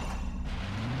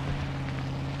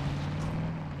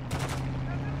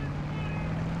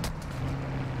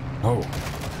 Oh,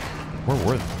 where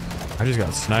were they? I just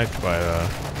got sniped by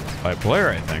a player,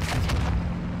 I think.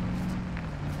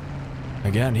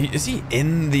 Again, is he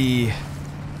in the...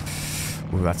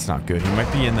 Ooh, that's not good. He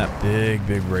might be in that big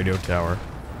radio tower.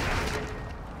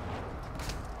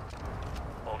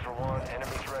 Ultra One,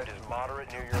 enemy threat is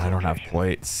moderate near your I don't have location.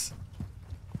 plates.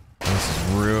 This is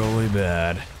really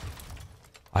bad.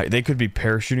 They could be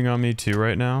parachuting on me too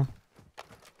right now.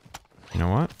 You know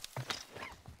what?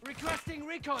 Requesting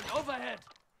recon overhead.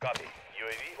 Copy.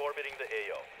 UAV orbiting the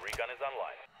AO. Recon is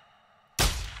online.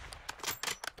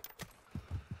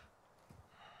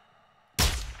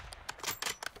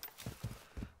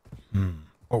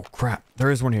 Oh crap,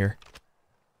 there is one here.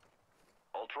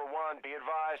 Ultra One, be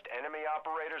advised, enemy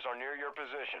operators are near your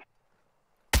position.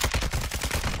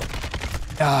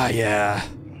 Ah, yeah.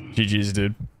 GG's,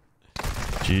 dude.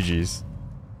 GG's.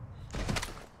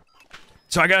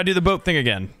 So I gotta do the boat thing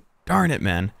again. Darn it,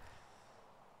 man.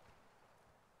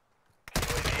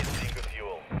 UAV is seeing good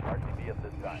fuel. RTB at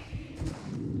this time.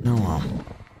 Oh well.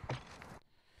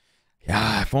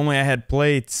 Yeah, if only I had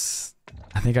plates.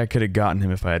 I think I could have gotten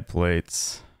him if I had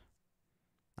plates.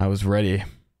 I was ready.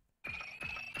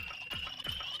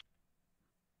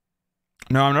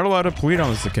 No, I'm not allowed to plead on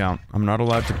this account. I'm not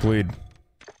allowed to plead.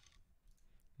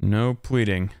 No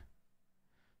pleading.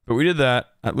 But we did that.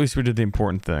 At least we did the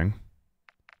important thing.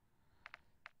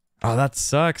 Oh, that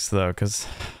sucks, though, because...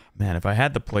 Man, if I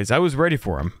had the plates... I was ready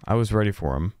for him. I was ready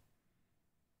for him.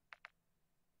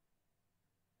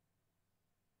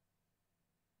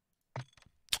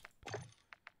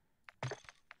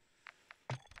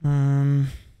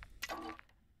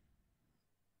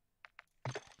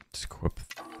 Let's equip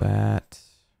that.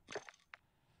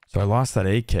 So I lost that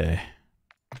AK.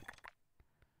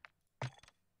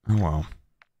 Oh well.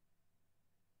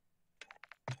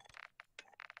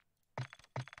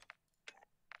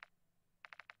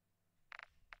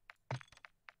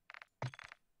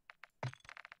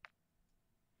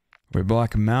 We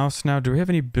block a mouse now. Do we have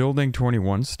any building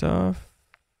 21 stuff?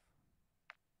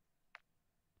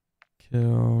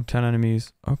 Kill 10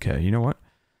 enemies. Okay, you know what?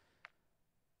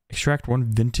 Extract 1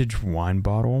 vintage wine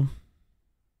bottle.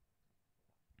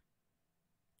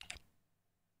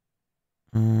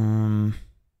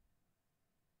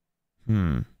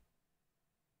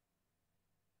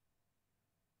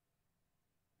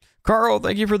 Carl,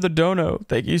 thank you for the dono.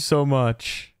 Thank you so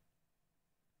much.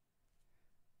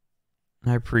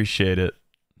 I appreciate it.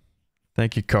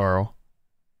 Thank you, Carl.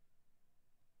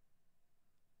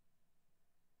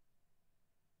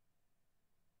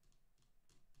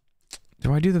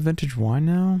 Do I do the vintage wine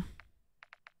now?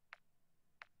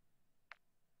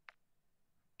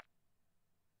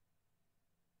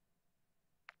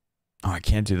 Oh, I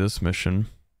can't do this mission.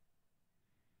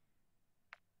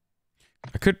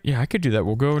 I could, yeah, I could do that.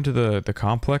 We'll go into the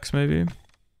complex maybe.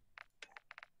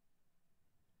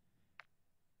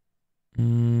 Let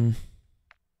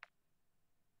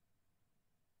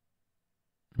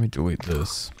me delete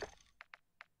this.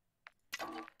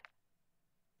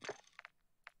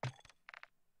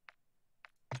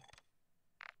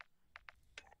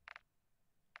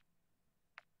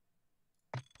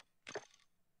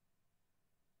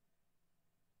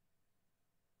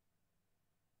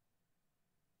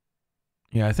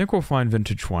 Yeah, I think we'll find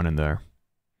vintage one in there.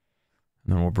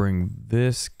 And then we'll bring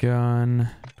this gun.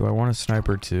 Do I want a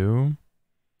sniper too?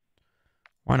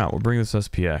 Why not? We'll bring this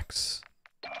SPX.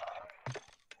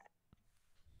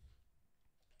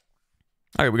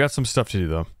 Alright, we got some stuff to do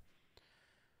though.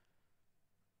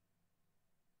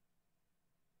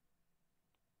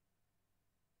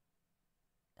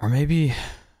 Or maybe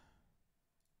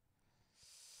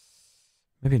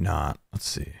not. Let's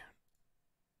see.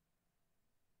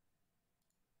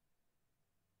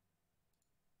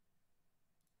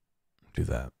 Do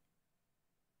that.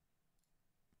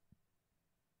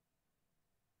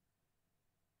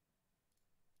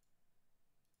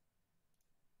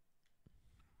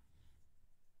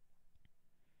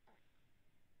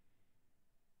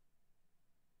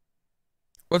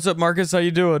 What's up, Marcus? How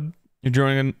you doing? You're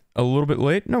joining a little bit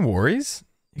late? No worries.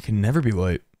 You can never be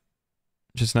late.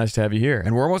 Just nice to have you here.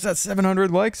 And we're almost at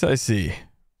 700 likes, I see.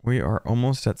 We are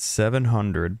almost at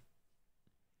 700.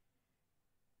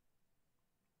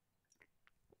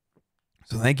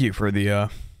 So thank you for the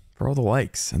for all the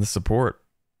likes and the support.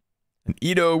 And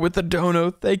Ito with the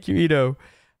dono. Thank you, Ito.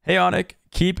 Hey, Onic,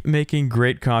 keep making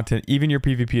great content. Even your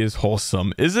PvP is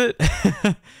wholesome. Is it?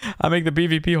 I make the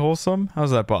PvP wholesome?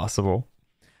 How's that possible?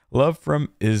 Love from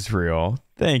Israel.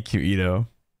 Thank you, Ito.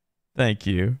 Thank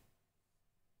you.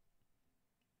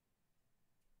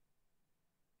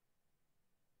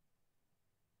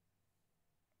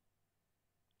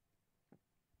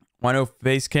 Why no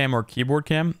face cam or keyboard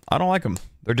cam? I don't like them.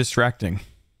 They're distracting.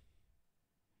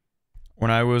 When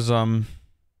I was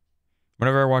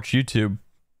whenever I watch YouTube,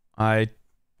 I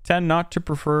tend not to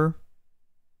prefer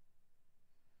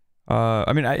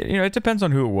I mean, it depends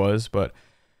on who it was, but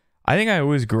I think I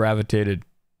always gravitated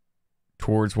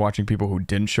towards watching people who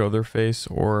didn't show their face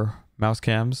or mouse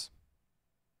cams.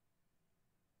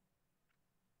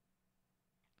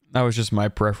 That was just my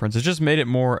preference. It just made it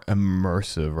more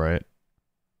immersive, right?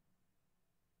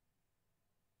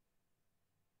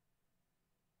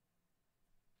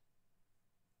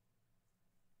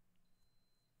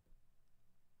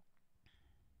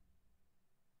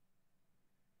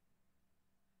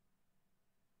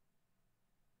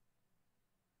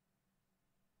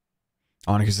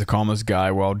 Onyx is the calmest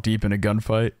guy while deep in a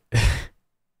gunfight.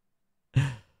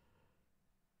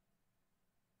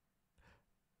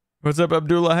 What's up,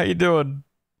 Abdullah? How you doing?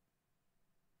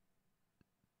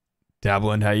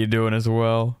 Dablin, how you doing as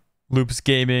well? Loops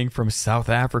Gaming from South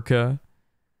Africa.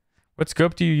 What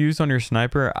scope do you use on your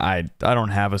sniper? I don't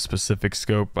have a specific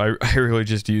scope. I really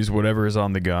just use whatever is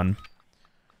on the gun.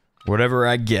 Whatever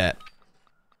I get.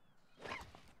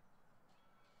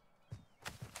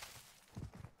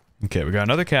 Okay, we got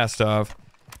another cast off.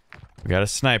 We got a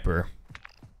sniper.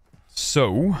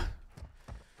 So,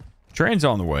 train's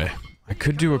on the way. I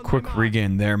could do a quick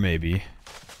regain there maybe,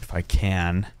 if I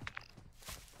can.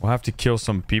 We'll have to kill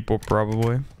some people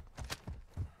probably.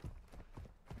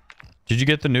 Did you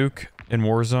get the nuke in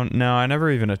Warzone? No, I never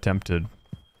even attempted.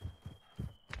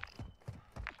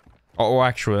 Oh,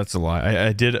 actually, that's a lie.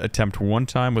 I did attempt one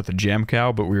time with a jam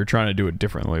cow, but we were trying to do it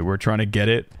differently. We were trying to get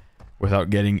it without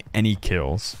getting any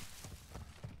kills.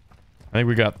 I think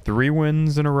we got 3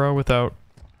 wins in a row without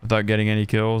getting any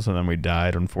kills, and then we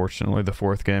died, unfortunately, the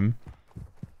 4th game.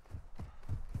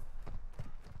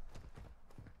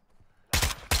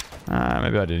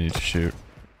 Maybe I didn't need to shoot.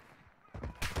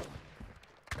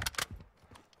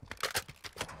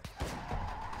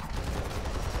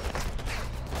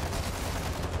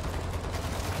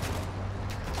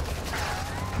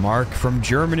 Mark from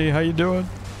Germany, how you doing?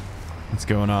 What's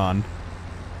going on?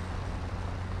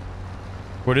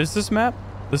 What is this map?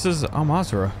 This is Al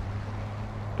Mazrah.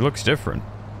 It looks different.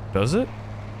 Does it?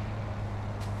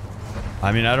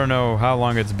 I mean, I don't know how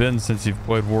long it's been since you've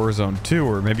played Warzone 2,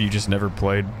 or maybe you just never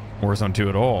played Warzone 2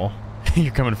 at all.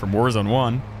 You're coming from Warzone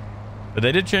 1. But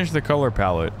they did change the color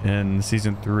palette in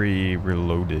Season 3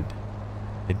 Reloaded.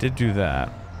 They did do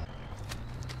that.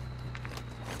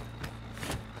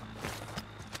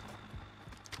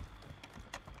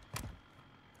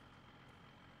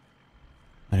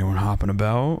 Anyone hopping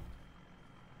about?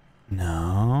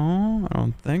 No, I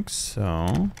don't think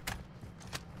so.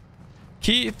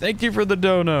 Keith, thank you for the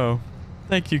dono.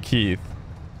 Thank you, Keith.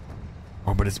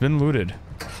 Oh, but it's been looted.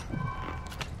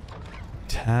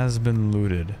 It has been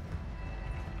looted.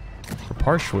 Or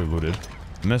partially looted.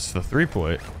 Missed the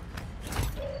 3-plate.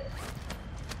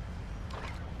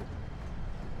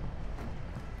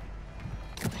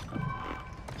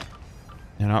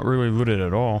 Yeah, not really looted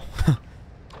at all.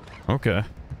 Okay.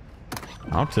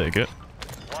 I'll take it.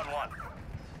 1-1.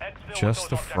 Exfil Just with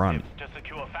the those front. objectives to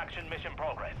secure faction mission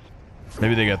progress.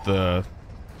 Maybe they got the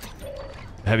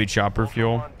heavy chopper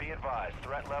fuel. Be advised,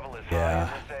 threat level is Yeah.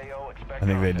 high in this AO. Expect I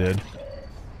think they contact. did.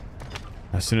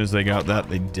 As soon as they got that,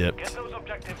 they dipped. Get those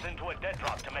objectives into a dead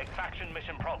drop to make faction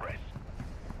mission progress.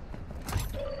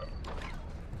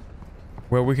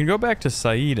 Well, we can go back to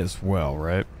Saeed as well,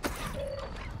 right?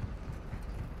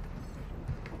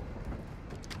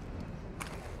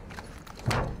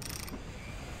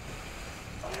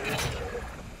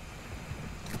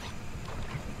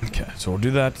 Okay, so we'll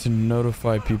do that to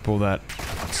notify people that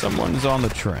someone's on the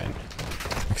train.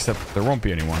 Except there won't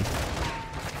be anyone.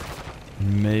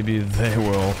 Maybe they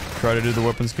will try to do the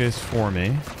weapons case for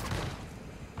me.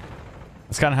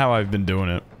 That's kind of how I've been doing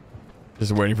it.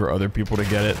 Just waiting for other people to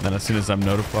get it, and then as soon as I'm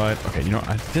notified... Okay, you know,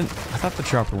 I thought the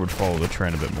chopper would follow the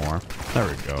train a bit more. There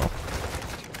we go.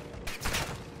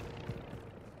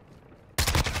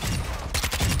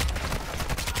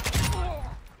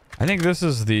 I think this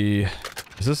is the...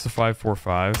 Is this the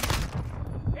 545?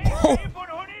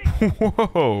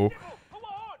 Whoa!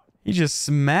 He just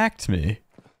smacked me.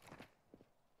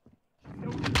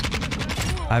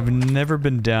 I've never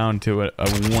been down to a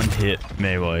one-hit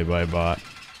melee by a bot.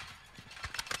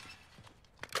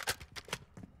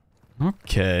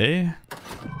 Okay.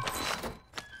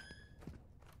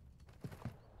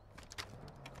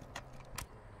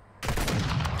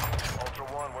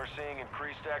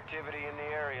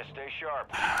 Stay sharp.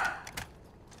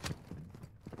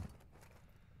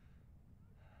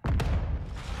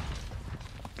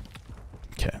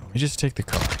 Okay, let me just take the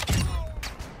car.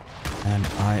 And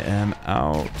I am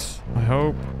out. I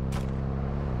hope.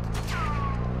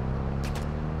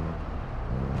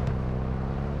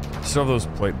 Still have those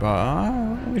plate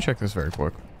let me check this very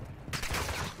quick.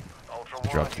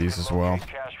 Drop these as well.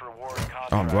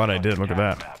 Oh, I'm glad I did. Look at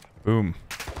that. Boom.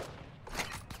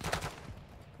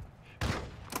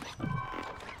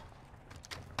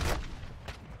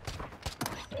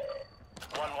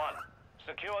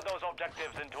 Secure those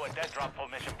objectives into a dead drop for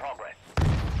mission progress.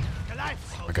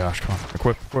 Oh my gosh, come on.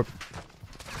 Equip.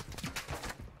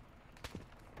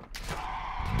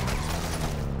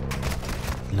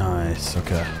 Nice,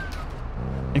 okay.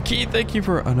 And Keith, thank you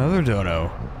for another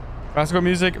dono. Classical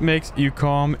music makes you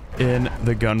calm in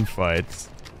the gunfights.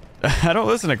 I don't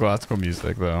listen to classical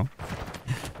music, though.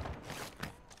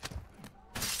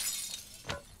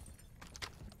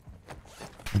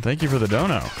 And thank you for the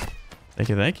dono. Thank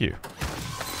you.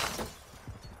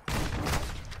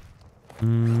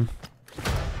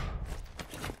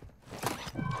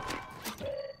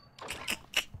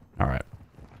 Alright.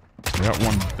 We got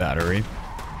one battery.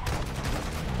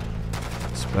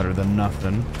 It's better than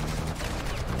nothing.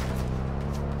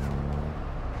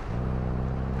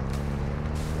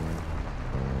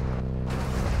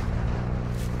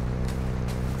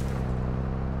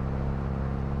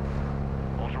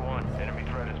 Ultra One, enemy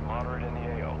threat is moderate in the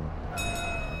AO.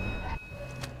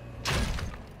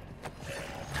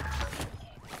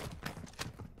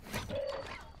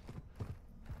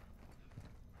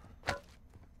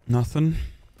 Nothing.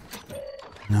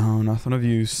 No, nothing of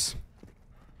use.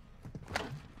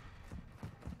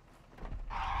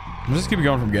 I'll just keep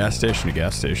going from gas station to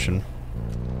gas station.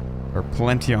 There are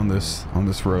plenty on this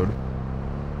road.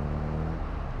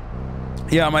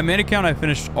 Yeah, on my main account, I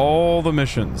finished all the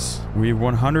missions. We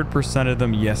 100%ed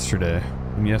them yesterday,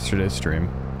 in yesterday's stream.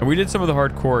 And we did some of the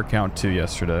hardcore account too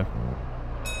yesterday.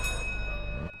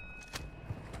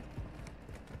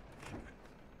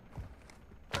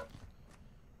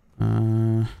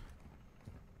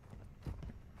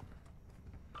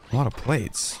 A lot of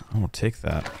plates. I will take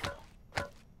that.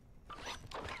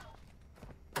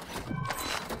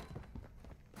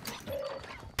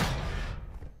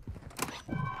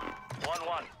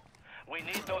 We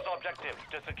need those objectives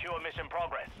to secure mission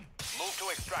progress. Move to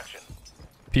extraction.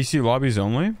 PC lobbies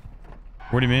only?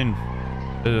 What do you mean?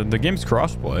 The game's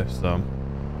crossplay, so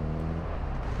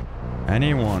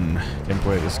anyone can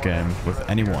play this game with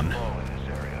anyone.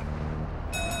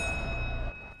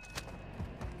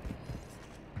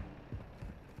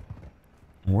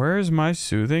 Where's my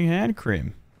soothing hand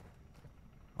cream?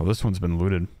 Oh, this one's been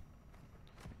looted.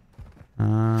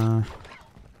 I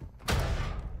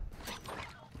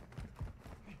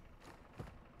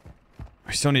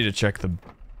still need to check the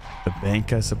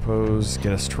bank, I suppose.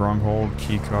 Get a stronghold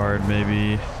key card,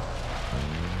 maybe.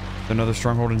 Another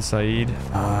stronghold in Said.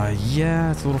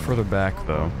 Yeah, it's a little further back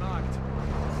though.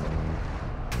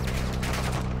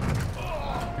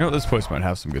 You know, this place might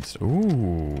have some good stuff.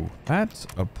 Ooh, that's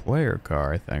a player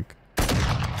car, I think.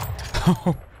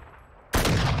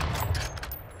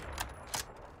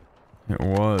 It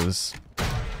was.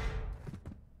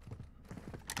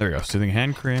 There we go. Soothing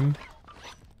hand cream.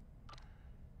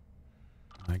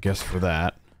 I guess for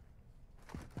that.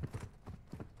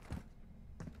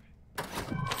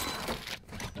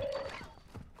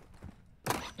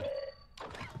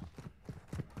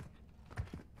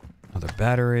 Another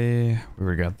battery. We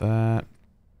already got that.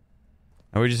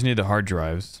 Now we just need the hard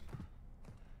drives.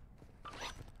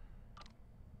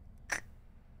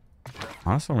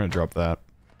 Honestly, I'm gonna drop that.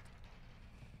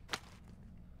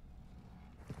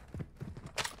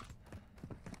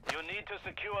 You need to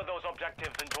secure those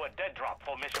objectives into a dead drop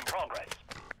for mission progress.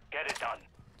 Get it done.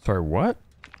 Sorry, what?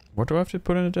 What do I have to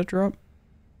put in a dead drop?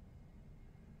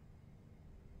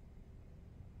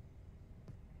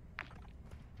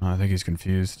 Oh, I think he's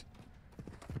confused.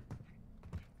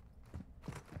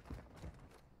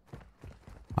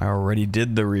 I already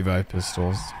did the revive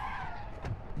pistols.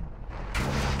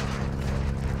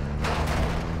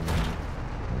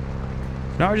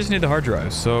 Now I just need the hard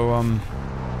drive, so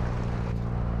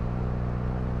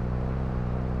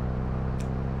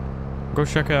go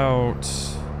check out.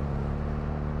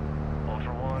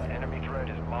 Ultra One, enemy threat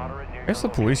is moderate near I guess the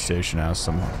your police station has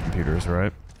some computers,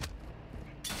 right?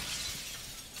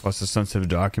 Plus the sensitive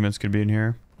documents could be in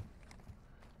here.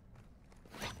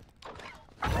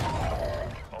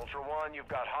 Ultra One, you've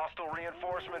got hostile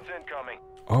reinforcements incoming.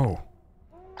 Oh.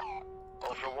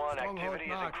 Ultra One, activity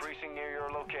is increasing near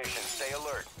your location. Stay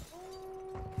alert.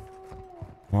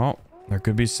 Well, There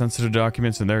could be sensitive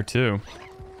documents in there too.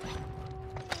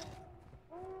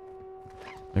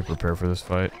 Let me prepare for this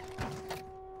fight.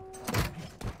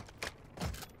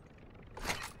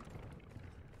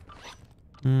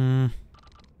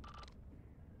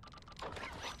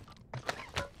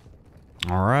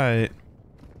 Alright.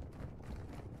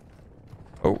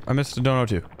 Oh, I missed a dono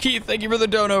too. Keith, thank you for the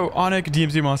dono. Onic,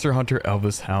 DMZ Monster Hunter,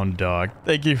 Elvis Hound Dog.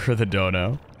 Thank you for the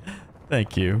dono.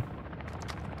 Thank you.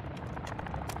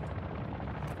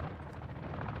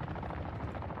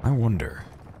 I wonder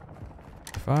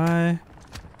if I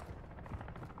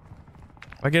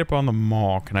get up on the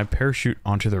mall, can I parachute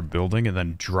onto their building and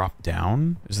then drop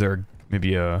down? Is there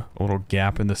maybe a little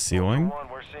gap in the ceiling? One,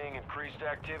 we're seeing increased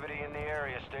activity in the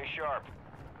area. Stay sharp.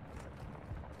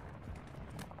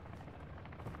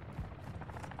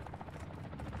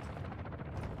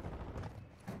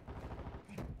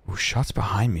 Ooh, shots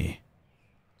behind me.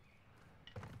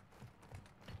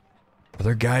 Are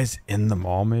there guys in the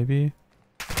mall maybe?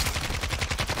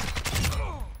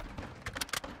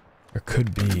 There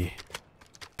could be.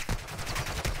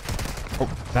 Oh,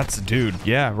 that's a dude.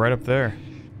 Yeah, right up there.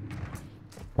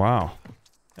 Wow.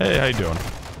 Hey, how you doing?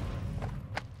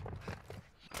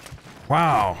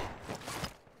 Wow.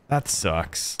 That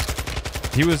sucks.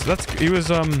 He was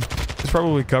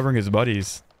probably covering his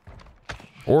buddies.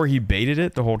 Or he baited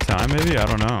it the whole time, maybe? I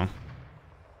don't know.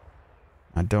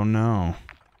 I don't know.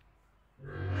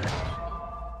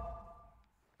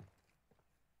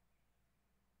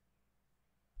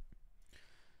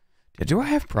 Yeah, do I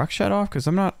have proc shot off? Because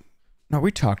I'm not... No,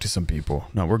 we talked to some people.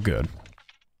 No, we're good.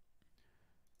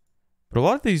 But a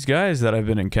lot of these guys that I've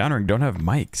been encountering don't have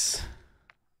mics.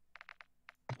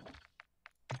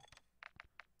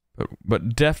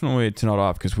 But definitely it's not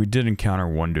off because we did encounter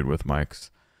one dude with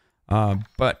mics.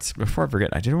 But before I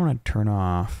forget, I did want to turn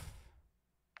off...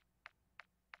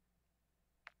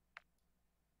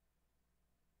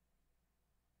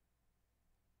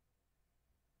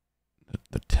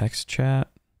 the text chat.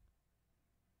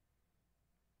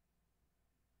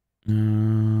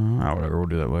 Whatever, we'll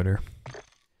do that later.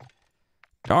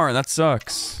 Darn, that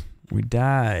sucks. We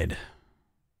died.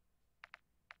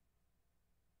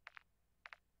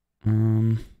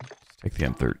 Let's take the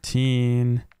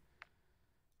M13.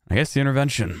 I guess the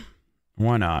intervention.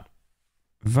 Why not?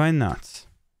 Why not?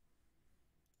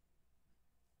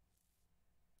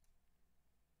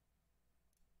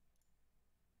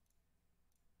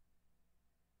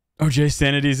 Oh, Jay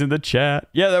Sanity's in the chat.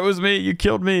 Yeah, that was me. You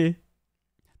killed me.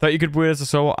 Thought you could play as a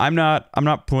solo. I'm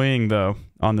not playing though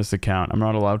on this account. I'm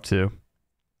not allowed to.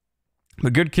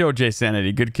 But good kill, Jay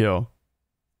Sanity. Good kill.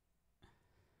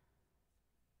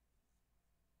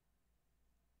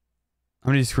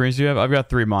 How many screens do you have? I've got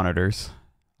 3 monitors.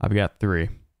 I've got 3.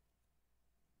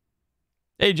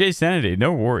 Hey, Jay Sanity,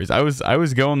 no worries. I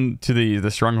was going to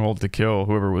the stronghold to kill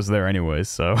whoever was there anyways,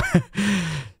 so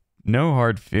no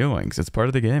hard feelings. It's part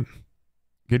of the game.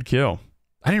 Good kill.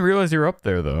 I didn't realize you were up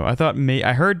there though. I thought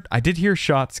I did hear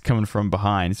shots coming from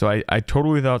behind, so I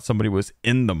totally thought somebody was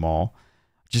in the mall.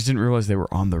 Just didn't realize they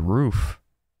were on the roof.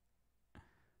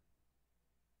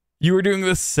 You were doing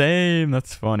the same.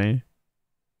 That's funny.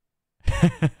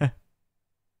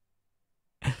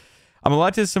 I'm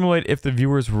allowed to assimilate if the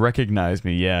viewers recognize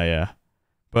me. Yeah.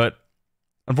 But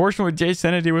unfortunately, Jay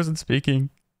Sanity wasn't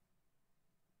speaking.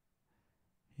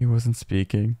 He wasn't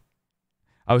speaking.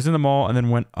 I was in the mall and then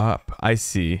went up. I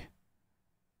see.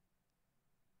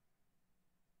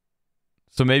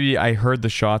 So maybe I heard the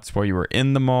shots while you were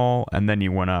in the mall and then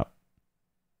you went up.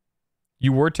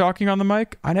 You were talking on the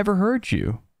mic? I never heard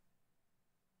you.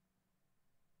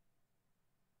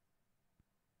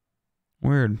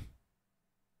 Weird.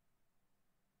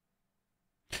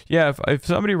 Yeah, if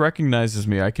somebody recognizes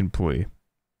me, I can plea.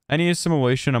 Any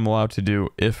assimilation I'm allowed to do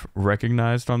if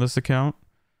recognized on this account.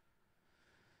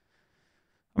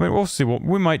 I mean, we'll see.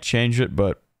 We might change it,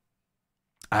 but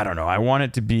I don't know. I want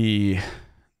it to be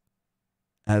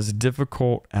as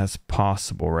difficult as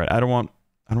possible, right? I don't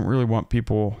really want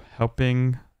people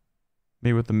helping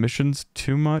me with the missions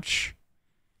too much.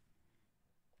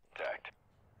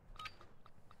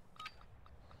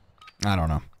 I don't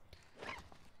know.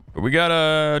 But we got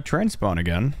a train spawn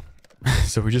again.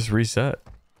 So we just reset.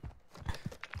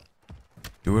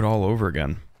 Do it all over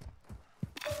again.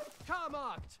 Car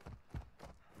marked.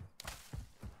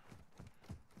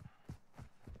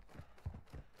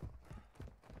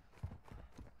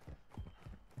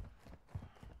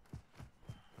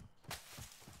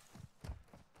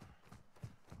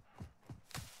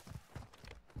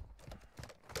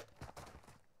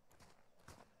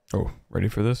 Oh, ready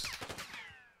for this?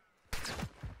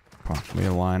 Come on, let me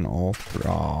align all through.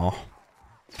 Aw.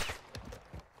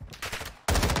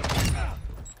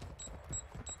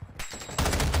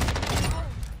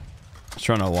 Just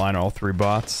trying to align all 3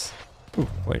 bots. Ooh,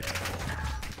 wait.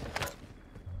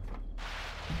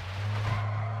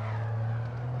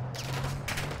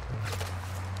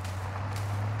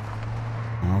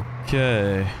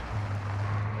 Okay.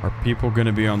 Are people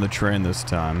gonna be on the train this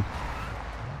time?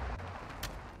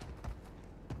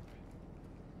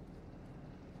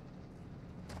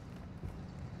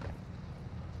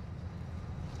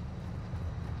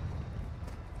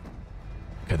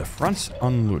 Okay, the front's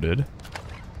unlooted.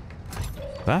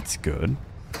 That's good.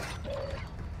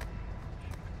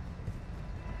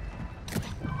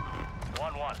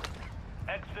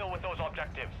 Exfil with those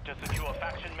objectives to secure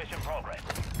faction mission progress.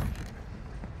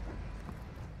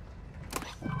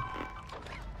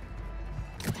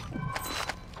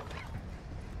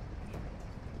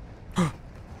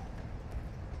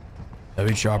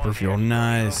 Heavy chopper fuel,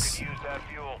 nice. Use that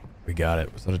fuel. We got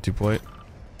it. Was that a 2-plate?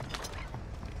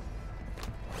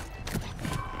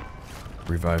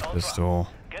 Revive pistol.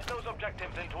 Get those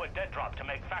objectives into a dead drop to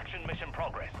make faction mission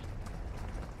progress.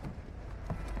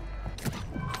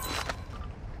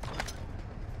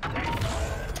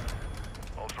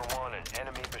 Ultra One, an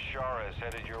enemy Bashara is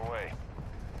headed your way.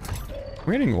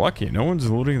 We're getting lucky. No one's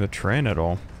looting the train at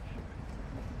all.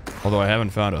 Although I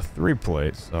haven't found a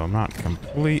 3-plate, so I'm not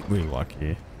completely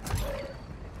lucky.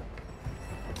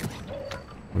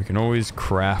 We can always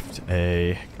craft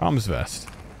a comms vest.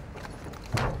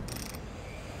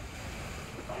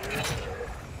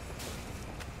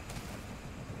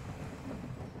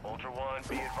 Ultra One,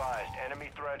 be advised, enemy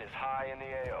threat is high in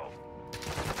the AO.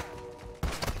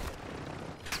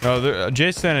 No,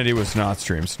 Jay Sanity was not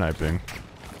stream sniping.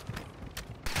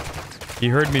 He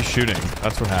heard me shooting.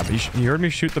 That's what happened. He heard me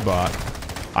shoot the bot.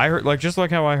 I heard, like, just like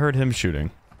how I heard him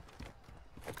shooting.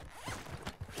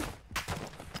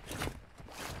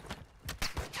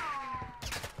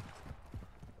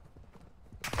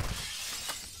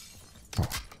 Oh,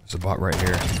 there's a bot right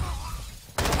here.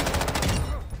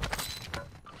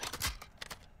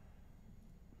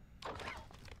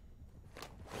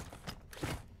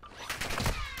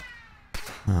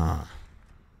 Ah.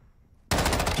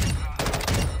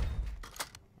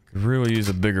 Could really use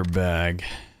a bigger bag.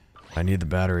 I need the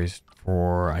batteries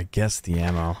for, I guess, the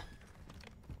ammo.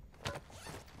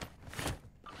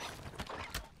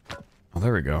 Oh,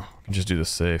 there we go. We can just do the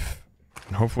safe.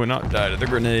 And hopefully not die to the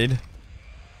grenade.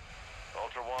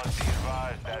 Ultra One, be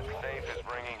advised, that safe is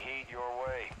bringing heat your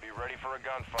way. Be ready for a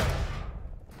gunfight.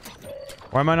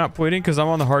 Why am I not pleading? Because I'm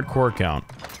on the hardcore account.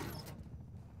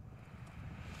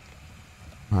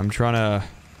 I'm trying to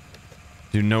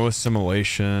do no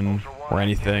assimilation or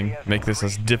anything. Make this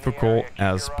as difficult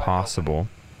as possible.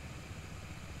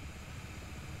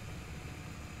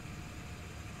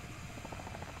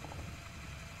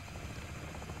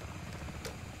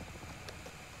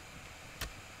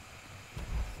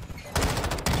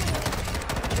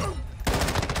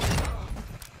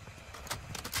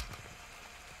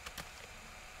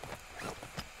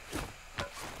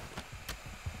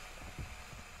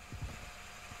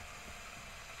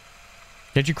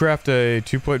 Can't you craft a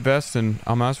 2-plate vest in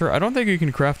Al-Mazrah? I don't think you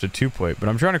can craft a 2-plate, but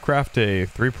I'm trying to craft a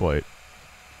 3-plate.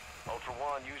 Ultra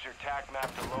One, use your TAC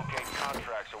map to locate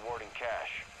contracts awarding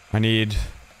cash. I need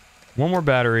 1 more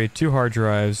battery, 2 hard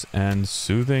drives, and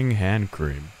soothing hand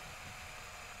cream.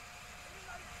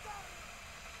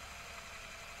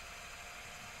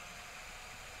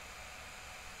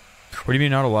 What do you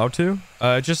mean not allowed to?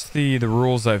 Just the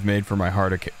rules I've made for my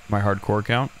hardcore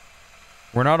account.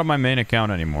 We're not on my main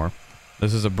account anymore.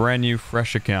 This is a brand new,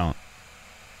 fresh account.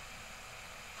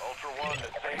 Ultra One, the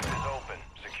safe is open.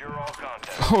 Secure all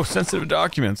content. Oh, sensitive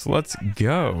documents. Let's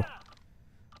go.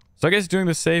 So I guess doing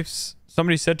the safes,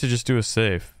 somebody said to just do a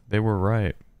safe. They were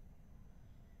right.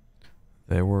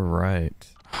 They were right.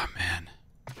 Oh, man.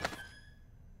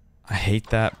 I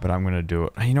hate that, but I'm going to do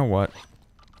it. You know what?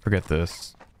 Forget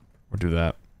this. We'll do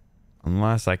that.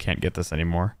 Unless I can't get this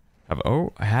anymore.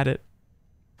 Oh, I had it.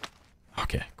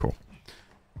 Okay, cool.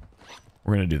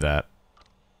 We're going to do that.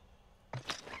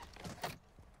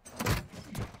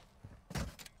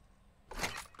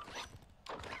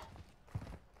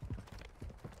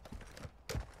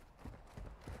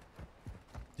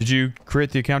 Did you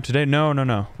create the account today?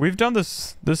 No. We've done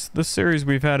this series.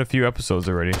 We've had a few episodes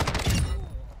already.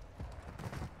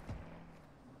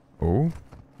 Oh.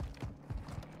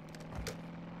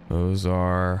 Those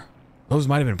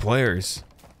might have been players.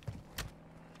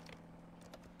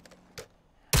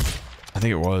 I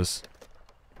think it was.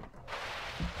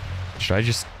 Should I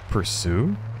just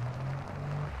pursue?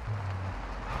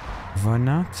 Why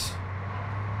not?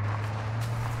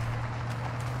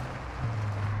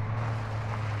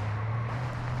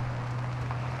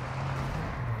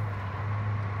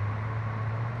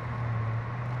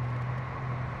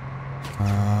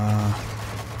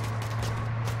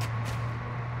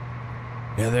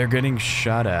 Yeah, they're getting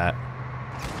shot at.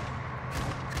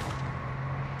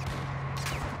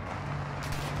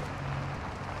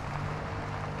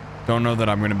 Don't know that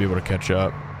I'm going to be able to catch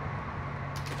up.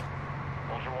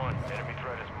 Ultra One, enemy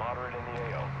threat is moderate in the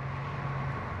AO.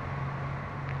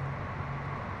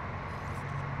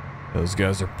 Those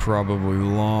guys are probably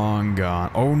long gone.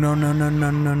 Oh, no, no, no,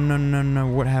 no, no, no, no, no.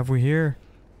 What have we here?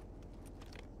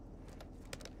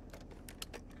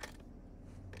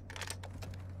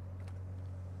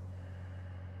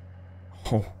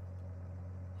 Oh.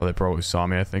 Well, they probably saw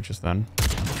me, I think, just then.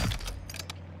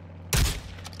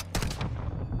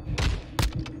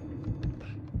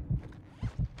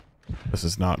 This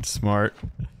is not smart.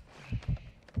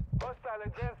 Hostile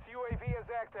advanced UAV is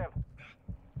active.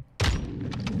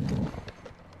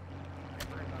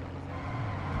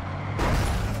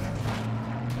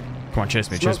 Come on, chase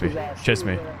me, chase me, chase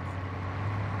me.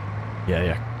 Yeah,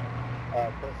 yeah.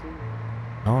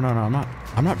 Oh, no, no,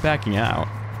 I'm not backing out.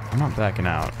 I'm not backing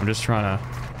out. I'm just trying to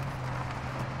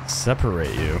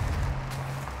separate you.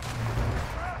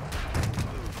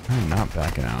 I'm not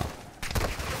backing out.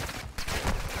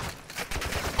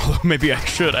 Although maybe I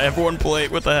should. I have one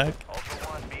plate. What the heck? Ultra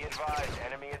One, be advised,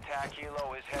 enemy attack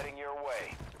helo is heading your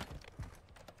way.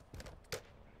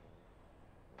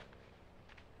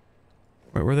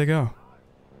 Wait, where'd they go?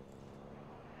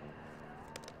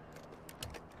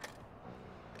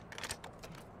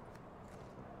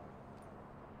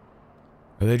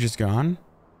 Are they just gone?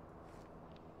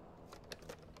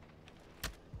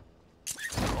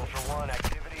 Ultra One,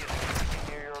 activity is increasing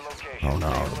near your location. Oh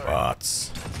no, Stay the alert.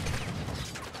 bots.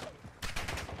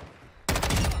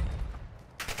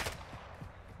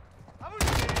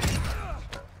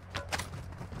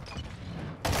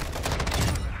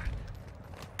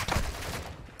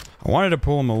 I wanted to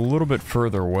pull them a little bit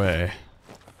further away.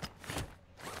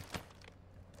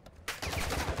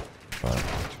 But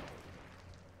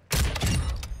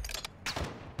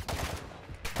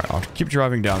alright, I'll keep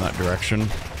driving down that direction.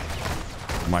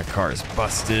 My car is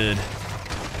busted.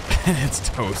 It's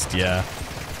toast, yeah.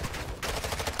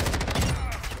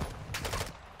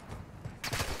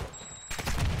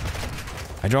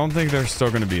 I don't think they're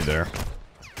still gonna be there.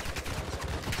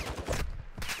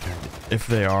 If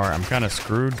they are, I'm kind of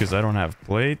screwed because I don't have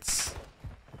plates.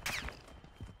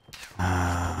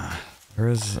 There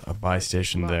is a buy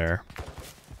station there.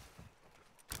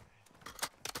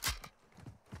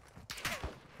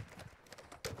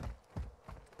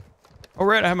 Oh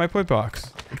right, I have my plate box.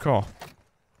 Good call.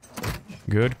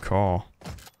 Good call.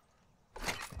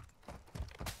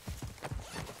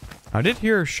 I did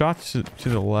hear shots to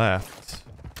the left.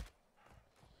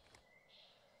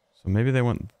 So maybe they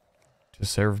went to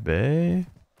Serve Bay?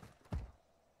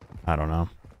 I don't know.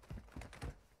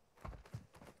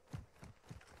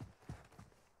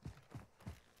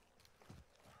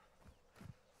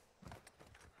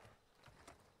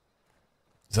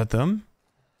 Is that them?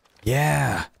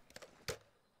 Yeah.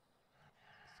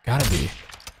 Gotta be.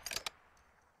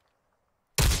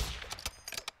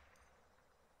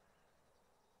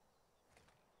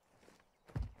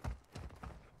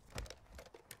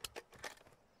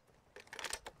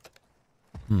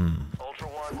 Ultra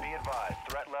One, be advised,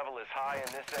 threat level is high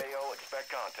in this AO. Expect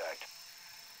contact.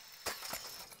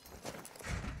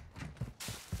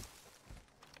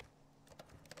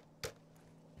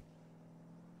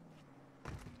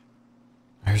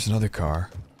 Here's another car.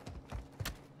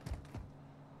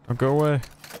 Don't go away.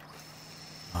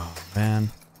 Oh, man.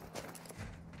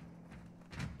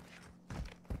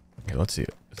 Okay, let's see.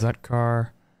 Is that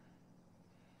car...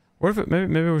 What if it...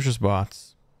 Maybe it was just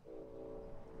bots.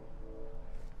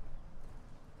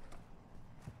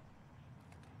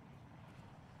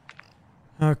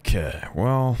 Okay,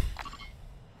 well...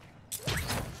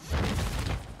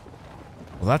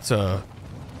 Well, that's a...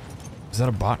 Is that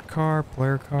a bot car?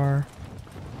 Player car?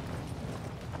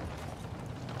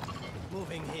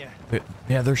 Moving here.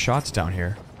 Yeah, there's shots down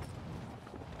here.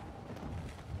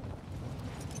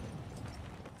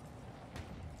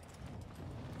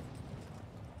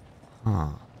 Huh.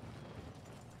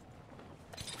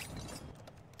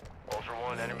 Ultra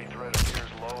One, enemy threat appears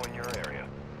low in your area.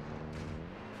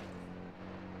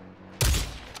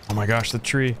 Oh my gosh, the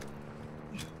tree.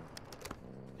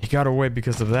 He got away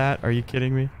because of that? Are you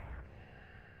kidding me?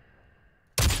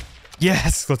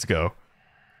 Yes! Let's go.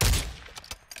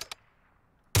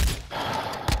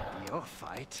 Your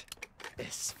fight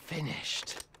is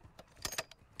finished.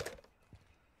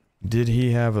 Did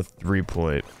he have a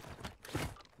 3-plate?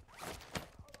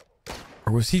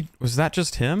 Or was that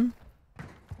just him?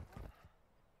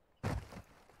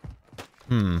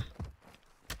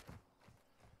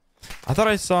 I thought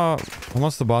I saw,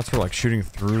 unless the bots were like shooting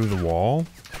through the wall.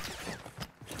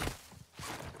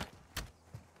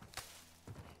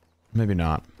 Maybe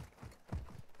not.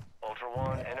 Ultra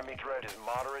One, enemy threat is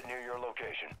moderate near your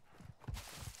location.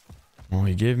 Well,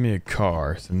 he gave me a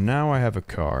car, so now I have a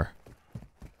car.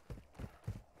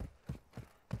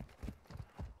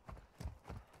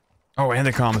 Oh, and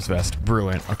the comms vest.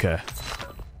 Brilliant. Okay.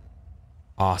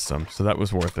 Awesome. So that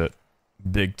was worth it.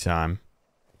 Big time.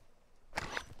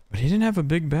 But he didn't have a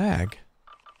big bag.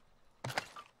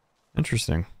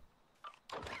 Interesting.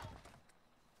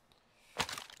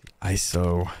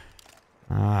 ISO.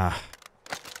 Ah.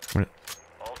 What-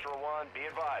 Ultra One, be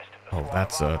advised. Oh, Squad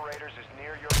that's of a... operators is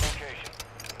near your location.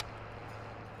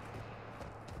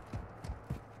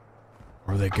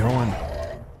 Where are they going?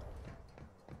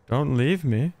 Don't leave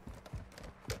me.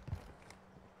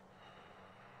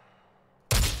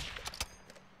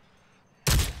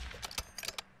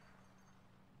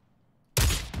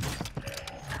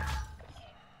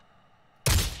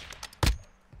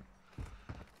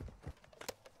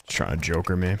 Trying to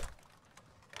joker me.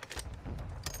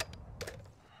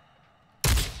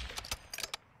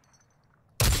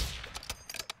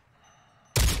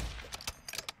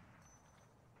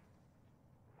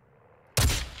 He's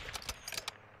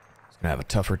gonna have a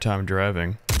tougher time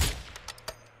driving.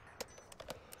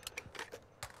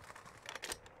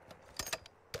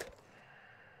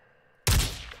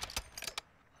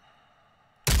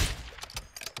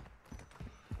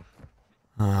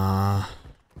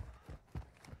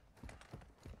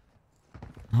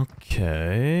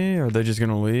 Okay, are they just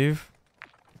gonna leave?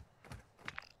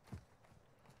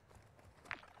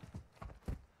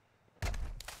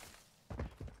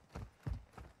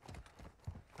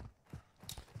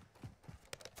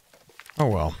 Oh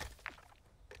well.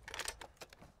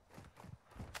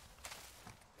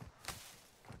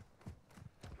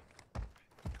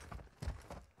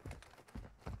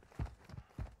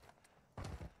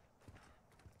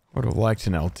 Would have liked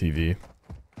an LTV.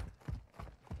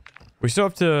 We still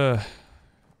have to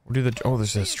do the... Oh,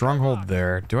 there's a stronghold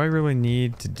there. Do I really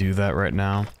need to do that right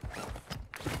now?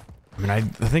 I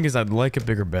mean, the thing is, I'd like a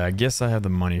bigger bag. Yes, I have the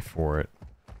money for it.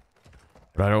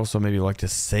 But I'd also maybe like to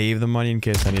save the money in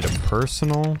case I need a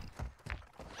personal.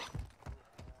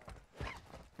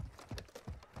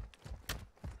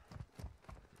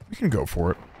 We can go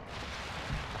for it.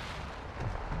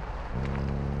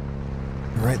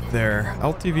 Right there.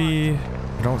 LTV,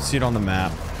 I don't see it on the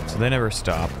map, so they never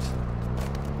stopped.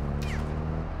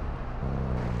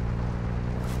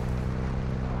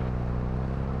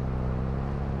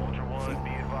 Ultra One,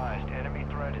 be advised. Enemy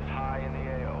threat is high in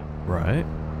the AO. Right.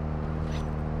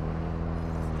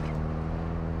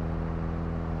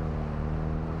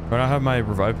 Do I not have my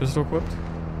revive pistol equipped?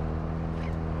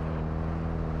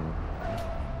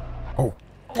 Oh,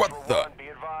 what Ultra the? One, be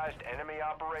advised. Enemy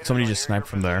operators Somebody are just near sniped your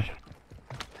from there. position.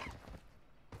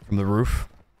 From the roof.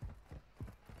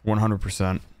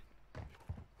 100%.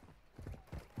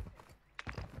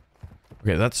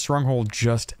 Okay, that stronghold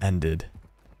just ended.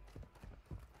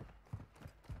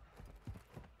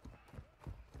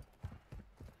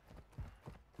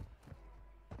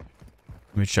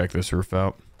 Let me check this roof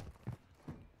out.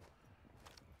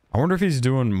 I wonder if he's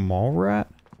doing mall rat?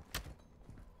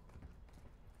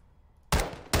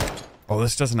 Oh,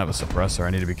 this doesn't have a suppressor. I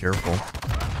need to be careful.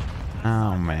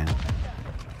 Oh, man.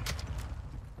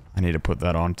 I need to put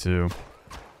that on, too.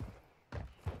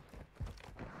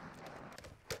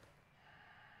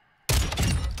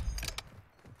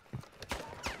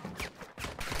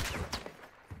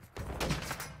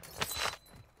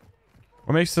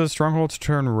 What makes the strongholds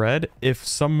turn red? If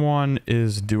someone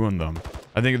is doing them.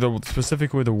 I think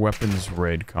specifically the weapons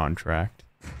raid contract.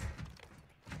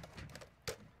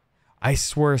 I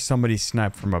swear somebody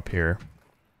sniped from up here.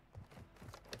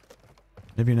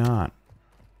 Maybe not.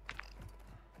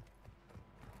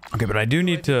 Okay, but I do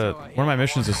need to... One of my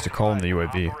missions is to call in the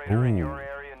UAV. Operator in your Ooh.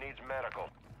 area needs medical.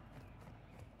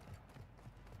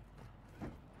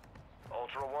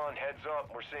 Ultra One, heads up.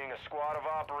 We're seeing a squad of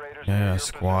operators. near Yeah, your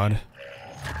squad. position.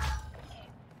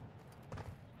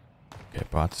 Okay,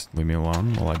 bots, leave me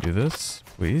alone while I do this,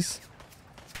 please.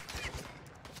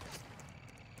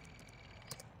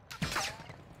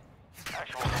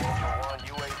 Actual to Ultra One,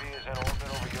 UAV is in orbit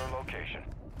over your location.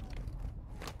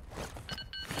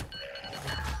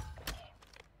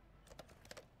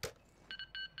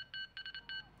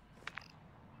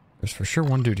 There's for sure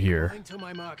one dude here. Moving to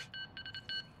my mark.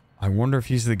 I wonder if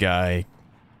he's the guy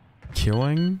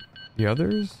killing the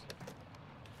others?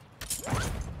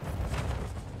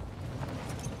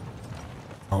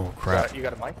 Oh, crap. You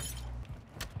got a mic?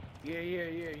 Yeah.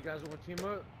 You guys want to team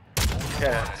up? Ultra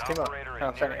Yeah, An operator is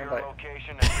near your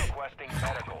location and requesting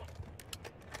medical.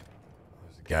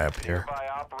 There's a guy up here. Nearby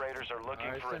operators are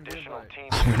looking for additional teams.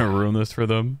 I'm gonna ruin this for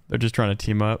them. They're just trying to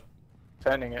team up.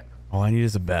 Sending it. All I need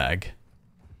is a bag.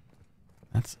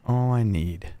 That's all I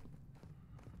need.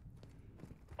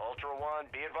 Ultra One,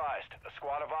 be advised. A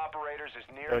squad of operators is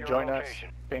near Go your join us, location.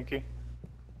 Pinky.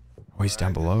 Oh, he's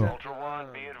down below. Ultra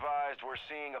One, be advised. We're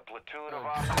seeing a platoon of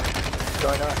operators.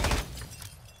 Join us.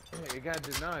 Yeah, you got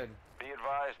denied. Be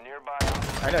advised, nearby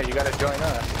operators. I know, you gotta join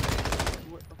us.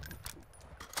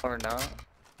 Or not.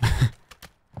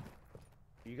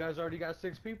 You guys already got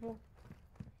 6 people?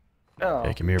 No.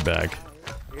 Hey, give me your bag.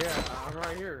 Yeah, I'm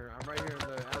right here. I'm right here in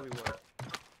the alleyway.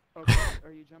 Okay,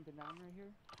 are you jumping down right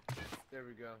here? There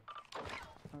we go.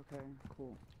 Okay,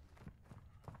 cool.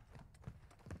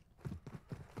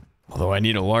 Although I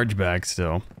need a large bag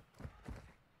still.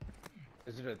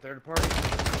 Is it a third party?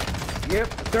 Yep,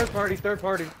 third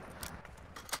party.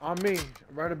 On me,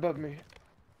 right above me.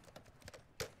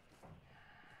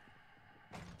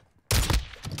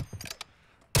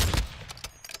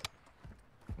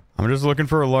 I'm just looking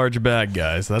for a large bag,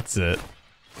 guys. That's it.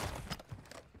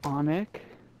 Onic,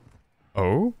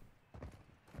 Oh?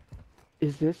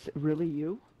 is this really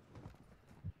you?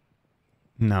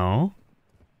 No.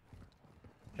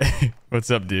 What's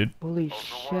up, dude? Holy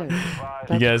shit. You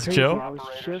That's guys crazy. chill? I was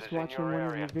just watching one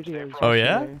of your videos. Oh,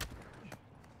 yeah? yesterday.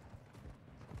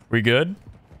 We good?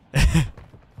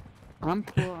 I'm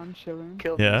cool, I'm chilling.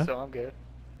 Killed Yeah? me, so I'm good.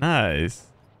 Nice.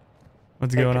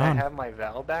 What's Hey, going can on? I have my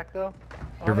Val back, though?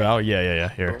 Your Val? Yeah.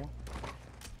 Here. Cool.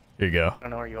 Here you go. I don't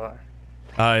know where you are.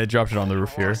 I dropped it on the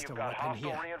roof here. You've got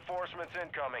hostile reinforcements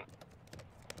incoming.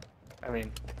 I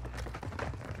mean...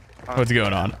 What's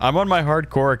going on? I'm on my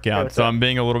hardcore account, what's so up? I'm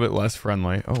being a little bit less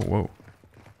friendly. Oh, whoa.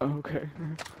 Okay.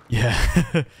 Yeah.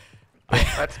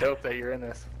 That's dope that you're in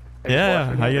this.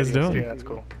 Yeah, how you guys doing? Yeah, that's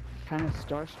cool. Kind of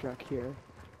starstruck here.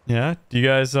 Yeah? Do you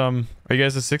guys, are you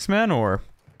guys a 6-man or?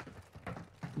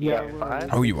 Yeah, Yeah, we're- 5?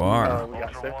 Oh, you are. We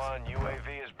got Ultra 6. One,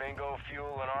 UAV is bingo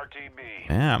fuel and RTB.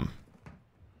 Damn.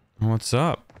 What's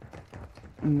up?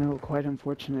 No, quite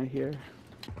unfortunate here.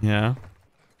 Yeah.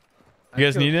 You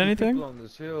guys I killed need 2 anything? people on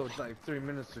this hill like 3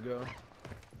 minutes ago.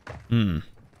 Hmm.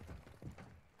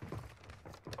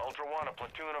 Ultra One, a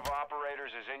platoon of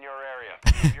operators is in your area.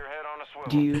 Keep your head on a swivel.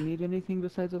 Do you need anything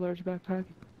besides a large backpack?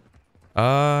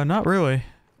 Not really.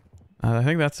 I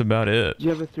think that's about it. Do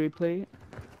you have a 3-plate?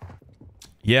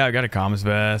 Yeah, I got a comms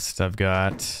vest. I've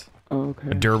got Oh, okay.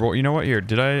 a durable. You know what? Here,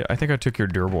 I think I took your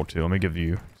durable too. Let me give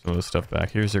you some of this stuff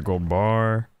back. Here's your gold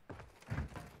bar.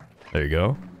 There you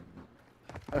go.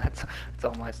 That's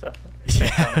all my stuff.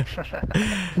 Yeah.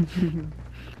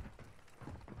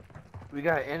 We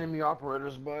got enemy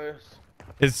operators by us.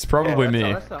 It's probably Yeah, me.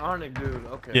 That's the Onic dude.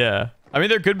 Okay. Yeah. I mean,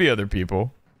 there could be other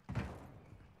people.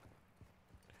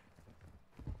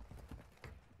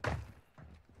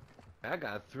 I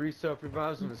got 3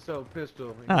 self-revives and a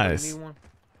self-pistol. Nice. You need one?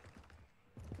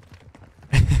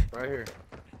 Right here.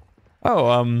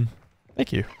 Oh,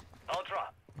 thank you. Ultra,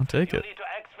 I'll take you it. need to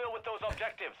exfil with those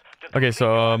objectives. to Okay, complete so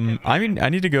your I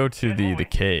objectives. need to go to the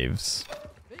caves.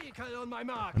 Vehicle on my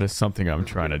mark. That is something I'm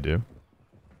trying to do.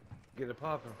 Get it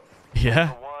popping.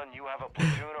 Yeah. Ultra One, you have a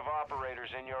platoon of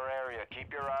operators in your area.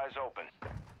 Keep your eyes open.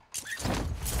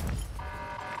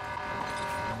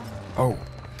 Oh.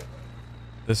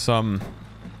 This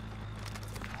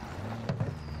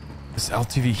this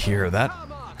LTV here, that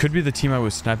could be the team I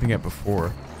was sniping at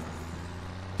before.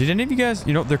 Did any of you guys,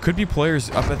 there could be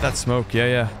players up at that smoke.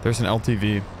 Yeah, there's an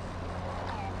LTV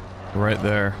right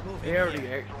there. They already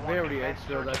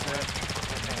exfilled that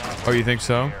thing. Oh, you think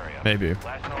so? Maybe.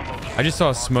 I just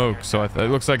saw smoke, so it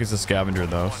looks like it's a scavenger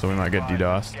though, so we might get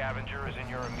DDoS. Scavenger is in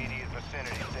your immediate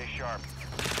vicinity. Stay sharp.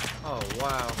 Oh,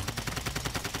 wow.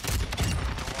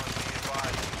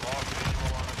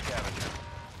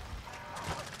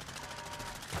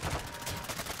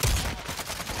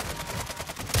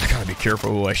 I gotta be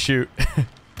careful who I shoot.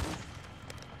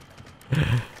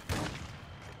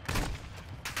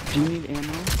 Do you need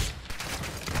ammo?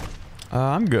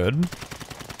 I'm good.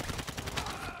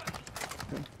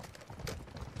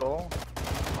 Goal?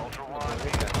 Ultra One, be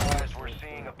advised, we're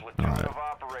seeing a platoon of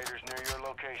operators near your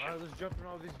location. Alright, let's jump in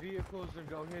all these vehicles and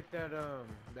go hit that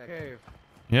cave.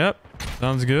 Yep,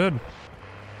 sounds good.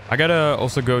 I gotta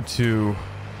also go to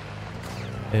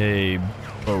a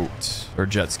boat, or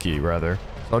jet ski rather.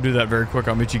 So I'll do that very quick.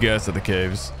 I'll meet you guys at the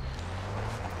caves.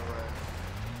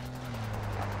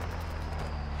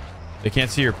 They can't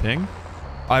see your ping?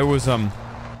 I was, yeah,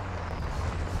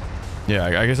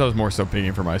 I guess I was more so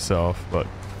pinging for myself, but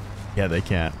yeah, they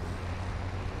can't.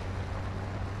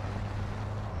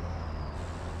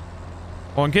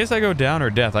 Well, in case I go down or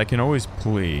death, I can always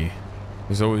plea.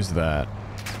 There's always that.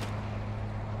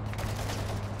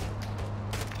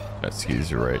 That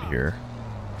skis are right here.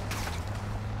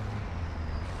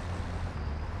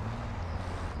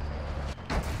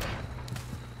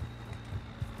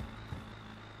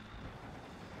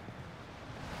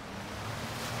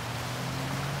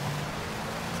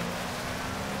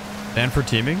 And for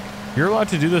teaming, you're allowed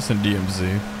to do this in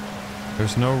DMZ.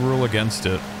 There's no rule against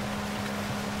it.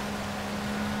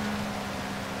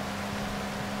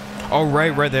 Oh,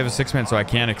 right. They have a 6-man, so I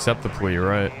can't accept the plea,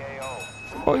 right?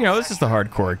 Well, you know, this is the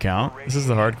hardcore account. This is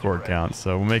the hardcore account,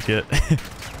 so we'll make it a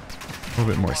little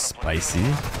bit more spicy.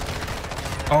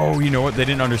 Oh, you know what? They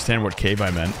didn't understand what cave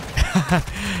I meant.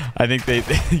 I think they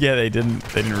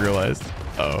didn't realize.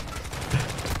 Oh.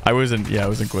 I wasn't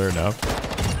clear enough.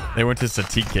 They went to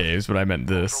Satik caves, but I meant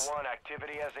this.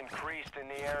 Activity has increased in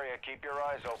the area. Keep your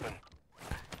eyes open.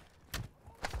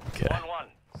 Okay.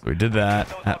 So we did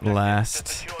that at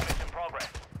last.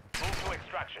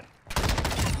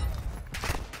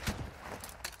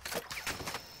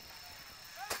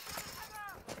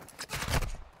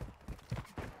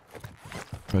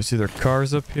 I see their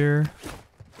cars up here.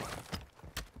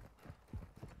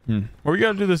 Well, we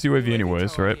gotta do this UAV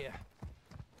anyways, right?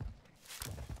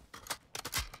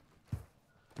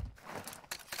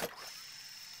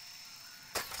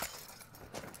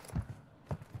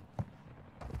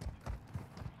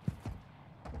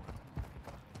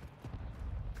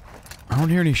 I don't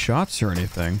hear any shots or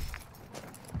anything.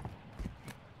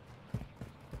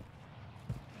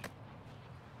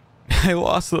 I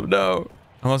lost them, no.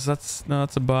 Unless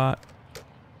that's a bot.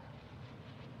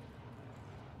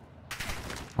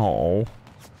 Oh.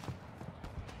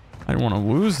 I don't want to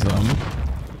lose them.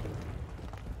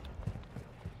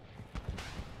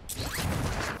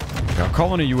 Okay, I'll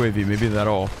call in a UAV. Maybe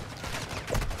that'll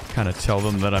kind of tell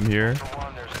them that I'm here.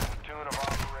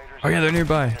 Oh yeah, they're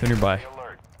nearby. They're nearby.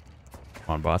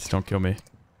 Come on, bots, don't kill me.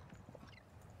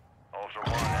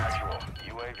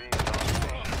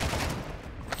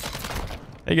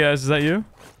 Hey guys, is that you?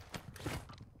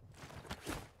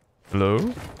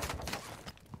 Hello?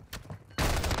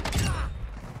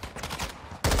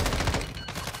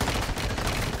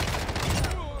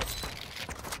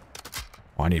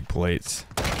 Oh, I need plates.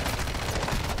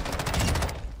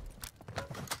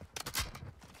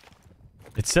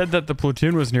 It said that the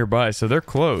platoon was nearby, so they're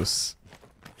close.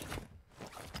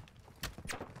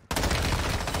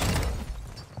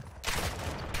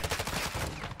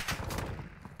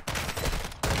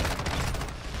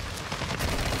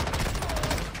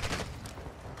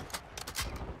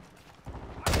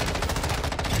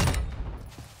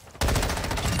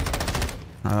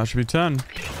 Oh, that should be 10.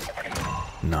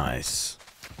 Nice.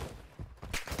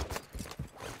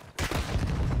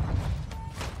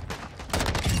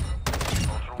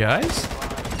 Guys?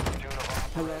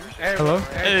 Hello? Hello?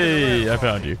 Hey, I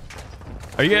found you.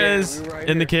 Are you guys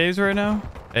in the caves right now?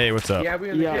 Hey, what's up? Yeah,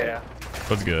 we're in the cave.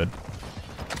 What's good?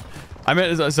 I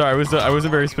meant, sorry, I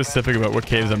wasn't very specific about what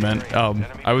caves I meant.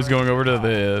 I was going over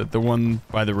to the one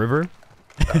by the river.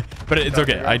 But it's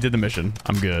okay. I did the mission.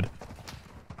 I'm good.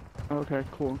 Okay,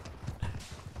 cool.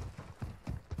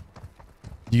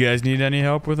 You guys need any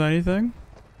help with anything?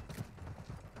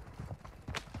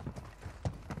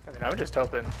 I mean, I was just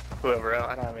helping whoever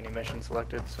else. I don't have any missions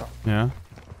selected, so. Yeah.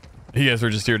 You guys were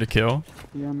just here to kill?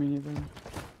 Yeah, me neither.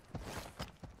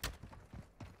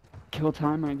 Kill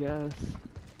time, I guess.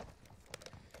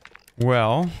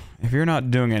 Well, if you're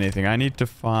not doing anything, I need to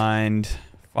find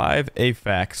 5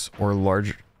 AFACs or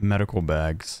large medical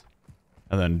bags.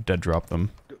 And then dead drop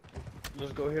them.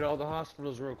 Let's go hit all the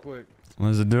hospitals real quick.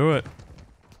 Let's do it.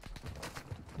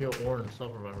 Yo, Warren,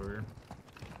 self reviver here.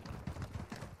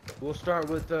 We'll start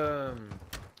with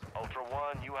Ultra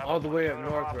One, you have all the way up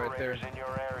north right there. in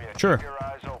your area. Sure. Keep your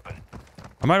eyes open.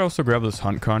 I might also grab this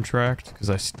hunt contract because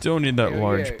I still need that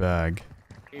large bag.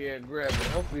 Yeah, grab it.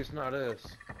 Hopefully it's not us.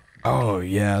 Oh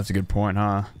yeah, that's a good point,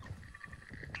 huh?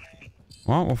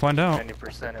 Well, we'll find out.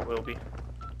 90% it will be.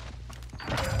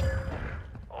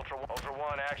 Ultra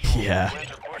One, actual. Yeah,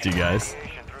 do you guys?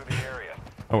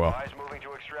 Oh well. Eyes moving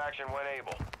to extraction when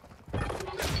able.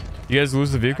 You guys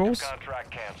lose the vehicles?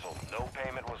 Contract canceled. No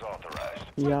payment was authorized.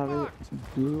 Yeah, they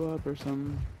blew up or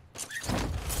something.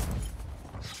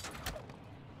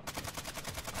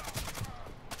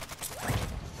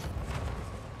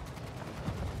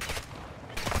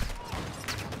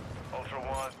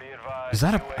 Is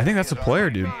that a? I think that's a player,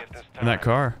 dude, in that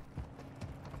car.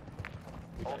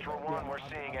 Ultra One, we're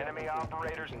seeing enemy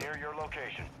operators near your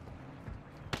location.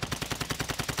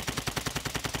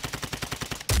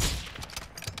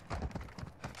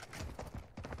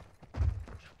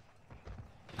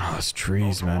 it's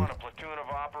trees, man. A platoon of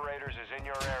operators is in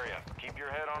your area. Keep your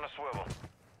head on a swivel.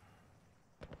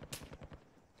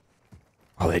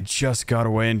 Oh, they just got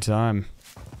away in time.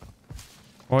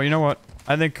 Well, you know what?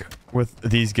 I think with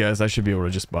these guys, I should be able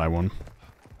to just buy one.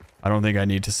 I don't think I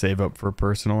need to save up for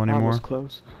personal anymore. Almost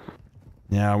close.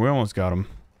 Yeah, we almost got them.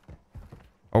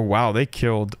 Oh, wow. They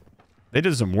killed... They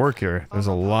did some work here. There's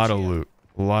a lot of loot.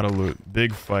 A lot of loot.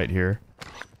 Big fight here.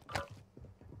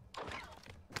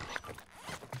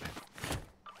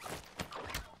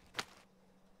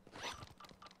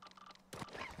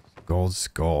 Gold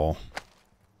skull.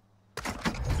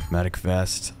 Medic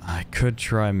vest. I could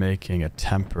try making a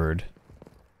tempered.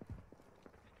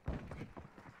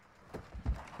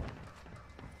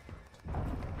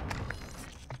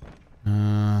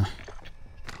 I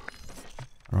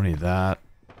don't need that.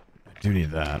 I do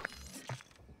need that.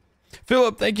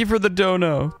 Philip, thank you for the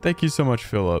dono. Thank you so much,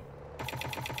 Philip.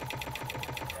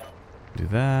 Do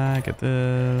that. Get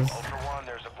this. Ultra One,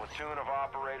 there's a platoon of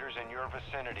operators in your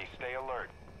vicinity. Stay alert.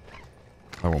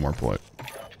 I want more plate.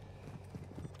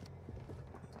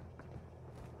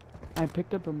 I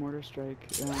picked up a mortar strike.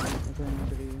 If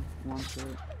anybody wants it,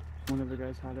 one of the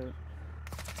guys had it.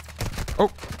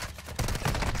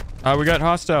 Oh, we got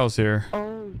hostiles here.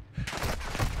 Oh.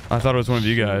 I thought it was one of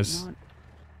you guys.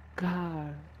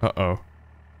 God. Uh-oh.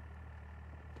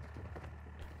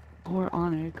 Poor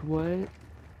Onik, what?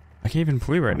 I can't even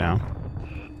flee right now.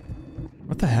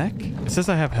 What the heck? It says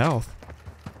I have health.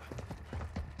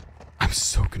 I'm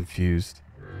so confused.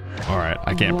 Alright,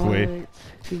 I can't flee.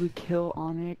 Did we kill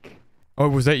Onik? Oh,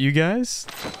 was that you guys?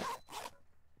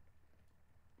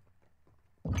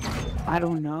 I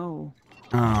don't know.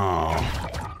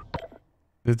 Oh.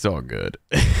 It's all good.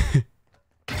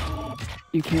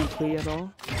 You can't flee at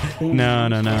all?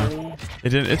 No. It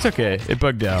didn't. It's okay. It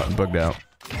bugged out.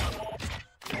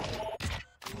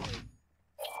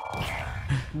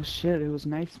 Oh shit, it was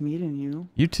nice meeting you.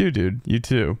 You too, dude. You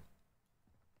too.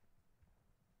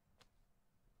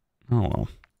 Oh well.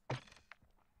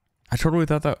 I totally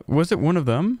thought that... Was it one of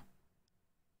them?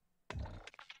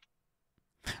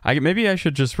 Maybe I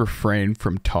should just refrain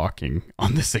from talking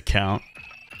on this account.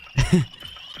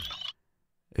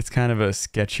 It's kind of a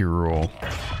sketchy rule.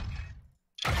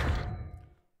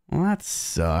 Well, that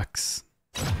sucks.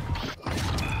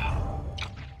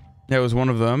 That was one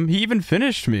of them. He even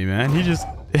finished me, man. He just...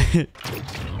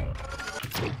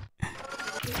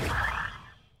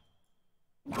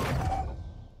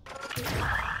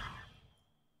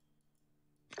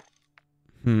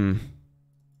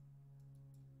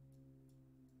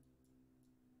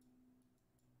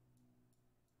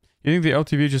 You think the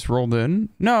LTV just rolled in?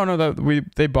 No,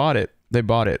 they bought it. They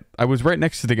bought it. I was right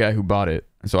next to the guy who bought it.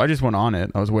 So I just went on it.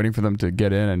 I was waiting for them to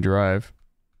get in and drive.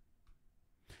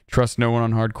 Trust no one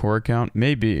on hardcore account?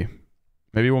 Maybe.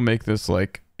 Maybe we'll make this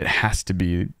like, it has to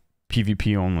be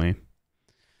PvP only.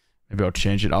 Maybe I'll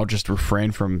change it. I'll just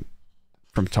refrain from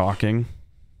talking.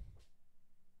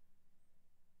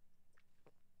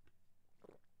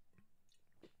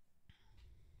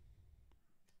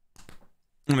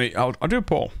 I'll do a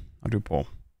poll.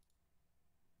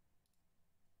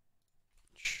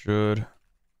 Should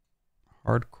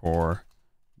hardcore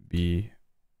be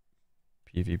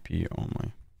PvP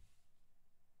only?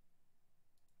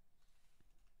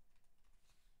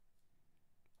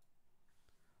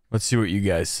 Let's see what you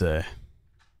guys say.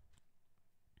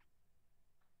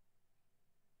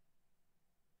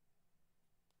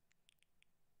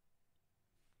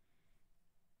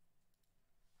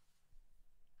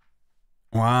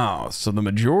 Wow, so the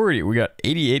majority, we got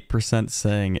 88%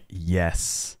 saying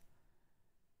yes.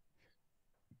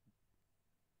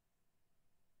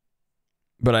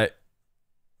 But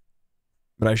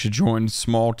I should join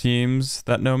small teams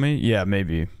that know me? Yeah,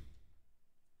 maybe.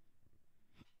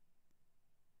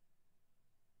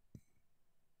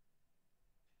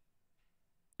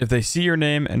 If they see your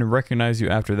name and recognize you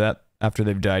after that, after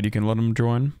they've died, you can let them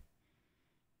join.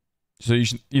 So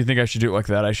you think I should do it like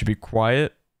that? I should be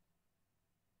quiet?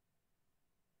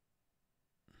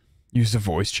 Use a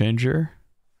voice changer?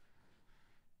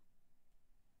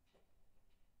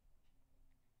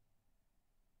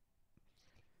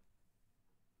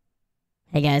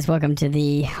 Hey guys, welcome to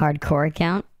the hardcore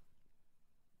account.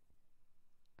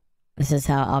 This is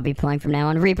how I'll be playing from now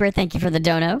on. Reaper, thank you for the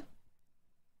dono.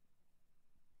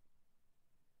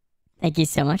 Thank you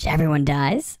so much. Everyone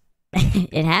dies.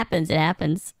 It happens, it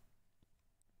happens.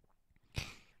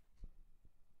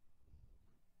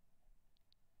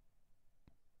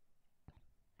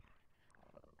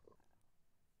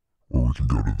 Or we can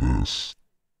go to this.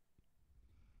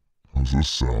 How's this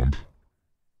sound?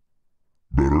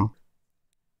 Better?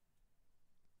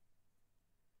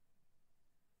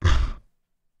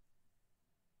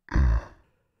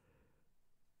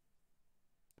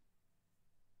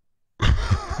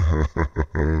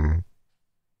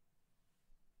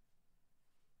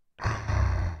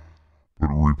 But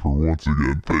Reaper, once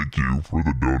again, thank you for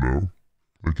the dono.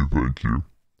 Thank you, thank you.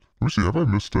 Let me see, have I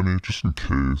missed any? Just in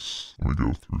case. Let me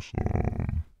go through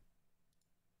some.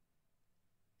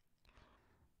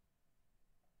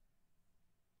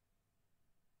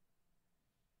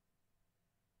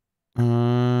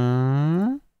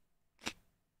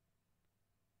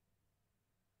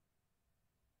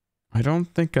 I don't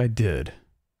think I did.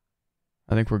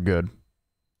 I think we're good.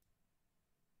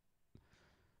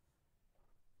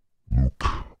 Luke,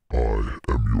 I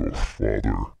am your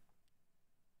father.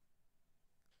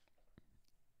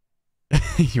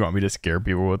 You want me to scare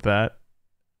people with that?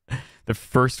 The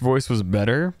first voice was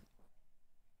better?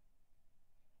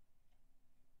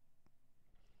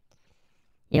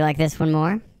 You like this one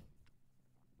more?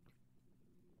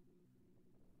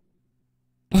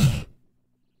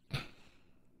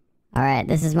 Alright,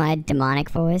 this is my demonic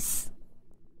voice.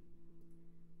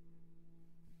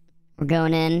 We're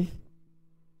going in.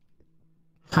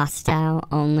 Hostile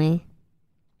only.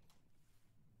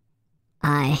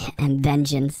 I am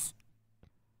vengeance.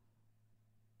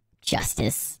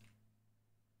 Justice.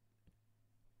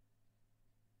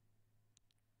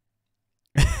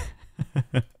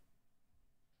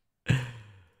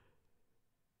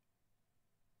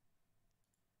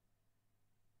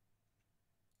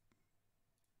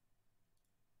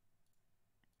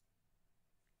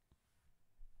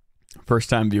 First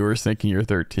time viewers thinking you're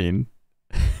 13.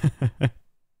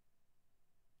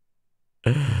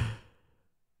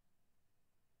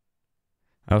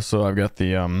 Also, I've got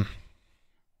the Mandalorian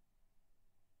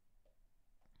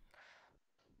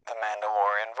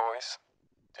voice.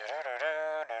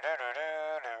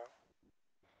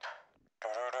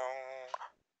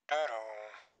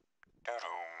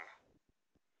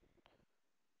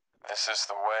 This is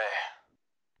the way.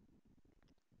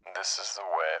 This is the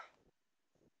way.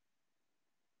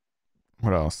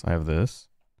 What else? I have this.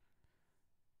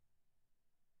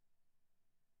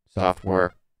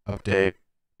 Software update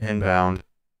inbound.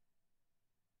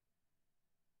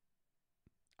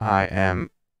 I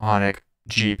am Onic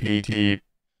GPT.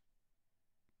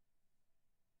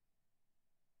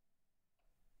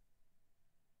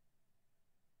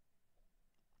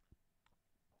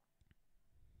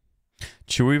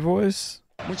 Chewy voice?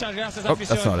 Oh, that's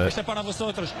not it.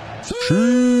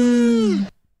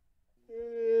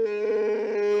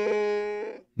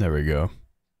 There we go.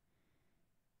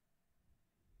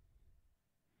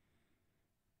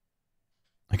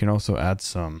 I can also add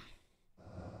some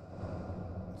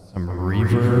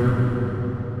reverb.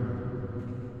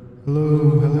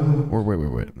 Hello, hello. Or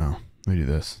wait. No, let me do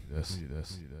this.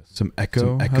 Some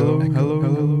echo. Hello.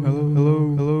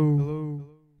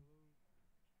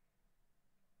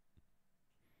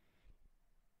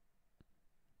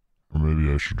 Or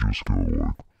maybe I should just go to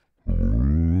work.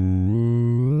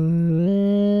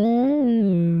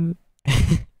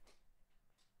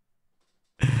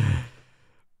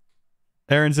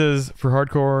 Aaron says, for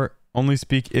hardcore, only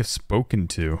speak if spoken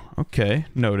to. Okay,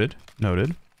 noted.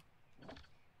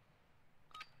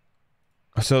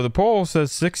 So the poll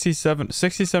says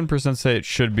 67% say it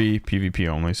should be PvP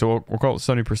only. So we'll call it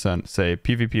 70% say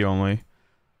PvP only.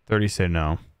 30 say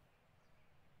no.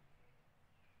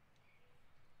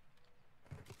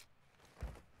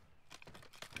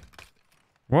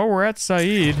 Well, we're at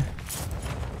Saeed.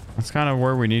 That's kind of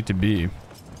where we need to be.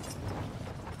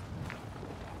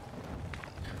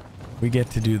 We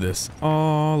get to do this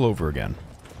all over again.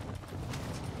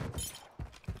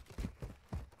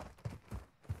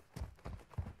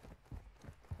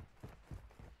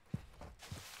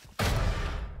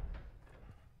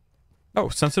 Oh,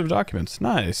 sensitive documents.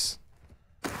 Nice.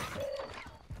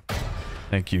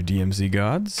 Thank you, DMZ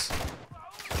gods.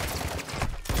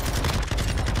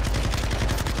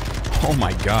 Oh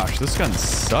my gosh, this gun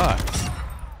sucks.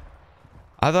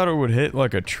 I thought it would hit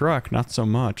like a truck, not so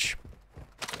much.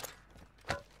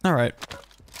 Alright.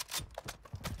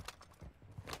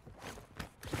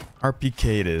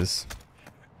 RPK it is.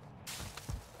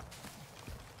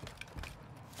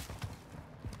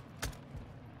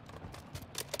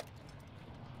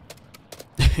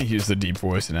 Use the deep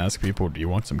voice and ask people, do you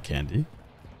want some candy?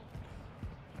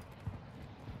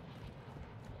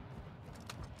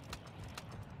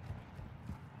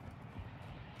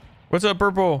 What's up,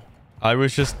 Purple? I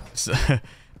was just...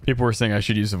 People were saying I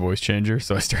should use a voice changer,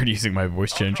 so I started using my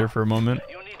voice changer for a moment.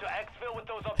 You need to exfil with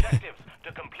those objectives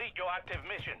to complete your active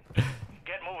mission.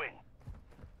 Get moving.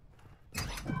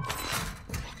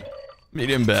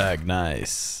 Medium bag,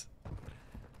 nice.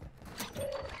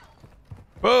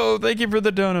 Whoa, thank you for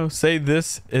the dono. Say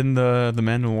this in the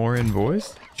Mandalorian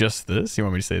voice. just this? You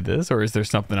want me to say this? Or is there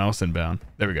something else inbound?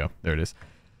 There we go. There it is.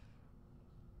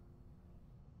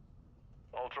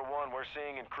 Ultra One, we're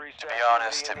seeing increased. To be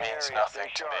honest, it means nothing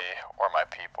to me or my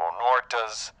people, nor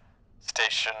does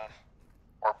station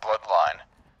or bloodline.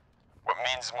 What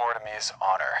means more to me is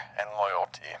honor and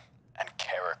loyalty and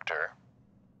character.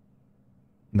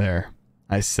 There.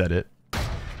 I said it.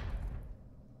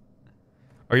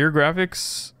 Are your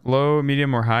graphics low,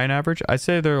 medium, or high in average? I'd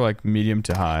say they're like medium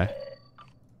to high.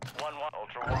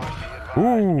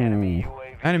 Ooh. Enemy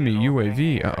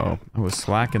UAV. Uh-oh. I was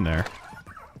slacking there.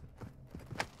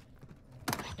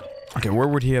 Okay, where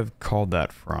would he have called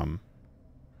that from?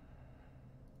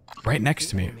 Right next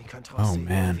to me. Oh,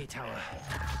 man.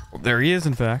 Well, there he is,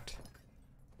 in fact.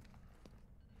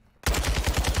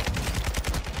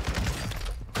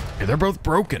 Yeah, they're both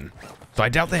broken. So I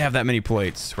doubt they have that many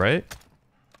plates, right?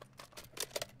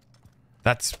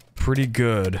 That's pretty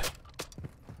good.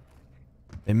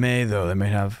 They may, though. They may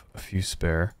have a few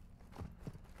spare.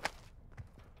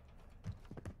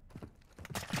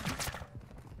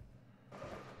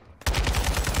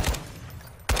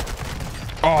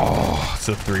 Oh, it's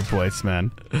the 3 plates,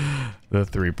 man. The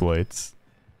 3 plates.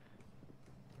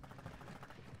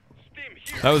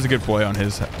 That was a good play on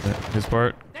his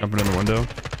part. Jumping in the window.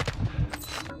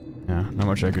 Yeah, not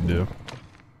much I could do.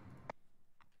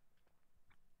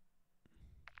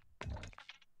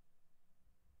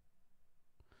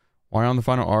 Why on the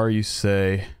final R you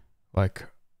say like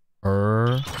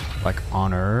like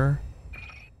honor?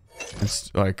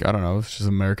 It's like, I don't know, it's just an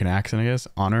American accent, I guess.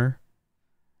 Honor.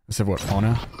 Instead of what?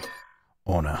 Honor?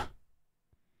 Honor.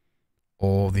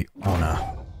 Oh, the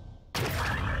honor.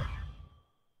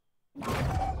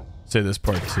 Say this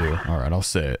part too. Alright, I'll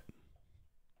say it.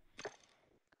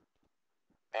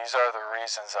 These are the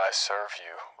reasons I serve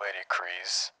you, Lady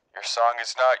Kreese. Your song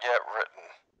is not yet written.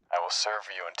 I will serve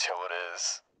you until it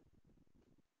is.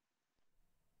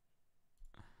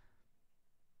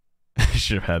 I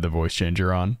should have had the voice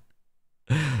changer on.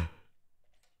 Well,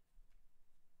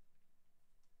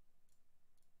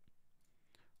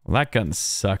 that gun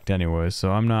sucked anyway,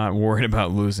 so I'm not worried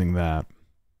about losing that.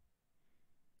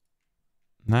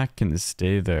 That can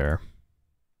stay there.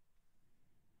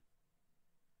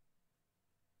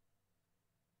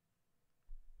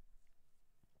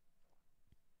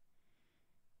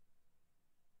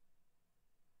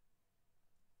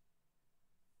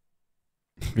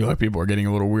 I feel like people are getting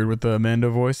a little weird with the Amanda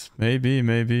voice. Maybe,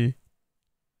 maybe.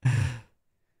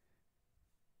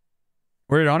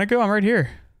 Where did Anna go? I'm right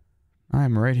here.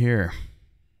 I'm right here.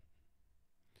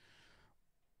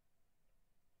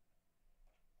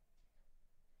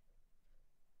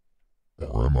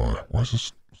 Where am I? Why is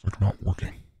this like not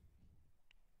working?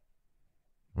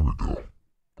 There we go.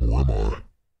 Where am I?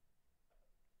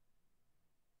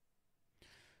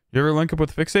 You ever link up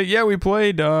with Fixate? Yeah, we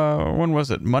played, when was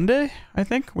it? Monday, I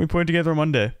think? We played together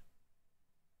Monday.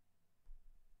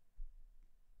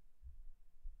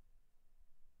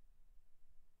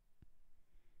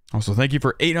 Also, thank you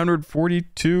for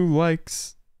 842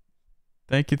 likes.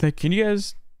 Thank you, Can you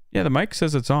guys... Yeah, the mic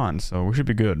says it's on, so we should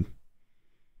be good.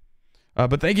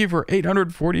 But thank you for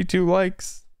 842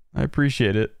 likes. I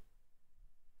appreciate it.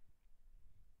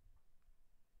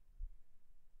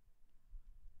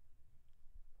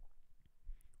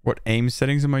 What aim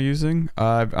settings am I using?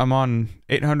 I'm on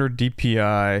 800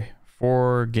 DPI,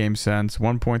 4 game sense,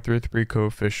 1.33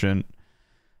 coefficient,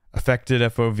 affected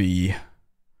FOV,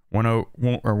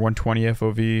 120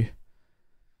 FOV.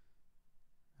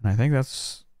 And I think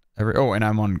that's every... Oh, and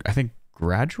I'm on, I think,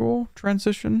 gradual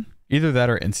transition? Either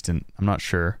that or instant. I'm not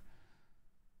sure.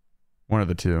 One of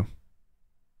the two.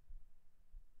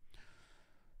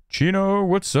 Chino,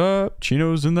 what's up?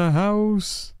 Chino's in the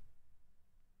house.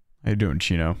 How you doing,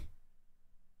 Chino?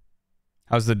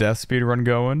 How's the death speed run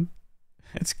going?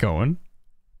 It's going.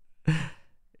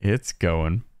 It's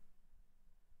going.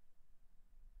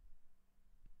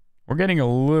 We're getting a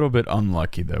little bit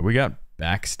unlucky, though. We got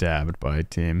backstabbed by a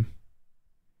team.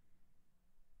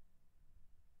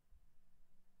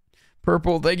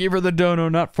 Purple, thank you for the dono.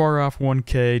 Not far off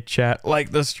 1K. Chat, like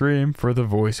the stream for the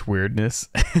voice weirdness.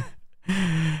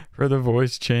 For the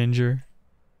voice changer.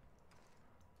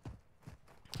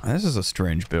 This is a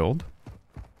strange build.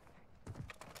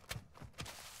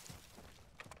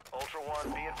 Ultra One,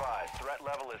 be advised. Threat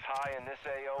level is high in this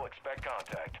AO. Expect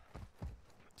contact.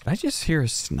 Did I just hear a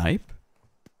snipe?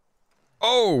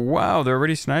 Oh, wow. They're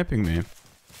already sniping me.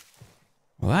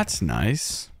 Well, that's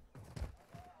nice.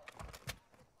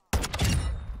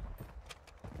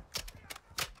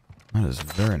 That is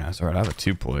very nice. Alright, I have a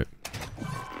 2-plate.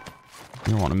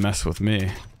 You don't want to mess with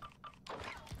me.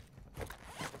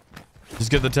 Just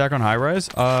get the attack on high rise?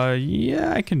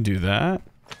 Yeah, I can do that.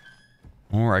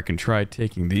 Or I can try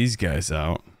taking these guys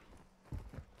out.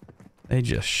 They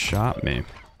just shot me.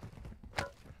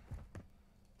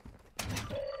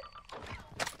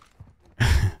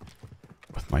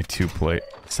 With my 2-plate.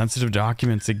 Sensitive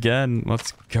documents again.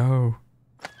 Let's go.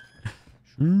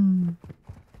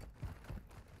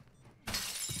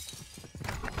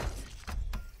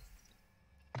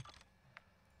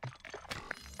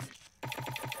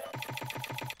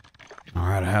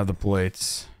 Alright, I have the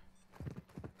plates.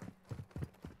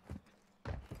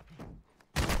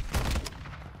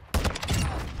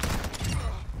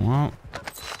 Well.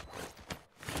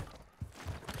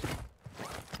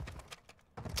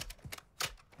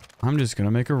 I'm just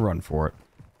gonna make a run for it.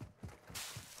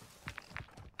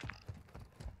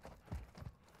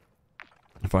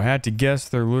 If I had to guess,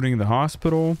 they're looting the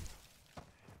hospital.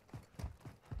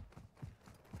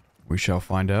 We shall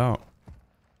find out.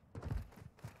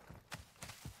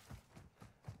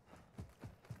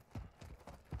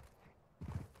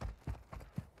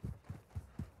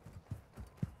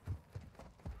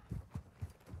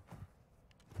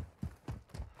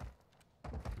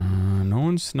 No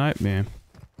one sniped me. I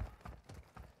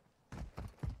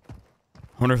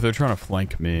wonder if they're trying to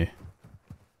flank me.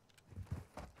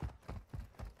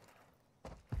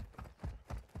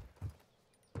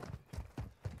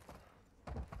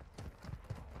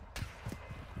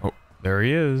 Oh, there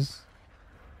he is.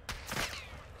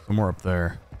 Somewhere up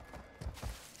there.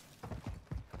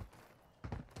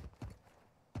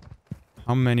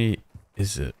 How many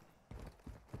is it?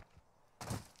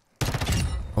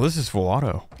 Oh, this is full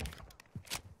auto.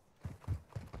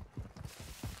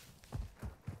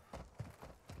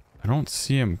 I don't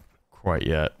see him quite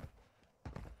yet.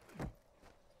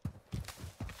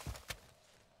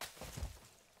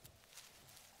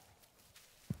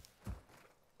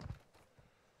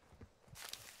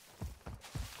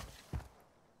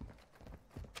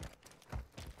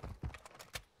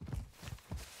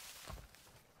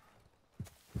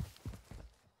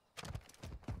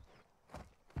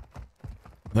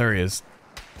 There he is.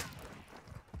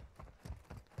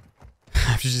 I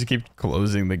have to just keep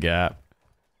closing the gap.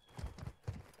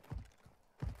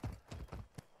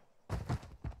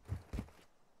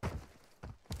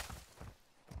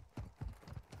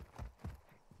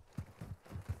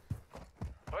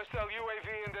 Hostile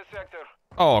UAV in this sector.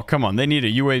 Oh, come on. They need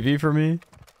a UAV for me?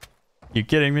 You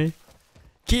kidding me?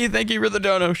 Keith, thank you for the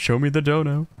dono. Show me the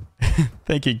dono.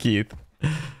 Thank you, Keith.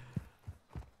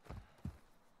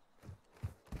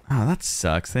 Oh, that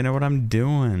sucks. They know what I'm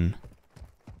doing.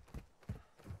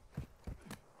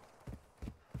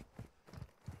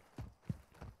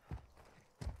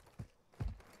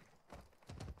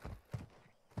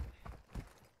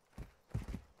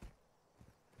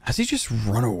 Has he just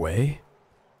run away?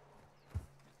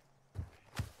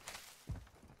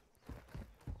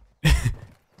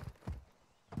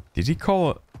 Did he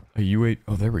call a UAV?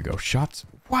 Oh, there we go. Shots.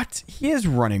 What? He is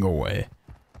running away.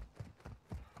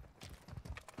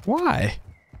 Why?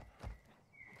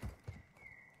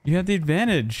 You had the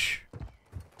advantage.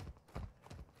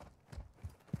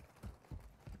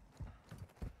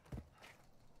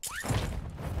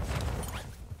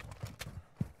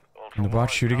 Can the bot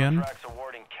shoot again? Contracts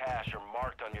awarding cash are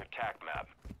marked on your TAC map.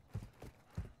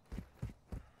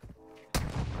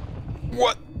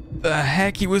 What the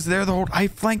heck? He was there the whole... I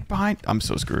flanked behind... I'm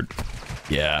so screwed.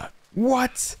 Yeah.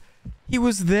 What? He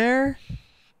was there?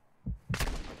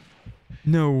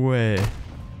 No way.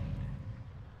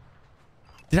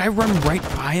 Did I run right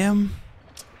by him?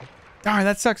 Darn,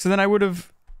 that sucks. So then I would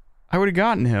have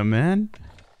gotten him, man.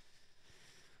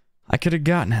 I could have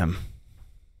gotten him.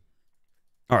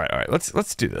 All right.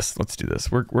 Let's do this. Let's do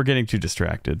this. We're getting too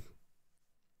distracted.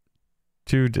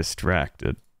 Too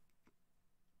distracted.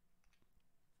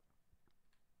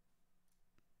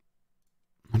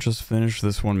 I'll just finish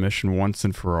this one mission once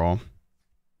and for all.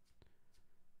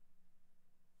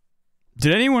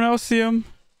 Did anyone else see him?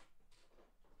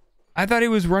 I thought he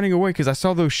was running away because I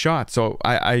saw those shots, so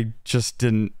I just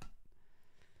didn't...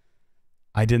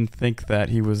 I didn't think that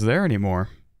he was there anymore.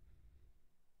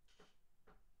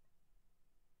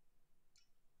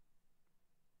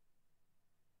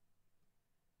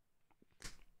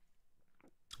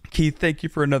 Keith, thank you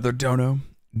for another dono.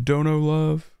 Dono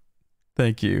love.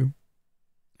 Thank you.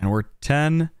 And we're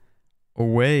 10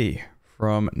 away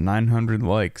from 900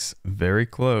 likes. Very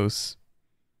close.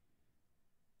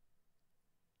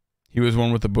 He was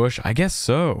one with the bush? I guess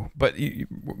so. But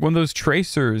when those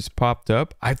tracers popped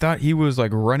up, I thought he was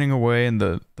like running away and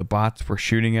the bots were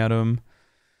shooting at him.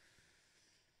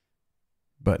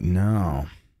 But no.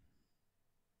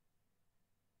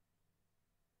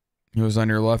 He was on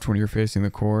your left when you were facing the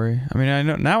quarry. I mean, I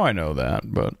know now I know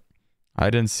that, but I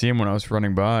didn't see him when I was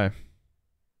running by.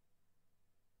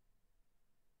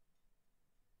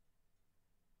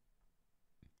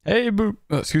 Hey,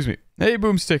 excuse me. Hey,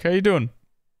 Boomstick, how you doing?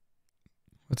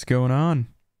 What's going on?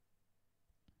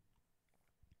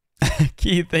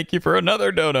 Keith, thank you for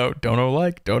another dono.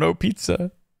 Dono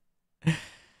pizza.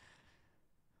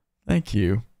 Thank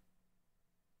you.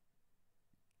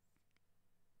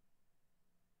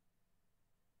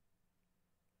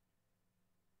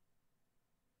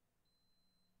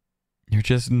 You're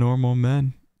just normal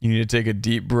men. You need to take a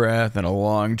deep breath and a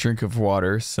long drink of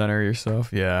water. Center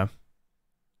yourself. Yeah.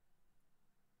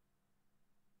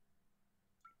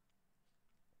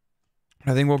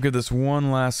 I think we'll give this one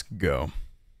last go.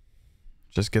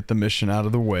 Just get the mission out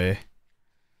of the way.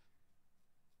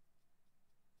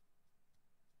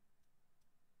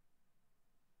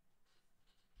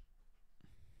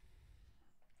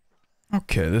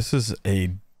 Okay, this is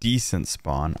a decent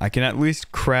spawn. I can at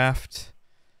least craft...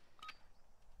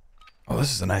 Oh,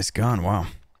 this is a nice gun. Wow.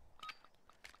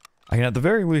 I can at the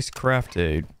very least craft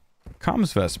a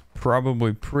comms vest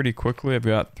probably pretty quickly. I've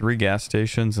got 3 gas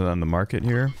stations and then the market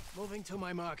here. Moving to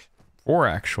my mark. 4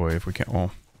 actually, if we count.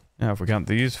 Well, yeah, if we count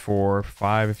these 4,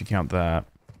 5 if you count that.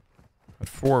 But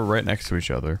 4 right next to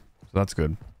each other, so that's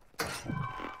good.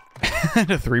 And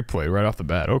a 3-play right off the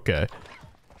bat. Okay,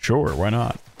 sure, why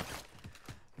not?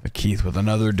 But Keith with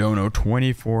another dono,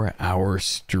 24-hour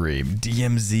stream.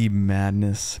 DMZ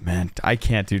madness, man. I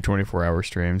can't do 24-hour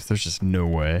streams. There's just no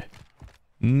way.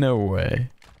 No way.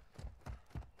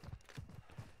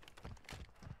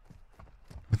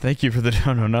 But thank you for the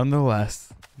dono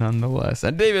nonetheless. Nonetheless.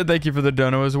 And David, thank you for the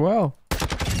dono as well.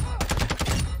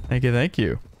 Thank you, thank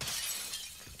you.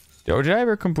 Oh, did I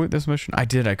ever complete this mission? I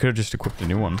did. I could have just equipped a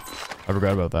new one. I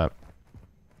forgot about that.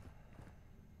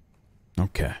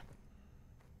 Okay.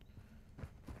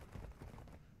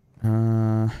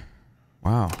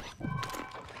 Wow.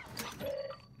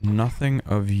 Nothing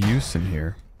of use in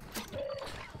here.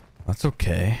 That's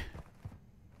okay.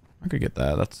 I could get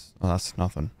that. That's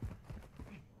nothing.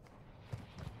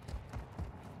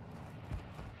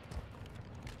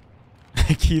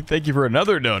 Keith, thank you for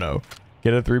another dono.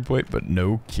 Get a 3-plate, but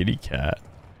no kitty cat.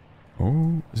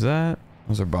 Oh, is that?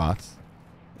 Those are bots.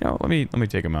 You know, let me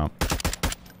take them out.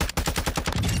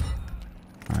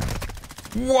 All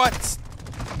right. What?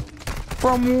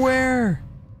 From where?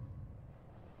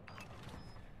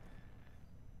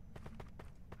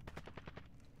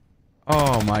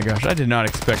 Oh my gosh, I did not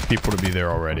expect people to be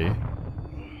there already.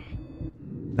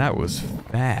 That was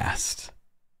fast.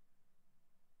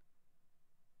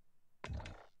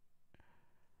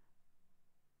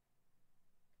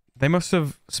 They must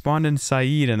have spawned in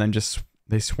Saeed and then just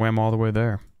they swam all the way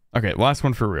there. Okay, last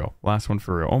one for real. Last one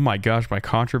for real. Oh my gosh, my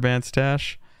contraband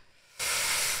stash.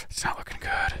 It's not looking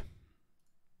good.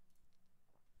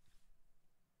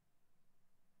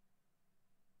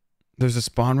 There's a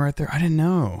spawn right there? I didn't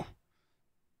know.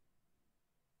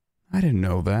 I didn't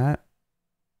know that.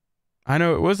 I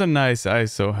know it was a nice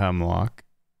ISO hemlock.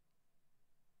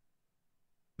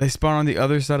 They spawn on the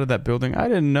other side of that building? I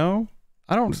didn't know.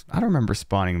 I don't remember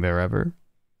spawning there ever.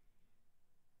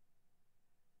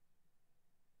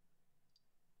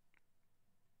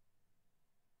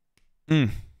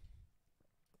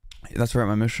 That's right,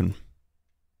 my mission.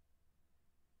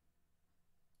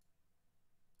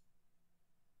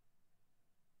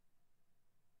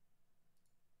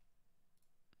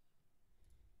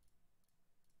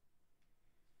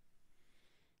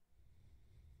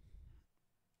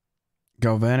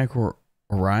 Galvanic or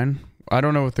Orion? I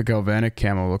don't know what the galvanic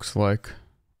camo looks like,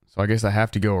 so I guess I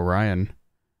have to go Orion.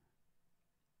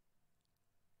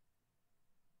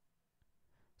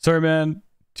 Sorry, man.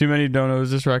 Too many donos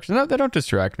distractions. No, they don't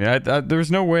distract me. There's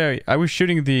no way. I was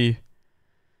shooting the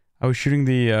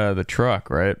truck,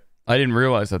 right? I didn't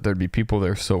realize that there'd be people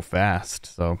there so fast,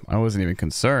 so I wasn't even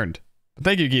concerned. But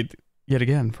thank you, Keith, yet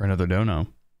again for another dono.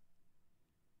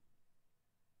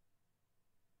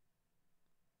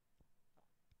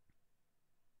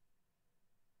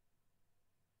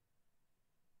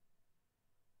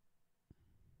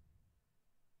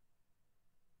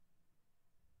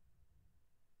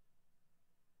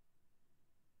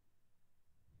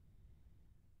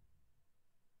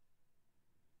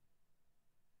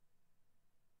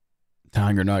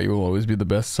 Dying or not, you will always be the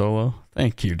best solo.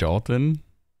 Thank you, Dalton.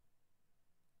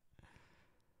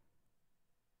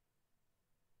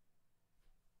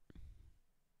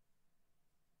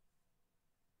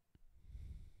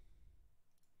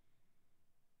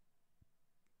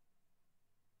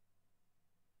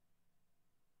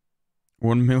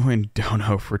 $1 million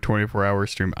dono for 24-hour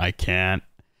stream. I can't.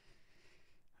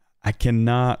 I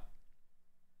cannot.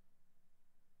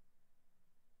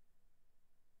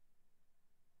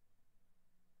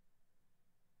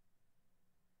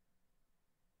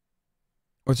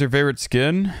 What's your favorite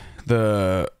skin?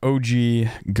 The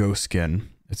OG ghost skin.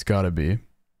 It's gotta be.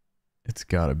 It's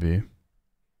gotta be.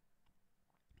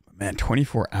 Man,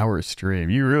 24 hours stream.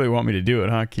 You really want me to do it,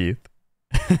 huh, Keith?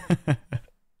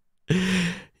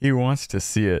 He wants to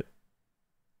see it.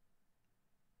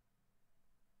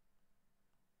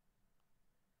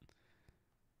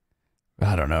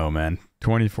 I don't know, man.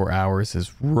 24 hours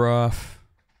is rough.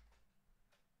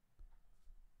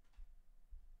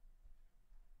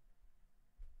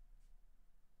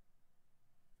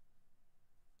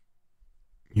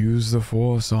 Use the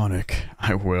Force, Sonic.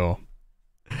 I will.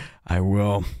 I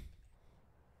will.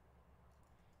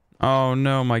 Oh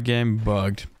no, my game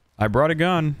bugged. I brought a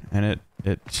gun and it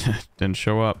didn't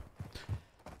show up.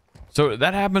 So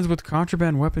that happens with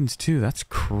contraband weapons too. That's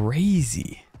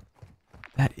crazy.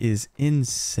 That is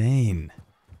insane.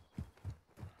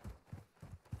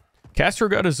 Castro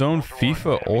got his own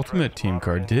FIFA Ultimate Team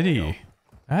card, did he?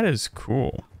 That is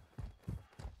cool.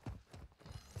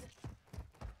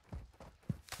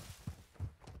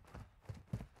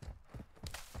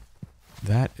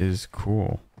 That is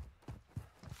cool.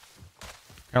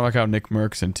 I like how Nick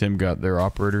Merckx and Tim got their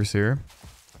operators here.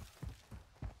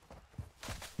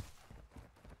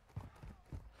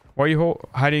 Why are you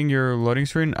hiding your loading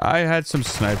screen? I had some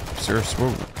snipers.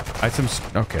 I had some.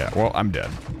 Okay, well, I'm dead.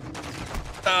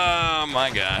 Oh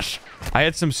my gosh. I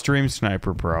had some stream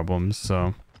sniper problems,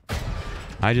 so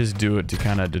I just do it to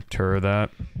kind of deter that.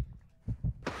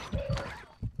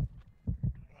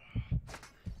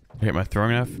 I hit my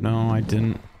throwing F? No, I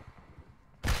didn't.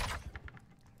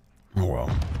 Oh well.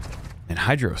 And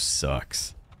Hydro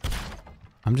sucks.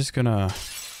 I'm just gonna...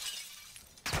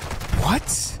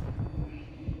 What?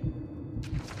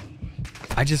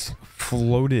 I just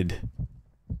floated.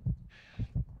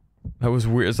 That was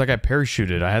weird. It's like I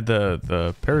parachuted. I had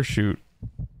the parachute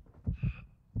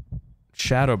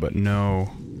shadow, but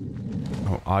no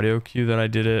audio cue that I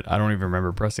did it. I don't even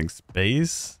remember pressing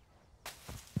space.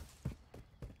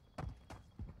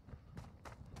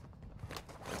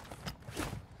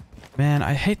 Man,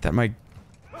 I hate that my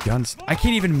guns... I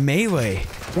can't even melee.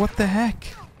 What the heck?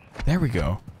 There we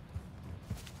go.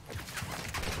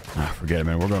 Ah, forget it,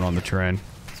 man. We're going on the train.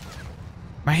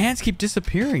 My hands keep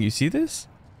disappearing. You see this?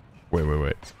 Wait.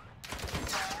 You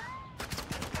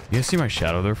guys see my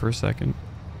shadow there for a second?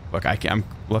 Look, I'm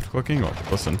left clicking. Oh,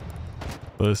 listen.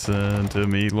 Listen to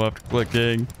me left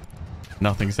clicking.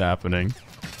 Nothing's happening.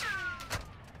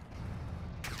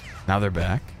 Now they're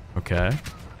back. Okay.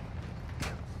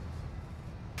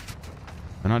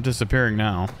 They're not disappearing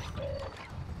now.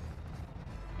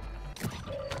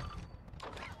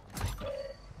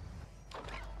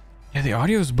 Yeah, the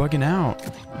audio's bugging out,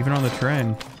 even on the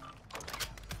train.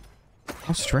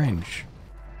 How strange.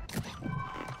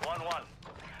 1-1.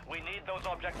 We need those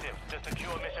objectives to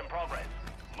secure mission progress.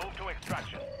 Move to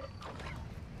extraction.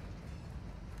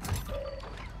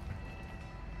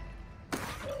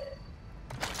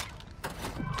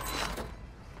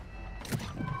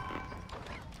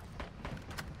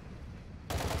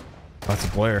 That's a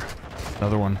player.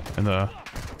 Another one in the...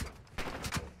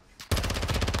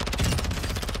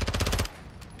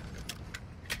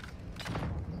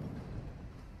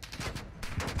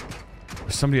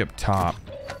 There's somebody up top.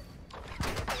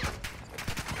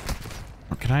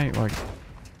 Or can I, like...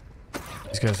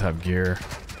 These guys have gear.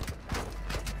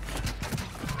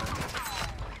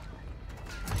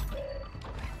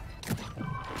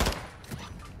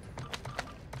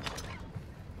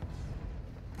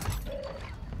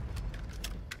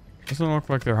 Doesn't look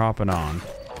like they're hopping on.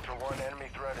 Ultra One, enemy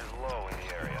threat is low in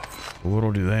the area.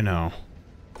 Little do they know.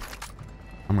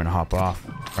 I'm gonna hop off,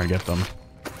 try and get them.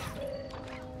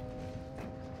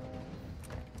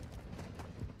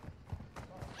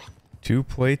 Two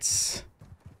plates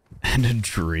and a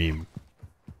dream.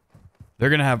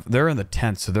 They're in the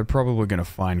tent, so they're probably gonna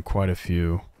find quite a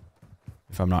few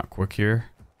if I'm not quick here.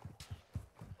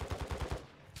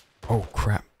 Oh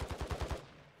crap.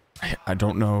 I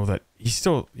don't know that he's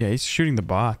still... Yeah, he's shooting the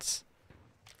bots.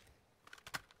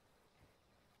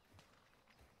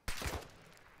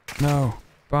 No.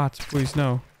 Bots, please,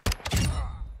 no.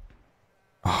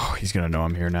 Oh, he's gonna know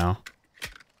I'm here now.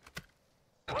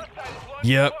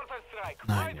 Yep.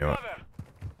 I knew it.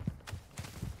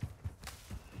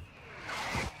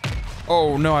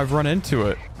 Oh, no, I've run into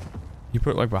it. You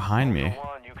put it, like, behind me.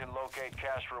 You can locate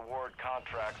cash reward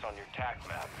contracts on your TAC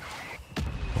map.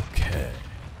 Okay.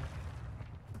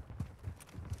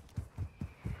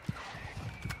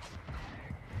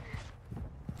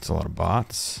 It's a lot of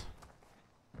bots.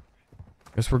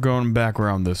 Guess we're going back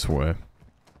around this way.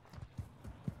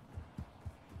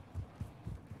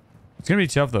 It's gonna be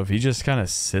tough though if he just kind of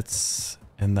sits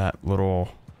in that little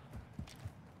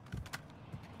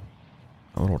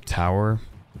tower.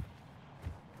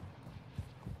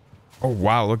 Oh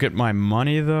wow, look at my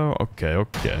money though. Okay,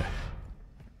 okay.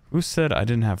 Who said I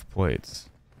didn't have plates?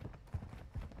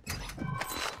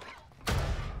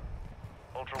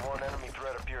 Ultra One, enemy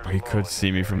threat appears Oh, he low could in see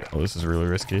this me from. area. Oh, this is really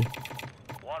risky. 1-1.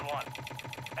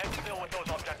 Exfil with those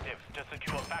objectives to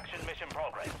secure faction mission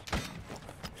progress.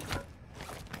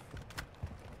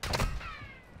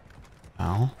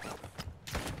 Ow.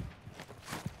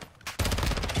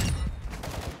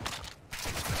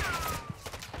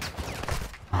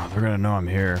 Oh, they're gonna know I'm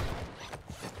here.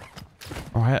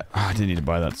 Oh, I didn't need to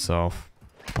buy that self.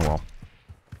 Oh well.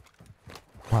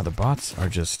 Wow, the bots are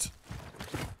just...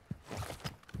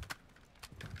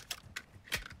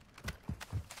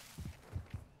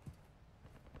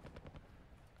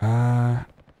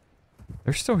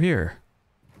 They're still here.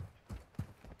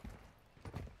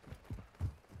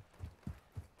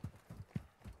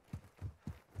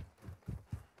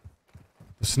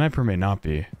 The sniper may not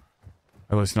be.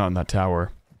 At least not in that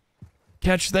tower.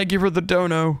 Catch, thank you for the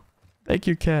dono. Thank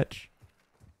you, Catch.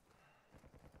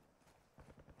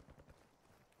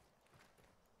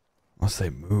 Unless they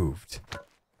moved.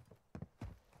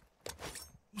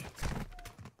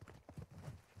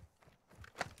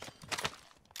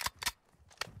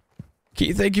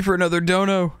 Key, thank you for another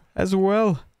dono as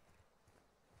well.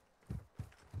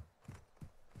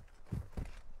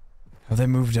 Have they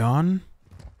moved on?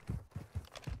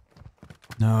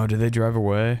 No, did they drive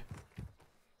away?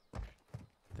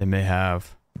 They may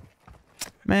have.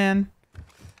 Man.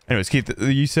 Anyways, Keith,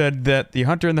 you said that the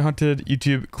Hunter and the Hunted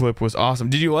YouTube clip was awesome.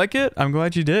 Did you like it? I'm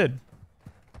glad you did.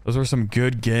 Those were some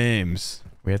good games.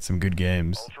 We had some good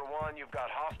games. Ultra One, you've got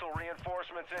hostile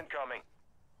reinforcements incoming.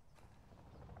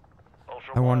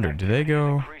 Ultra I wonder, One, did they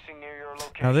go? increasing near your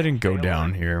location. No, they didn't go Stay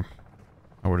down alert. here.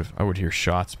 I would hear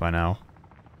shots by now.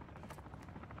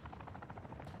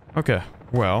 Okay,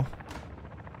 well.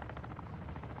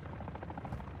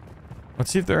 Let's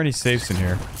see if there are any safes in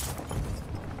here.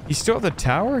 He's still at the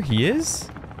tower? He is?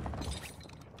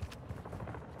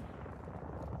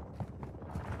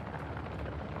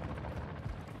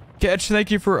 Catch, thank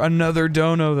you for another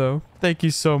dono, though. Thank you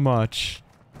so much.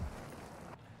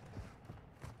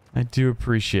 I do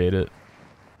appreciate it.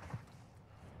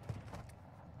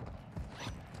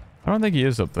 I don't think he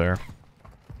is up there.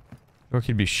 I think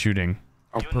he'd be shooting.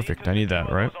 Oh, perfect. I need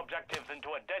that, right? Those objectives into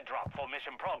a dead drop for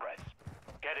mission progress.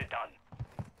 Get it done.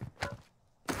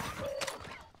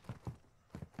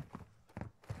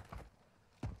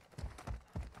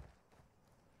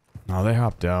 No, they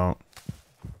hopped out.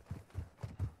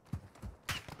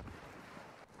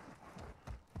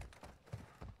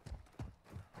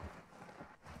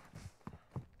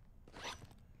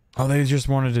 Oh, they just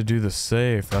wanted to do the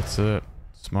safe. That's it.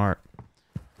 Smart.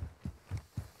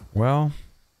 Well.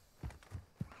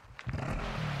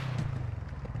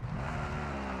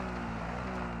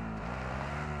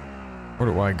 Where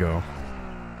do I go?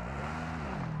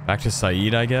 Back to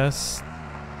Saeed, I guess?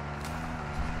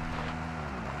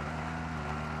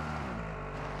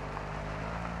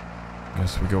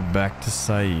 Guess we go back to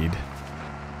Saeed.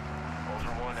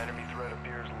 Ultra One, enemy threat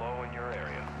appears low in your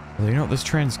area. Well, you know, this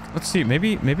train's... Let's see,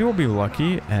 maybe we'll be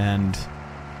lucky and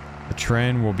the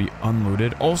train will be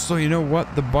unlooted. Also, you know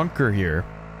what? The bunker here.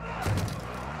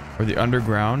 Or the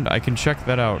underground. I can check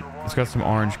that out. It's got some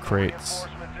orange crates.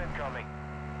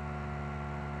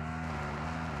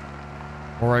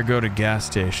 Or I go to gas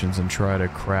stations and try to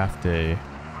craft a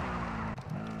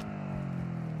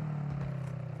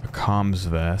comms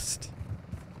vest.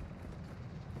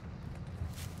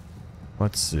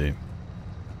 Let's see.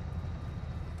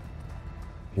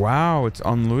 Wow, it's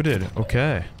unlooted.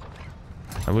 Okay.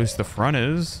 At least the front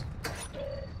is.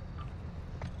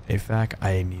 AFAC,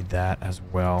 I need that as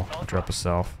well. I'll drop a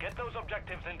self. Get those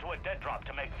objectives into a dead drop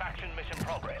to make faction mission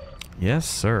progress. Yes,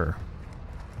 sir.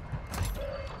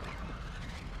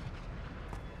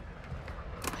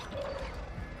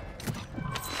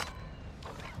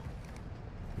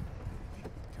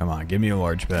 Come on, give me a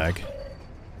large bag.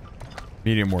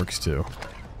 Medium works too.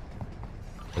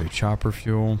 Okay, chopper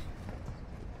fuel.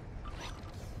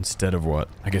 Instead of what?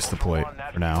 I guess the plate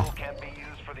for now.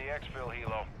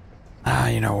 Ah,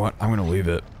 you know what? I'm gonna leave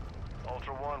it.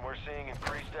 Ultra One, we're seeing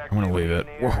increased I'm gonna leave it.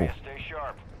 activity in the Whoa. area. Stay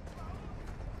sharp.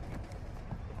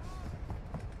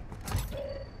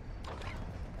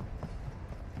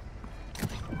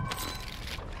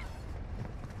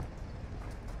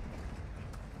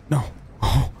 No.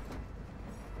 Oh.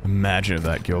 Imagine if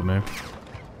that killed me.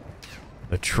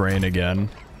 the train again.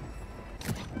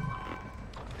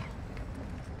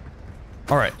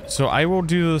 Alright, so I will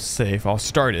do the safe. I'll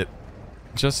start it.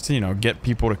 Just to, you know, get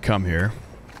people to come here.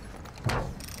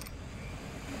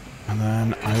 And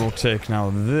then I will take now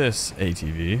this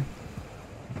ATV.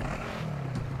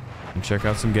 And check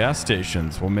out some gas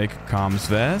stations. We'll make a comms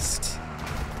vest.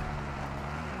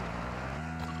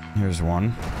 Here's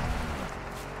one.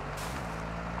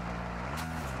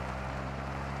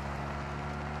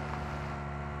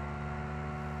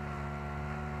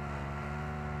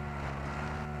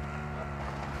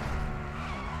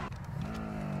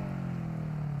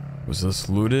 Was this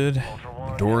looted?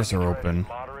 Doors are open.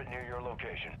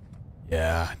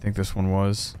 Yeah, I think this one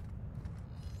was.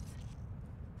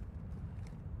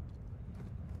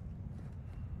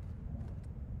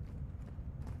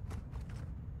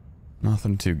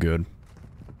 Nothing too good.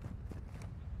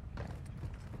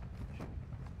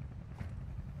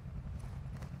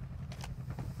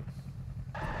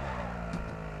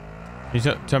 Can you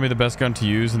tell me the best gun to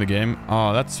use in the game?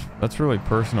 Oh, that's really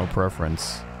personal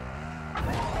preference.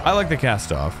 I like the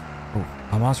cast-off. Oh,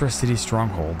 Al-Mazrah City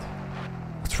Stronghold.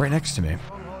 It's right next to me.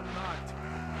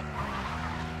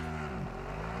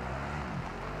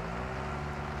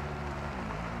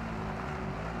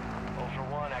 Ultra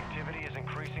One, activity is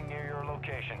increasing near your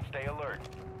location. Stay alert.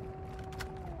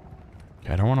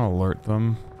 Okay, I don't want to alert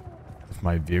them with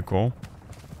my vehicle.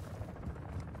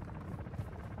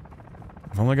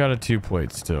 I've only got a 2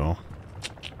 plate still.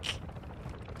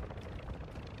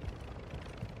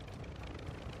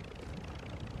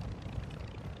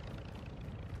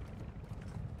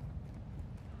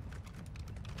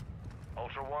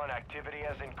 Ultra One, activity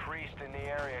has increased in the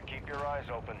area. Keep your eyes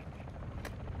open.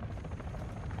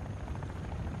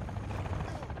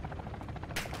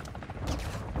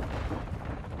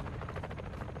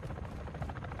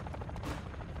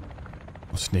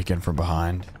 We'll sneak in from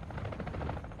behind.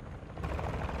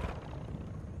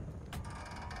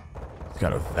 He's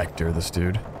got a vector, this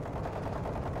dude.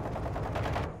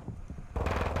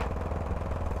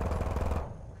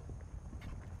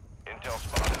 Intel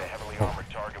spotted a heavily armored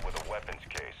target with a weapons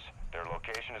case. Their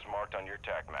location is marked on your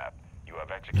TAC map. You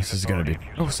have executed. This is gonna be...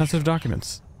 Oh, sensitive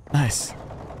documents. Nice.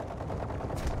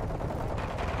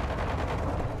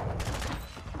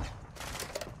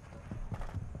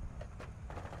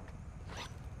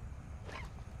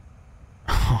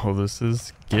 Oh, this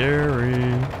is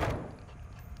scary.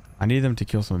 I need them to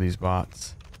kill some of these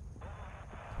bots.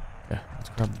 Yeah, let's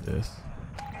grab this.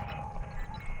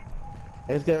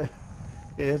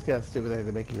 It's got stupid things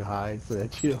to make you hide so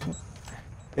that you don't.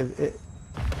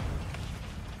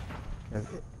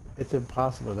 It's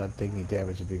impossible not taking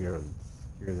damage if you're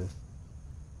this.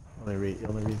 Only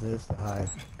reason is to hide.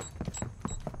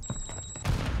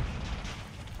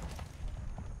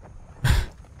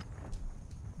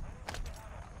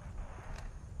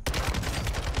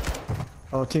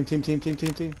 Oh, team guy.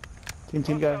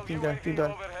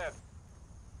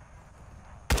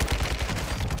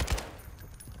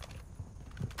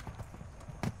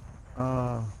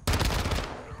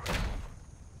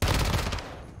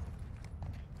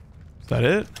 Is that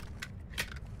it?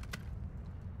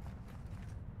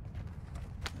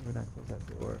 We're not close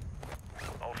that door.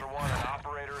 Ultra One, an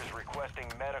operator is requesting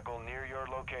medical near your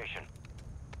location.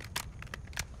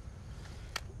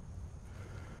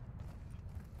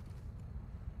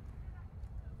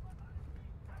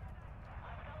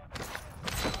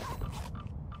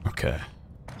 Okay.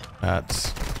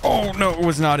 That's... Oh, no, it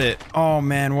was not it. Oh,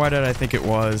 man, why did I think it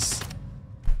was?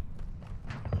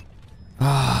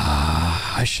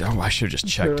 Ah, I should have just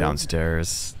checked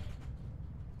downstairs.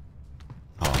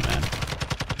 Oh, man.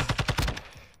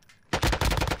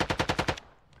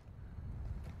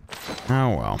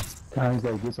 Oh, well. Times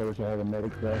like this, I wish I had a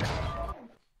medic back.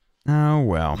 Oh,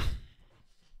 well.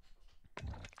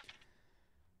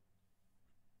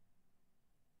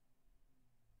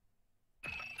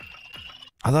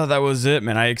 I thought that was it,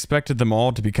 man. I expected them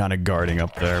all to be kind of guarding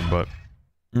up there, but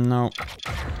no.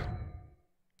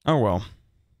 Oh well.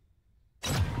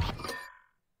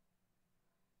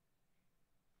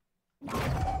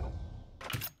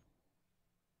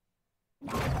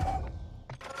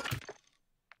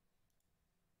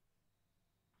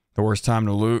 The worst time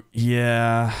to loot?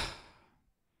 Yeah.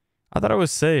 I thought I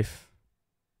was safe.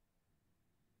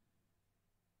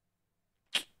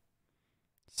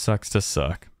 Sucks to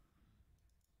suck.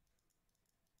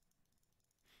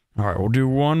 Alright, we'll do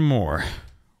one more.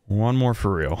 One more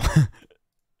for real.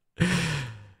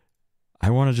 I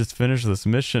want to just finish this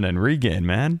mission and regain,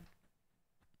 man.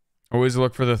 Always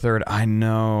look for the third. I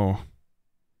know.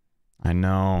 I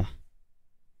know.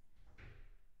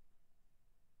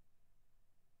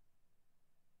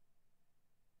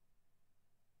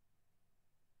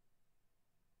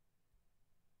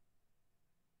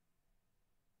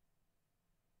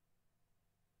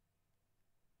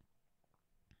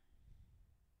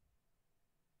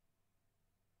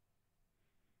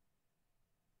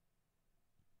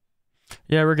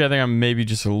 Yeah, Rick, I think I'm maybe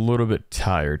just a little bit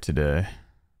tired today.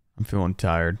 I'm feeling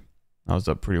tired. I was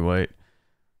up pretty late.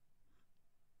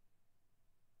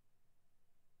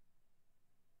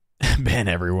 Man,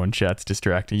 everyone chat's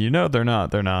distracting you. No, they're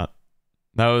not. They're not.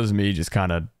 That was me just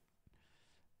kind of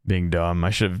being dumb. I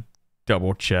should have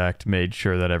double checked, made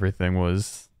sure that everything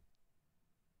wasn't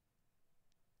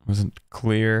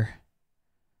clear.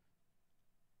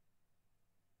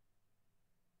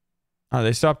 Oh,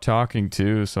 they stopped talking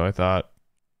too, so I thought,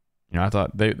 I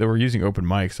thought they were using open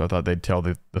mic, so I thought they'd tell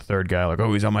the third guy, like,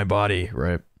 oh, he's on my body,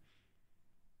 right?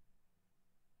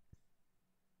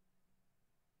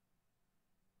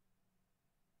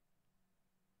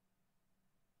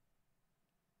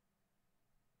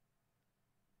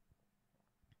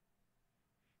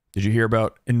 Did you hear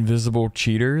about invisible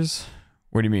cheaters?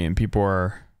 What do you mean? People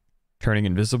are turning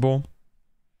invisible?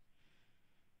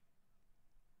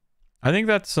 I think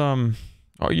that's, oh,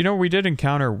 we did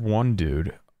encounter one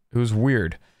dude. It was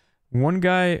weird. One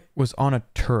guy was on a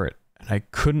turret, and I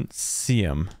couldn't see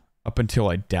him up until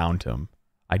I downed him.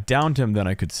 I downed him, then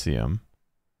I could see him.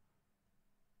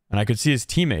 And I could see his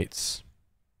teammates.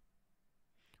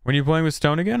 When are you playing with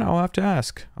Stone again? I'll have to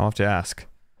ask.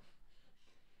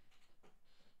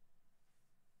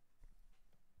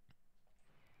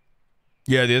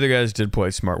 Yeah, the other guys did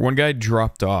play smart. One guy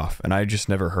dropped off, and I just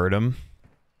never heard him.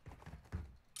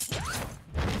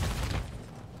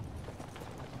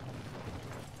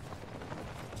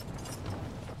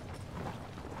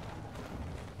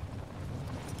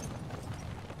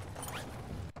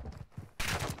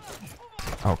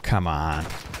 Oh, come on.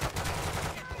 Can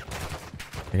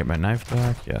I get my knife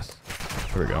back? Yes.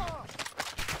 Here we go.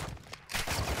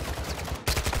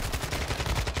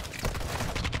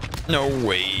 No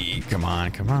way. Come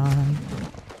on, come on.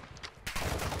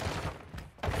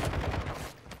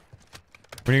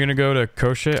 When are you gonna go to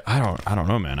Koche? I don't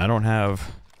know, man. I don't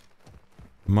have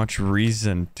much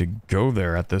reason to go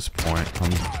there at this point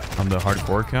on the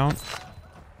hardcore account.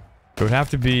 It would have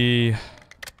to be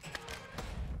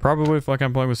probably if like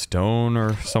I'm playing with Stone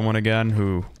or someone again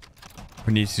who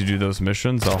needs to do those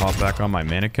missions. I'll hop back on my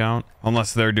main account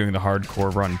unless they're doing the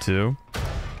hardcore run too.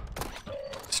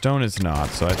 Stone is not,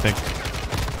 so I think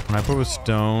when I play with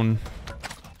Stone,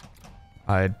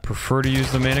 I'd prefer to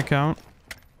use the main account.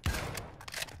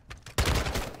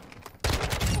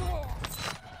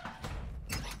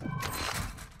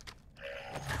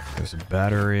 There's a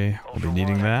battery. We'll be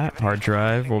needing that. Hard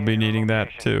drive. We'll be needing that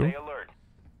too.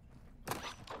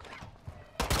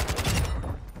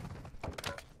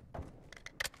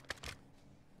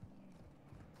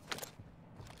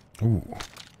 Ooh.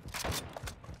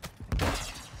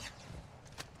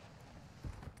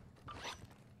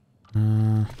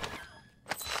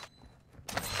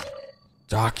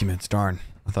 Documents, darn.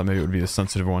 I thought maybe it would be the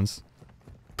sensitive ones.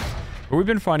 But we've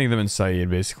been finding them in Saeed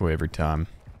basically every time.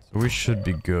 So we should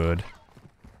be good.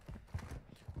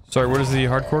 Sorry, what is the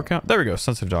hardcore account? There we go,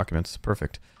 sensitive documents.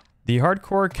 Perfect. The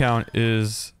hardcore account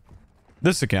is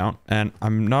this account, and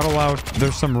I'm not allowed...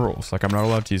 There's some rules. Like, I'm not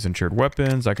allowed to use insured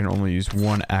weapons. I can only use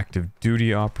one active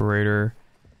duty operator.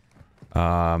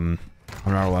 I'm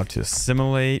not allowed to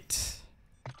assimilate.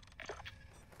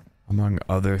 Among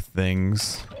other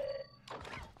things.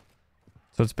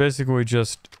 So it's basically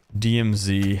just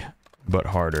DMZ, but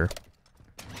harder.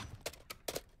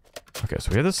 Okay,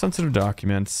 so we have the sensitive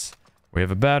documents. We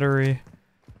have a battery.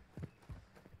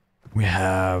 We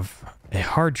have a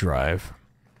hard drive.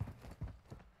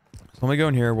 So when we go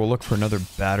in here, we'll look for another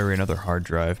battery, another hard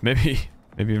drive. Maybe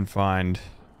even find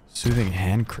soothing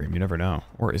hand cream. You never know.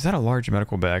 Or is that a large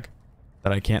medical bag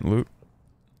that I can't loot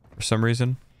for some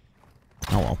reason?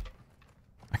 Oh well.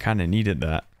 I kind of needed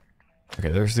that. Okay,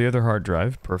 there's the other hard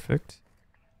drive. Perfect.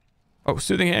 Oh,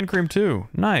 soothing hand cream too.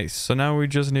 Nice. So now we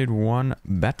just need one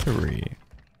battery.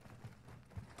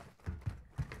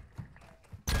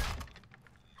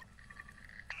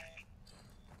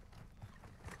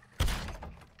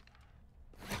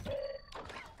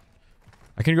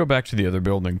 I can go back to the other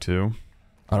building too.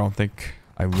 I don't think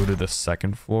I looted the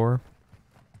second floor.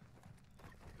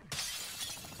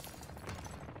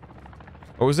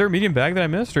 Oh, was there a medium bag that I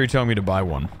missed, or are you telling me to buy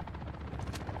one?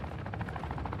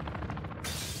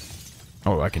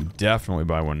 Oh, I can definitely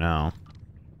buy one now.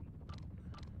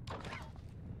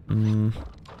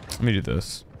 Let me do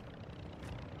this.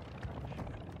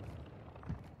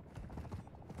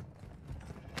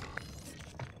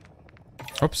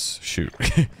 Oops, shoot.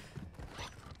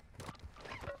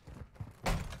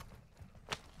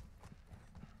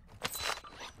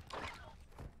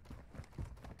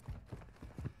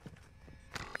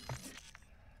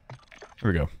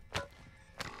 Here we go.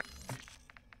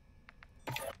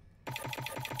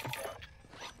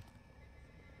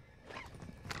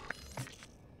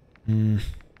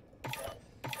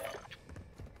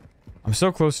 I'm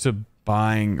so close to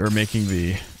buying or making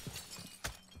the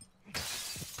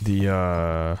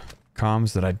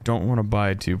comms that I don't want to buy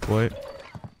a 2-plate.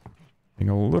 Being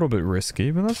a little bit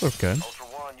risky, but that's okay. Ultra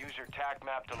One, use your TAC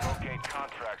map to locate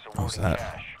contracts awarding What's that?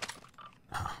 cash.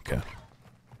 Oh, okay.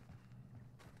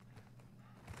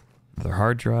 Another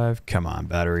hard drive. Come on,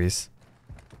 batteries.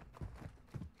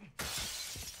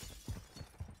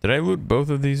 Did I loot both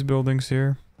of these buildings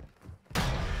here?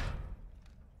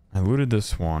 I looted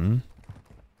this one.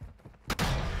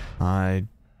 I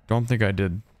don't think I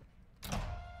did.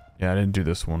 Yeah, I didn't do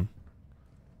this one.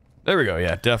 There we go.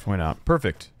 Yeah, definitely not.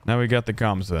 Perfect. Now we got the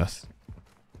comms vest.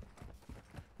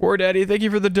 War Daddy, thank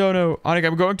you for the dono. Onik,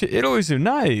 I'm going to Italy soon.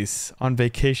 Nice. On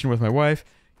vacation with my wife.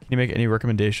 Can you make any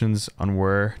recommendations on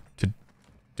where to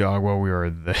dog while we are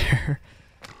there?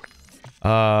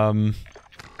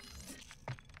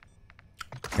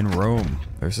 In Rome,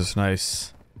 there's this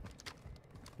nice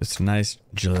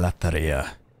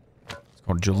gelateria. It's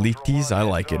called Giolitti's. I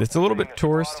like it. It's a little bit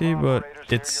touristy, but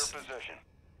it's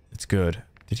good.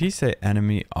 Did he say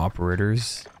enemy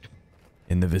operators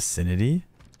in the vicinity?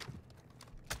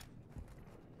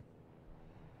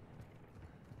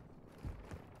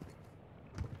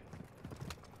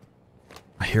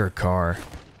 I hear a car.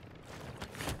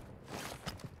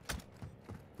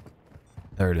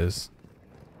 There it is.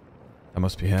 That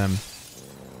must be him.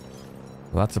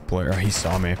 Well, that's a player. Oh, he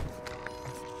saw me.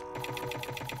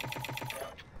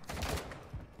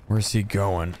 Where's he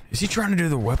going? Is he trying to do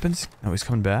the weapons? No, he's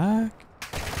coming back.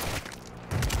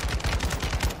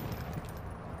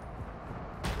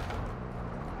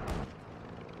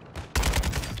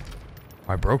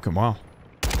 I broke him. Wow.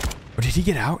 Oh, did he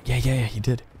get out? Yeah, he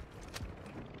did.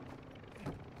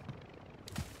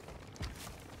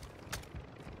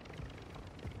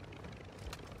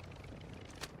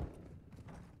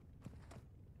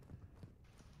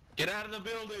 Get out of the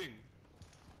building!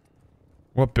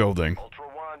 What building? Ultra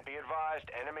One, be advised,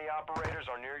 enemy operators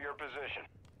are near your position.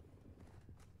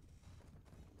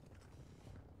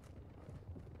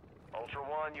 Ultra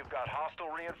One, you've got hostile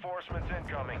reinforcements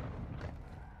incoming.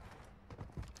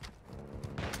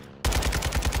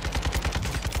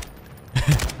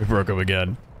 We broke him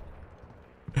again.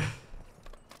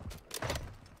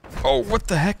 Oh, what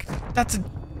the heck? That's a...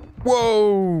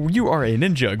 Whoa! You are a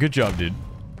ninja. Good job, dude.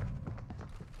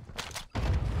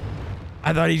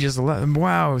 I thought he just left.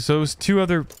 Wow, so it was two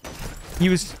other... He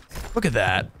was... Look at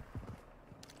that.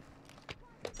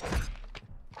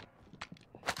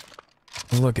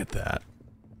 Look at that.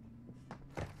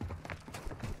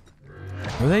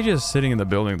 Were they just sitting in the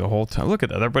building the whole time? Look at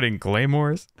that. They're putting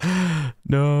claymores.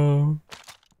 No.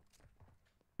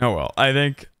 Oh well, I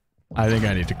think I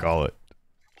need to call it.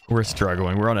 We're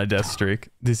struggling. We're on a death streak.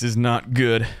 This is not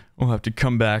good. We'll have to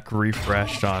come back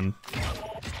refreshed on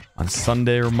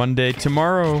Sunday or Monday.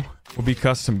 Tomorrow will be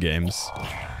custom games.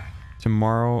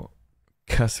 Tomorrow,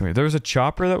 custom. There was a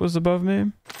chopper that was above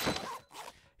me.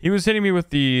 He was hitting me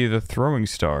with the throwing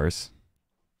stars.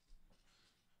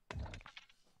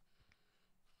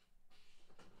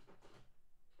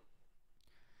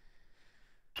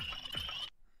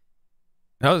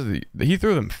 That was he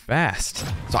threw them fast.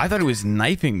 So I thought he was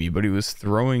knifing me, but he was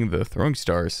throwing the throwing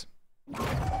stars.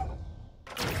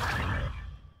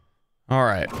 All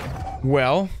right.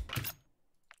 Well,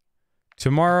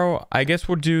 tomorrow, I guess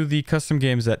we'll do the custom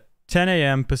games at 10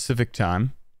 a.m. Pacific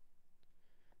time.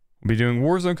 We'll be doing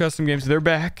Warzone custom games. They're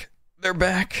back. They're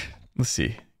back. Let's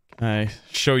see. Can I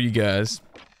show you guys?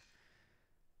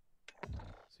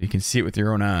 So you can see it with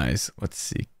your own eyes. Let's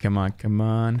see. Come on, come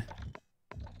on.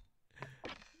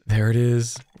 There it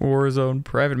is. Warzone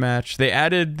private match. They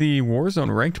added the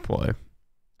Warzone ranked play.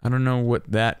 I don't know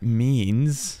what that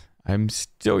means. I'm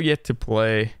still yet to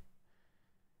play.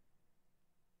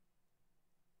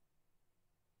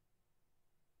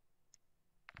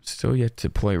 Still yet to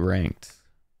play ranked.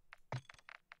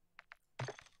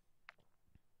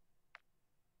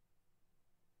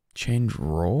 Change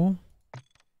role?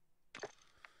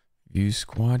 View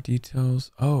squad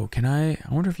details. Oh, can I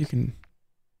wonder if you can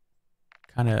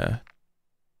kind of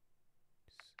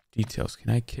details. Can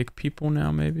I kick people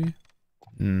now, maybe?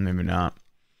 Maybe not.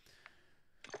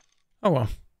 Oh well.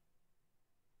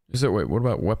 Is it, wait, what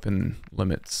about weapon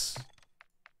limits?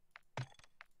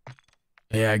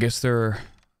 Yeah, I guess they're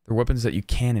weapons that you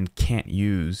can and can't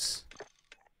use.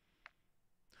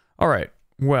 Alright,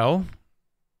 well.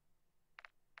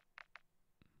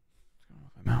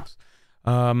 My mouse.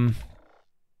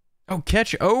 Oh,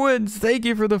 Catch Owens, thank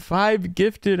you for the 5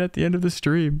 gifted at the end of the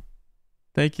stream.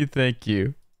 Thank you, thank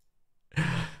you.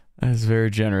 That is very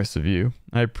generous of you.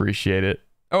 I appreciate it.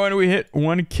 Oh, and we hit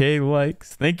 1K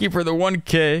likes. Thank you for the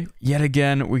 1K. Yet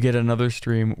again, we get another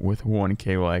stream with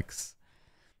 1K likes.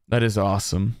 That is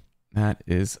awesome. That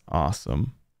is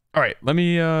awesome. All right, let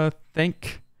me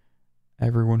thank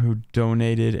everyone who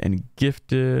donated and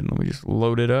gifted. Let me just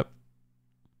load it up.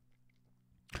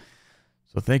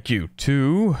 So thank you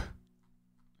to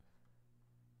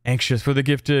Anxious for the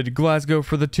gifted, Glasgow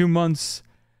for the 2 months.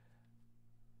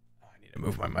 I need to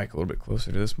move my mic a little bit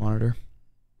closer to this monitor.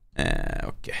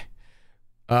 Okay.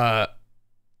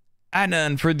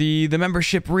 Anan for the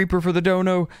membership, Reaper for the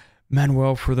dono,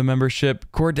 Manuel for the membership,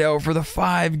 Cordell for the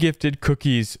 5 gifted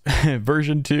cookies,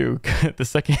 version 2, the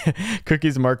second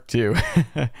cookies mark 2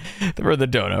 for the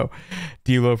dono,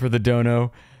 Dilo for the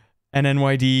dono, and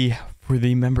NYD for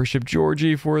the membership,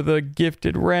 Georgie for the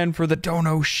gifted, Ren for the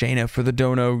dono, Shayna for the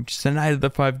dono, Senida the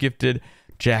 5 gifted,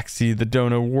 Jaxie the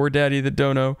dono, War Daddy the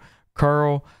dono,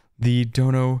 Carl the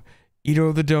dono,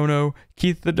 Ito the dono,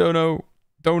 Keith the dono,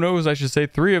 donos I should say,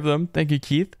 3 of them, thank you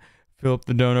Keith, Philip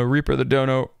the dono, Reaper the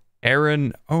dono,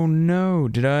 Aaron, oh no,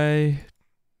 I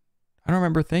don't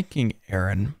remember thanking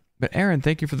Aaron, but Aaron,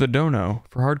 thank you for the dono,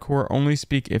 for hardcore, only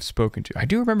speak if spoken to. I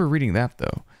do remember reading that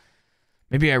though.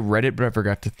 Maybe I read it, but I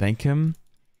forgot to thank him.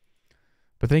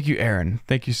 But thank you, Aaron.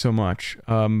 Thank you so much.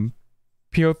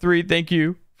 PO3, thank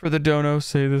you for the dono.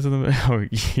 Say this in the... Oh,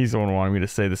 he's the one wanting me to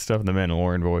say this stuff in the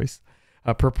Mandalorian voice.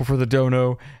 Purple for the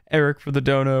dono. Eric for the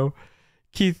dono.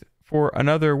 Keith for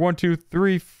another 1, 2,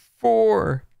 3,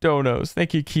 4 donos.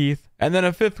 Thank you, Keith. And then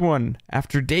a 5th one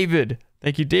after David.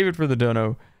 Thank you, David, for the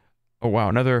dono. Oh, wow.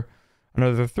 Another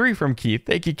 3 from Keith.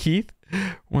 Thank you, Keith.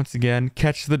 Once again,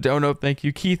 Catch the dono. Thank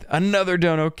you, Keith. Another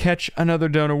dono. Catch another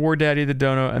dono. War Daddy the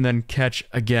dono. And then Catch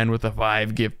again with a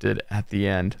 5 gifted at the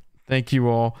end. Thank you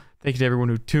all. Thank you to everyone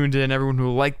who tuned in, everyone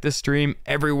who liked the stream,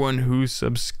 everyone who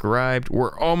subscribed.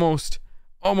 We're almost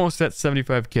at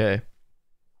 75K.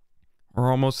 We're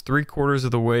almost 3/4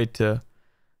 of the way to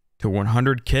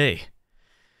 100K.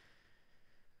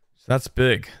 So that's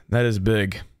big. That is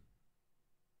big.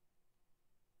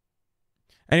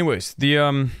 Anyways,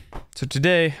 so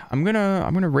today I'm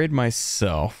gonna raid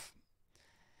myself.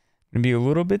 I'm gonna be a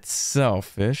little bit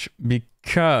selfish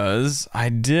because I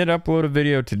did upload a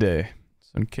video today.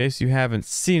 So in case you haven't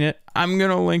seen it, I'm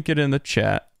gonna link it in the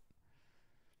chat.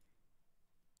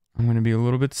 I'm gonna be a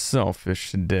little bit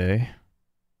selfish today.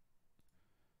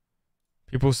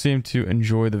 People seem to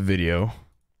enjoy the video.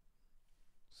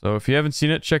 So if you haven't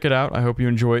seen it, check it out. I hope you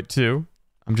enjoy it too.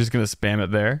 I'm just gonna spam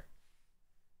it there.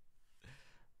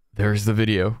 There's the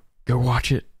video. Go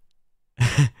watch it.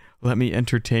 Let me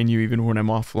entertain you even when I'm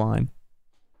offline.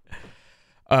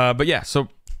 But yeah, so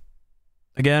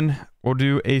again, we'll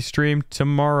do a stream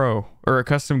tomorrow, or a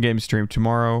custom game stream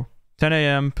tomorrow, 10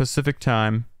 a.m. Pacific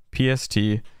time, PST.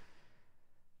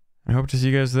 I hope to see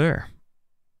you guys there.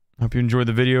 I hope you enjoyed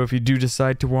the video if you do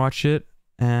decide to watch it.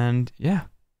 And yeah,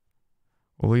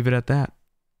 we'll leave it at that.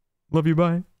 Love you,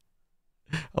 bye.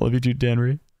 I love you too,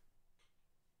 Danry.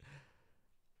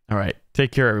 All right,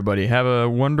 take care, everybody. Have a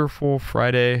wonderful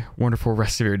Friday, wonderful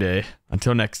rest of your day.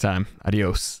 Until next time,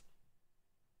 adios.